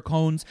cinder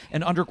cones,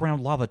 and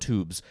underground lava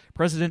tubes.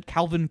 President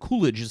Calvin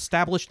Coolidge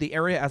established the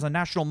area as a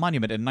national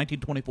monument in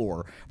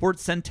 1924. For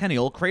its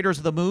centennial, Craters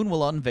of the Moon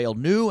will unveil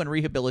new and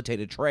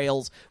rehabilitated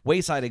trails,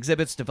 wayside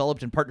exhibits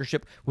developed in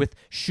partnership with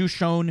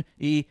Shoshone,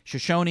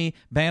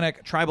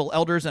 Bannock tribal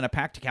elders, and a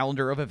packed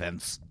calendar of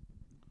events.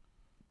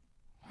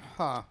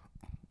 Huh.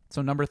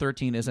 So number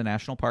 13 is a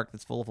national park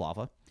that's full of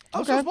lava.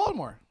 Oh, so it's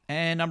Baltimore.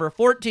 And number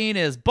 14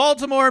 is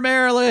Baltimore,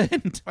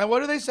 Maryland. And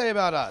what do they say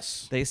about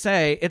us? They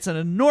say it's an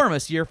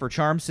enormous year for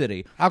Charm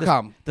City. How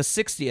come? The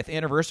 60th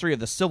anniversary of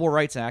the Civil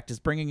Rights Act is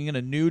bringing in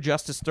a new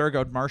Justice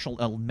Thurgood Marshall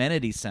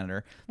Amenity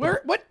Center.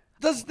 What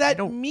does that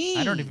mean?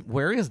 I don't even.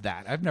 Where is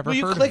that? I've never Will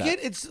you heard click of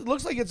that. it? It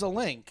looks like it's a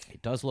link.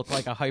 It does look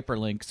like a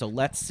hyperlink. So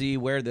let's see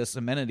where this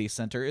amenity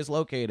center is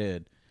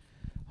located.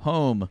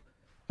 Home.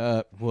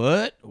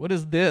 What? What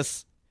is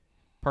this?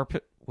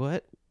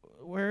 What?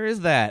 Where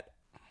is that?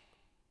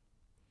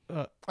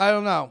 I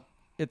don't know.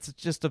 It's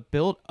just a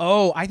build.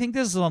 Oh, I think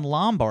this is on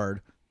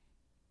Lombard.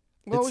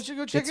 Well, we should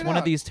go check it out. It's one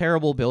of these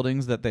terrible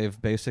buildings that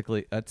they've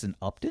basically. It's in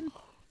Upton.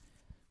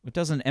 It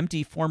does an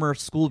empty former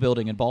school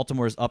building in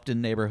Baltimore's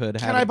Upton neighborhood.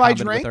 Can have I in buy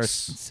common with our drinks?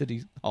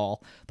 city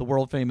hall, the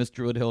world famous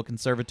Druid Hill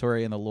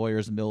Conservatory, and the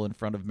Lawyers Mill in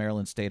front of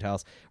Maryland State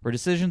House, where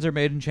decisions are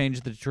made and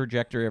change the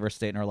trajectory of our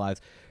state and our lives.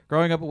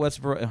 Growing up at West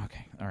Virginia.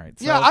 Okay, all right.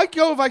 So Yeah, I'd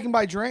go if I can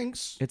buy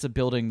drinks. it's a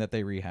building that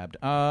they rehabbed.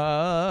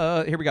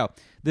 Here we go.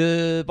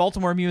 The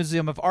Baltimore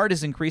Museum of Art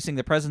is increasing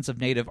the presence of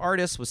native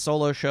artists with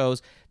solo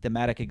shows,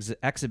 thematic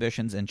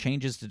exhibitions, and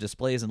changes to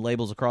displays and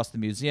labels across the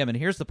museum. And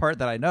here's the part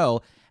that I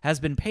know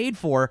has been paid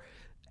for.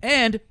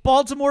 And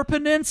Baltimore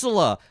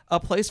Peninsula, a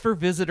place for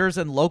visitors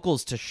and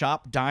locals to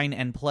shop, dine,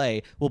 and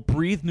play, will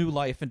breathe new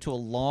life into a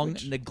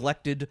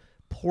long-neglected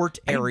port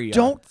area. I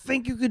don't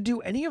think you could do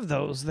any of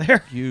those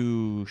there.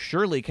 You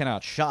surely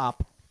cannot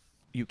shop.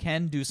 You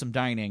can do some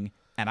dining,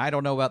 and I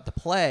don't know about the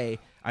play.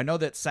 I know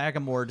that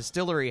Sagamore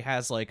Distillery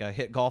has like a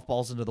hit golf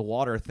balls into the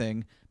water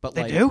thing, but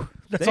They like do?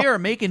 That's they all- are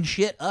making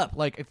shit up.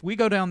 Like if we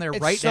go down there It's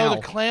right so now,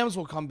 the clams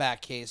will come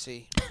back,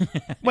 Casey.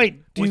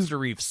 Wait, do you, oyster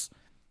reefs.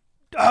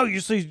 Oh,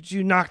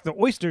 you knocked the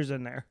oysters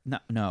in there.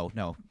 No,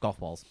 golf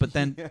balls. But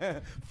then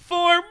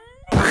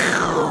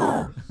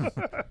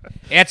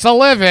It's a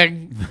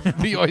living,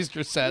 the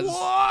oyster says.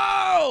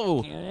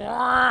 whoa!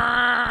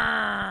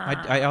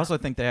 I also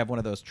think they have one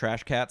of those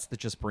trash cats that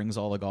just brings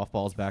all the golf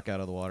balls back out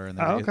of the water. And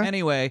okay.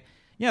 Anyway,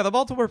 yeah, the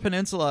Baltimore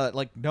Peninsula,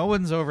 like no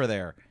one's over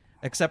there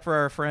except for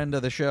our friend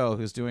of the show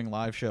who's doing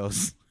live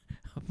shows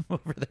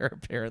over there.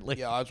 Apparently,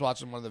 Yeah, I was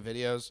watching one of the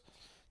videos.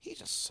 He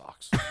just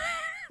sucks.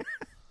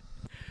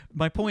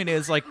 my point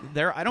is, like,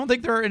 I don't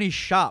think there are any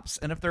shops,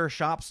 and if there are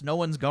shops, no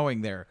one's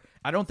going there.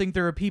 I don't think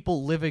there are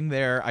people living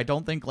there. I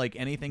don't think like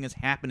anything is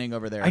happening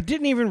over there. I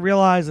didn't even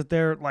realize that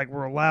they're like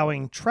we're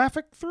allowing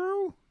traffic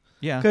through.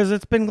 Yeah, Because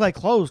it's been like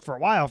closed for a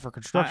while for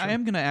construction. I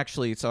am gonna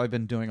actually. So I've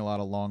been doing a lot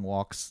of long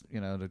walks,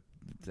 to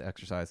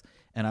exercise,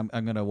 and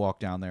I'm gonna walk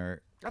down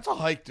there. That's a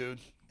hike, dude.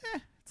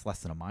 It's less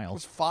than a mile.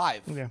 It's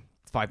 5. Yeah.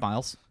 It's 5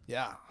 miles.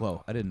 Yeah.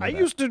 Whoa, I didn't know that.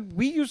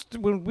 We used to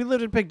when we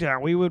lived in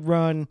Pigtown, we would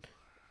run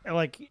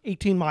like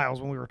 18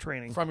 miles when we were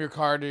training. From your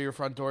car to your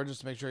front door,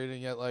 just to make sure you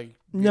didn't get like.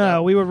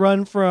 No, we would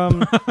run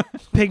from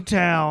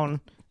Pigtown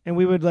and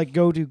we would like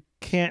go to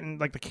Canton,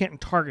 like the Canton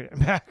Target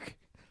and back.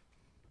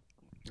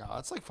 No,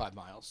 that's like 5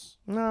 miles.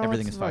 No,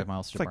 Everything it's is 5 like,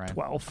 miles to It's like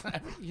Brian. 12.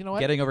 You know what?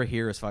 Getting over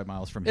here is 5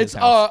 miles from his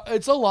house.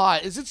 It's a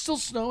lot. Is it still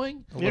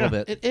snowing? A little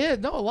bit. It is.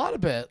 No, a lot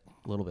of bit.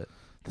 A little bit.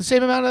 The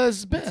same amount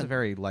as it's It's a been.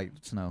 very light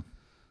snow.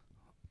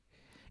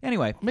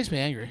 Anyway, Makes me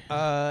angry.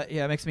 yeah,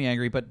 it makes me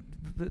angry. But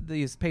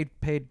these pay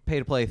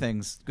to play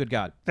things, good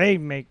God. They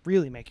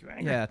really make you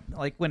angry. Yeah,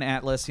 like when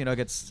Atlas,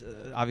 gets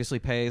obviously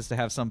pays to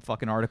have some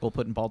fucking article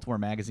put in Baltimore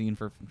Magazine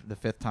for the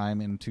 5th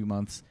time in 2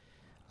 months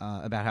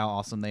about how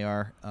awesome they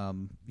are.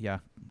 Yeah,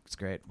 it's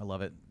great. I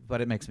love it. But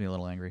it makes me a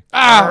little angry.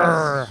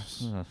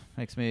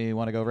 Makes me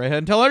want to go right ahead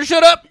and tell her to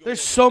shut up.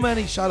 There's so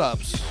many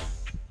shut-ups.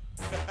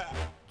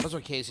 That's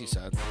what Casey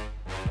said.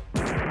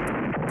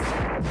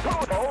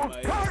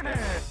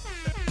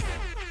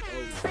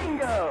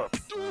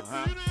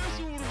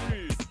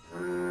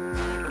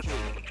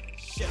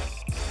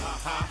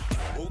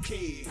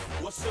 Okay,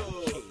 what's up?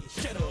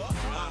 Shut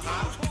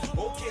up.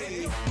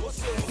 Okay,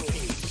 what's up?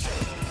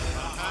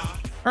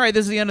 All right,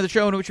 this is the end of the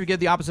show in which we give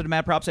the opposite of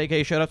mad props,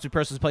 aka shut-ups to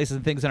persons, places,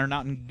 and things that are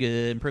not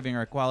improving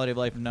our quality of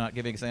life and not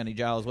giving us any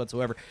jowls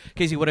whatsoever.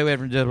 Casey, what do we have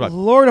from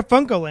Lord of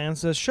Funkoland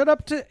says, "Shut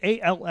up to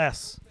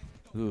ALS,"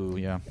 Ooh,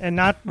 yeah. and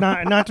not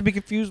to be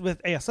confused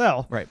with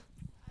ASL. Right.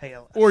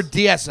 ALS. Or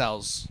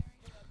DSLs.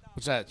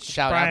 What's that?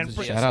 Shout Brian, out to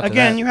pr- DSLs. Shout out to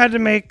again, that. you had to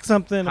make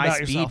something about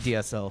High-speed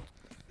yourself. DSL.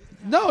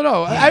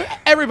 No.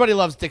 Everybody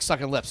loves dick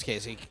sucking lips,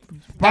 Casey.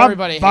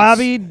 Everybody hates.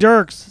 Bobby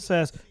Dirks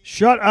says,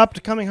 "Shut up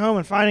to coming home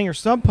and finding your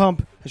sump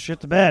pump has shit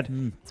to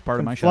bed." It's part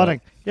of my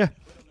Flooding. shout-out.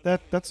 Yeah,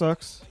 that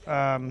sucks.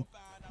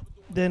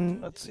 Then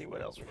let's see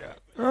what else we got.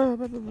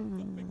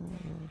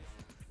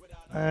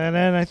 And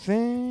then I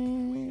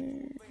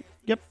think,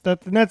 yep,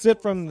 that's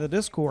it from the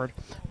Discord.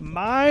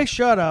 My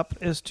shut up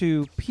is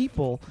to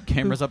people.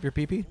 Cameras up your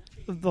pee-pee?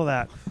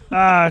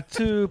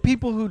 To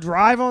people who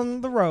drive on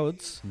the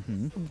roads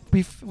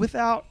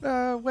without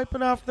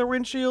wiping off their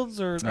windshields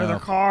or their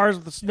cars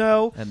with the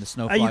snow. And the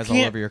snow You flies all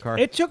can't- over your car.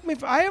 It took me.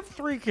 I have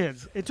 3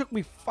 kids. It took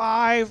me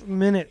 5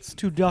 minutes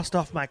to dust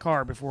off my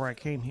car before I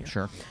came here.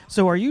 Sure.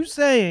 So are you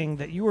saying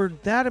that you are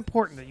that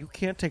important that you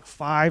can't take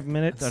 5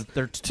 minutes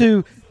They're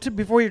to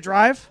before you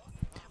drive?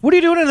 What are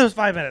you doing in those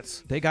 5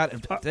 minutes? They got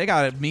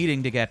a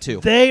meeting to get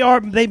to.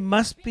 They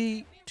must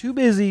be too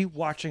busy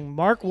watching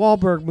Mark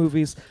Wahlberg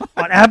movies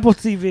on Apple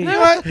TV You know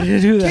what? to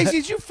do that.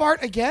 Casey, did you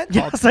fart again?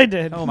 Yes, I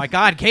did. Oh my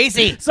God,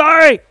 Casey!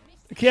 Sorry.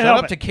 I can't Shut help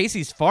up it. to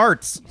Casey's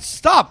farts.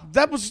 Stop.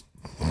 That was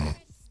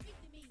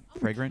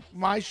Fragrant?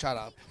 my shut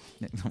up.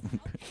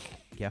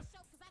 Yeah.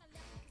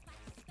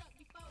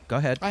 Go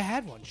ahead. I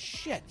had one.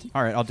 Shit.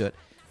 All right, I'll do it.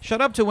 Shut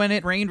up to when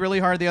it rained really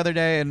hard the other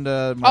day and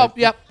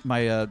yep.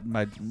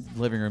 my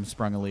living room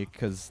sprung a leak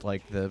because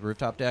like the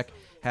rooftop deck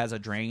has a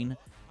drain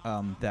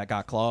that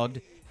got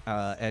clogged,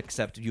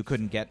 except you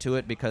couldn't get to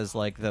it because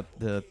like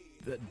the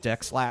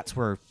deck slats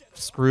were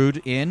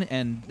screwed in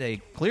and they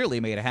clearly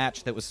made a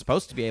hatch that was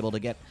supposed to be able to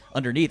get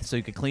underneath so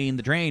you could clean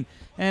the drain,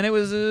 and it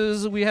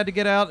was we had to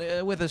get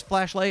out with a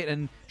flashlight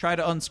and try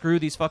to unscrew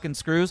these fucking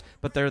screws,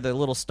 but they're the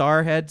little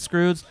star head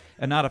screws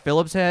and not a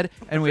Phillips head,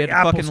 and we had to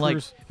Apple fucking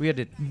screws. we had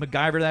to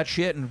MacGyver that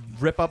shit and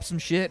rip up some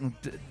shit and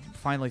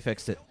finally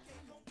fixed it.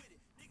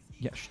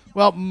 Yeah.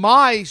 Well,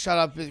 my shut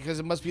up, because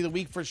it must be the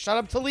week for shut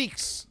up to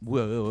leaks,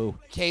 Whoa.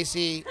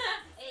 Casey.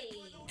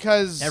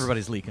 Because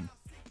Everybody's leaking.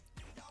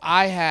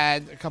 I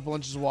had a couple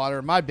inches of water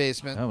in my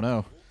basement Oh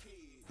no.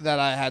 that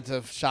I had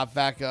to shop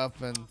vac up,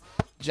 and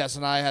Jess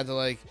and I had to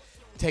like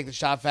take the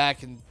shop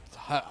vac and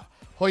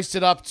hoist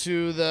it up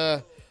to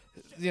the,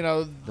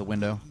 The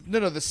window.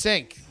 the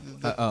sink.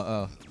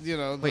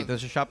 Wait,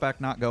 does the shop vac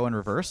not go in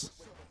reverse?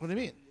 What do you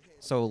mean?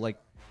 So like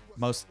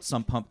most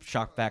sump pump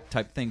shock vac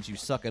type things, you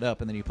suck it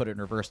up and then you put it in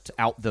reverse to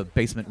out the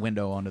basement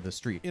window onto the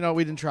street.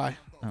 We didn't try,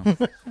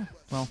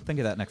 Well, think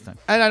of that next time.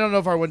 and I don't know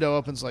if our window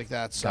opens like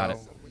that. So Got it.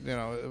 I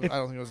don't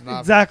think it was not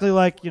Exactly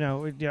like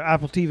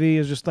Apple TV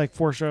is just like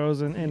 4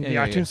 shows in the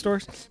Yeah, iTunes yeah.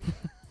 stores.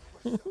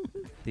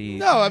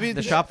 No, I mean,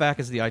 the shop vac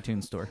is the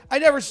iTunes store. I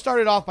never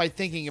started off by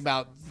thinking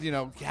about,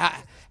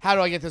 how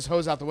do I get this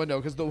hose out the window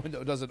because the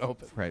window doesn't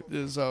open. Right.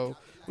 So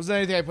wasn't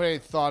anything I put any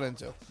thought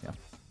into. Yeah.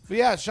 But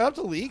yeah, shut up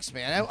to leaks,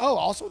 man. Oh,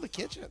 also the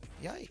kitchen.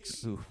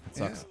 Yikes. Ooh, that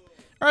sucks. Yeah.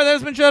 All right,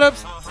 there's been shut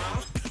ups.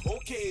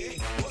 Okay,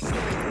 what's up?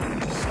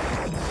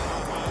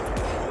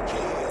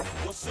 Okay,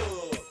 what's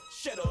up?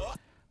 Shut up.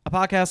 A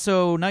podcast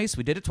so nice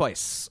we did it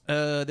twice.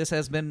 This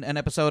has been an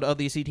episode of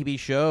the CTB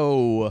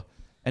show.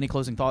 Any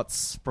closing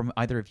thoughts from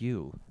either of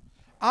you?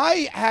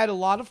 I had a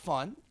lot of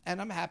fun,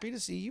 and I'm happy to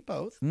see you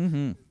both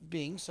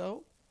being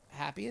so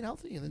happy and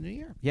healthy in the new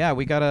year. Yeah,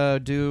 we gotta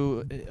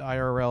do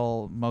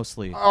IRL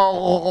mostly.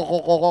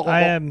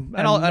 I am.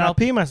 And I'll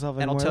pee myself.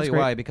 And I'll anymore. tell That's you great.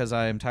 why, because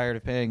I am tired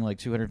of paying like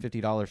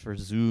 $250 for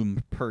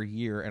Zoom per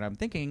year, and I'm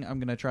thinking I'm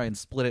going to try and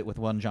split it with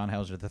one John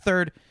Hauser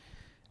III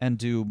and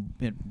do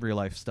real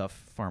life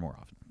stuff far more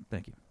often.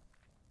 Thank you.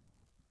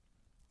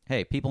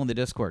 Hey, people in the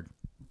Discord.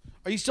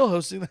 Are you still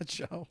hosting that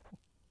show?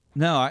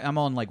 No, I'm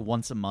on like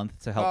once a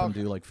month to help them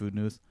do like food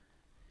news.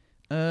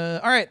 All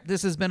right,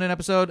 this has been an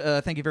episode.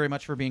 Thank you very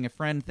much for being a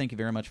friend. Thank you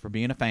very much for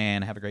being a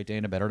fan. Have a great day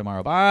and a better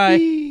tomorrow.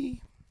 Bye.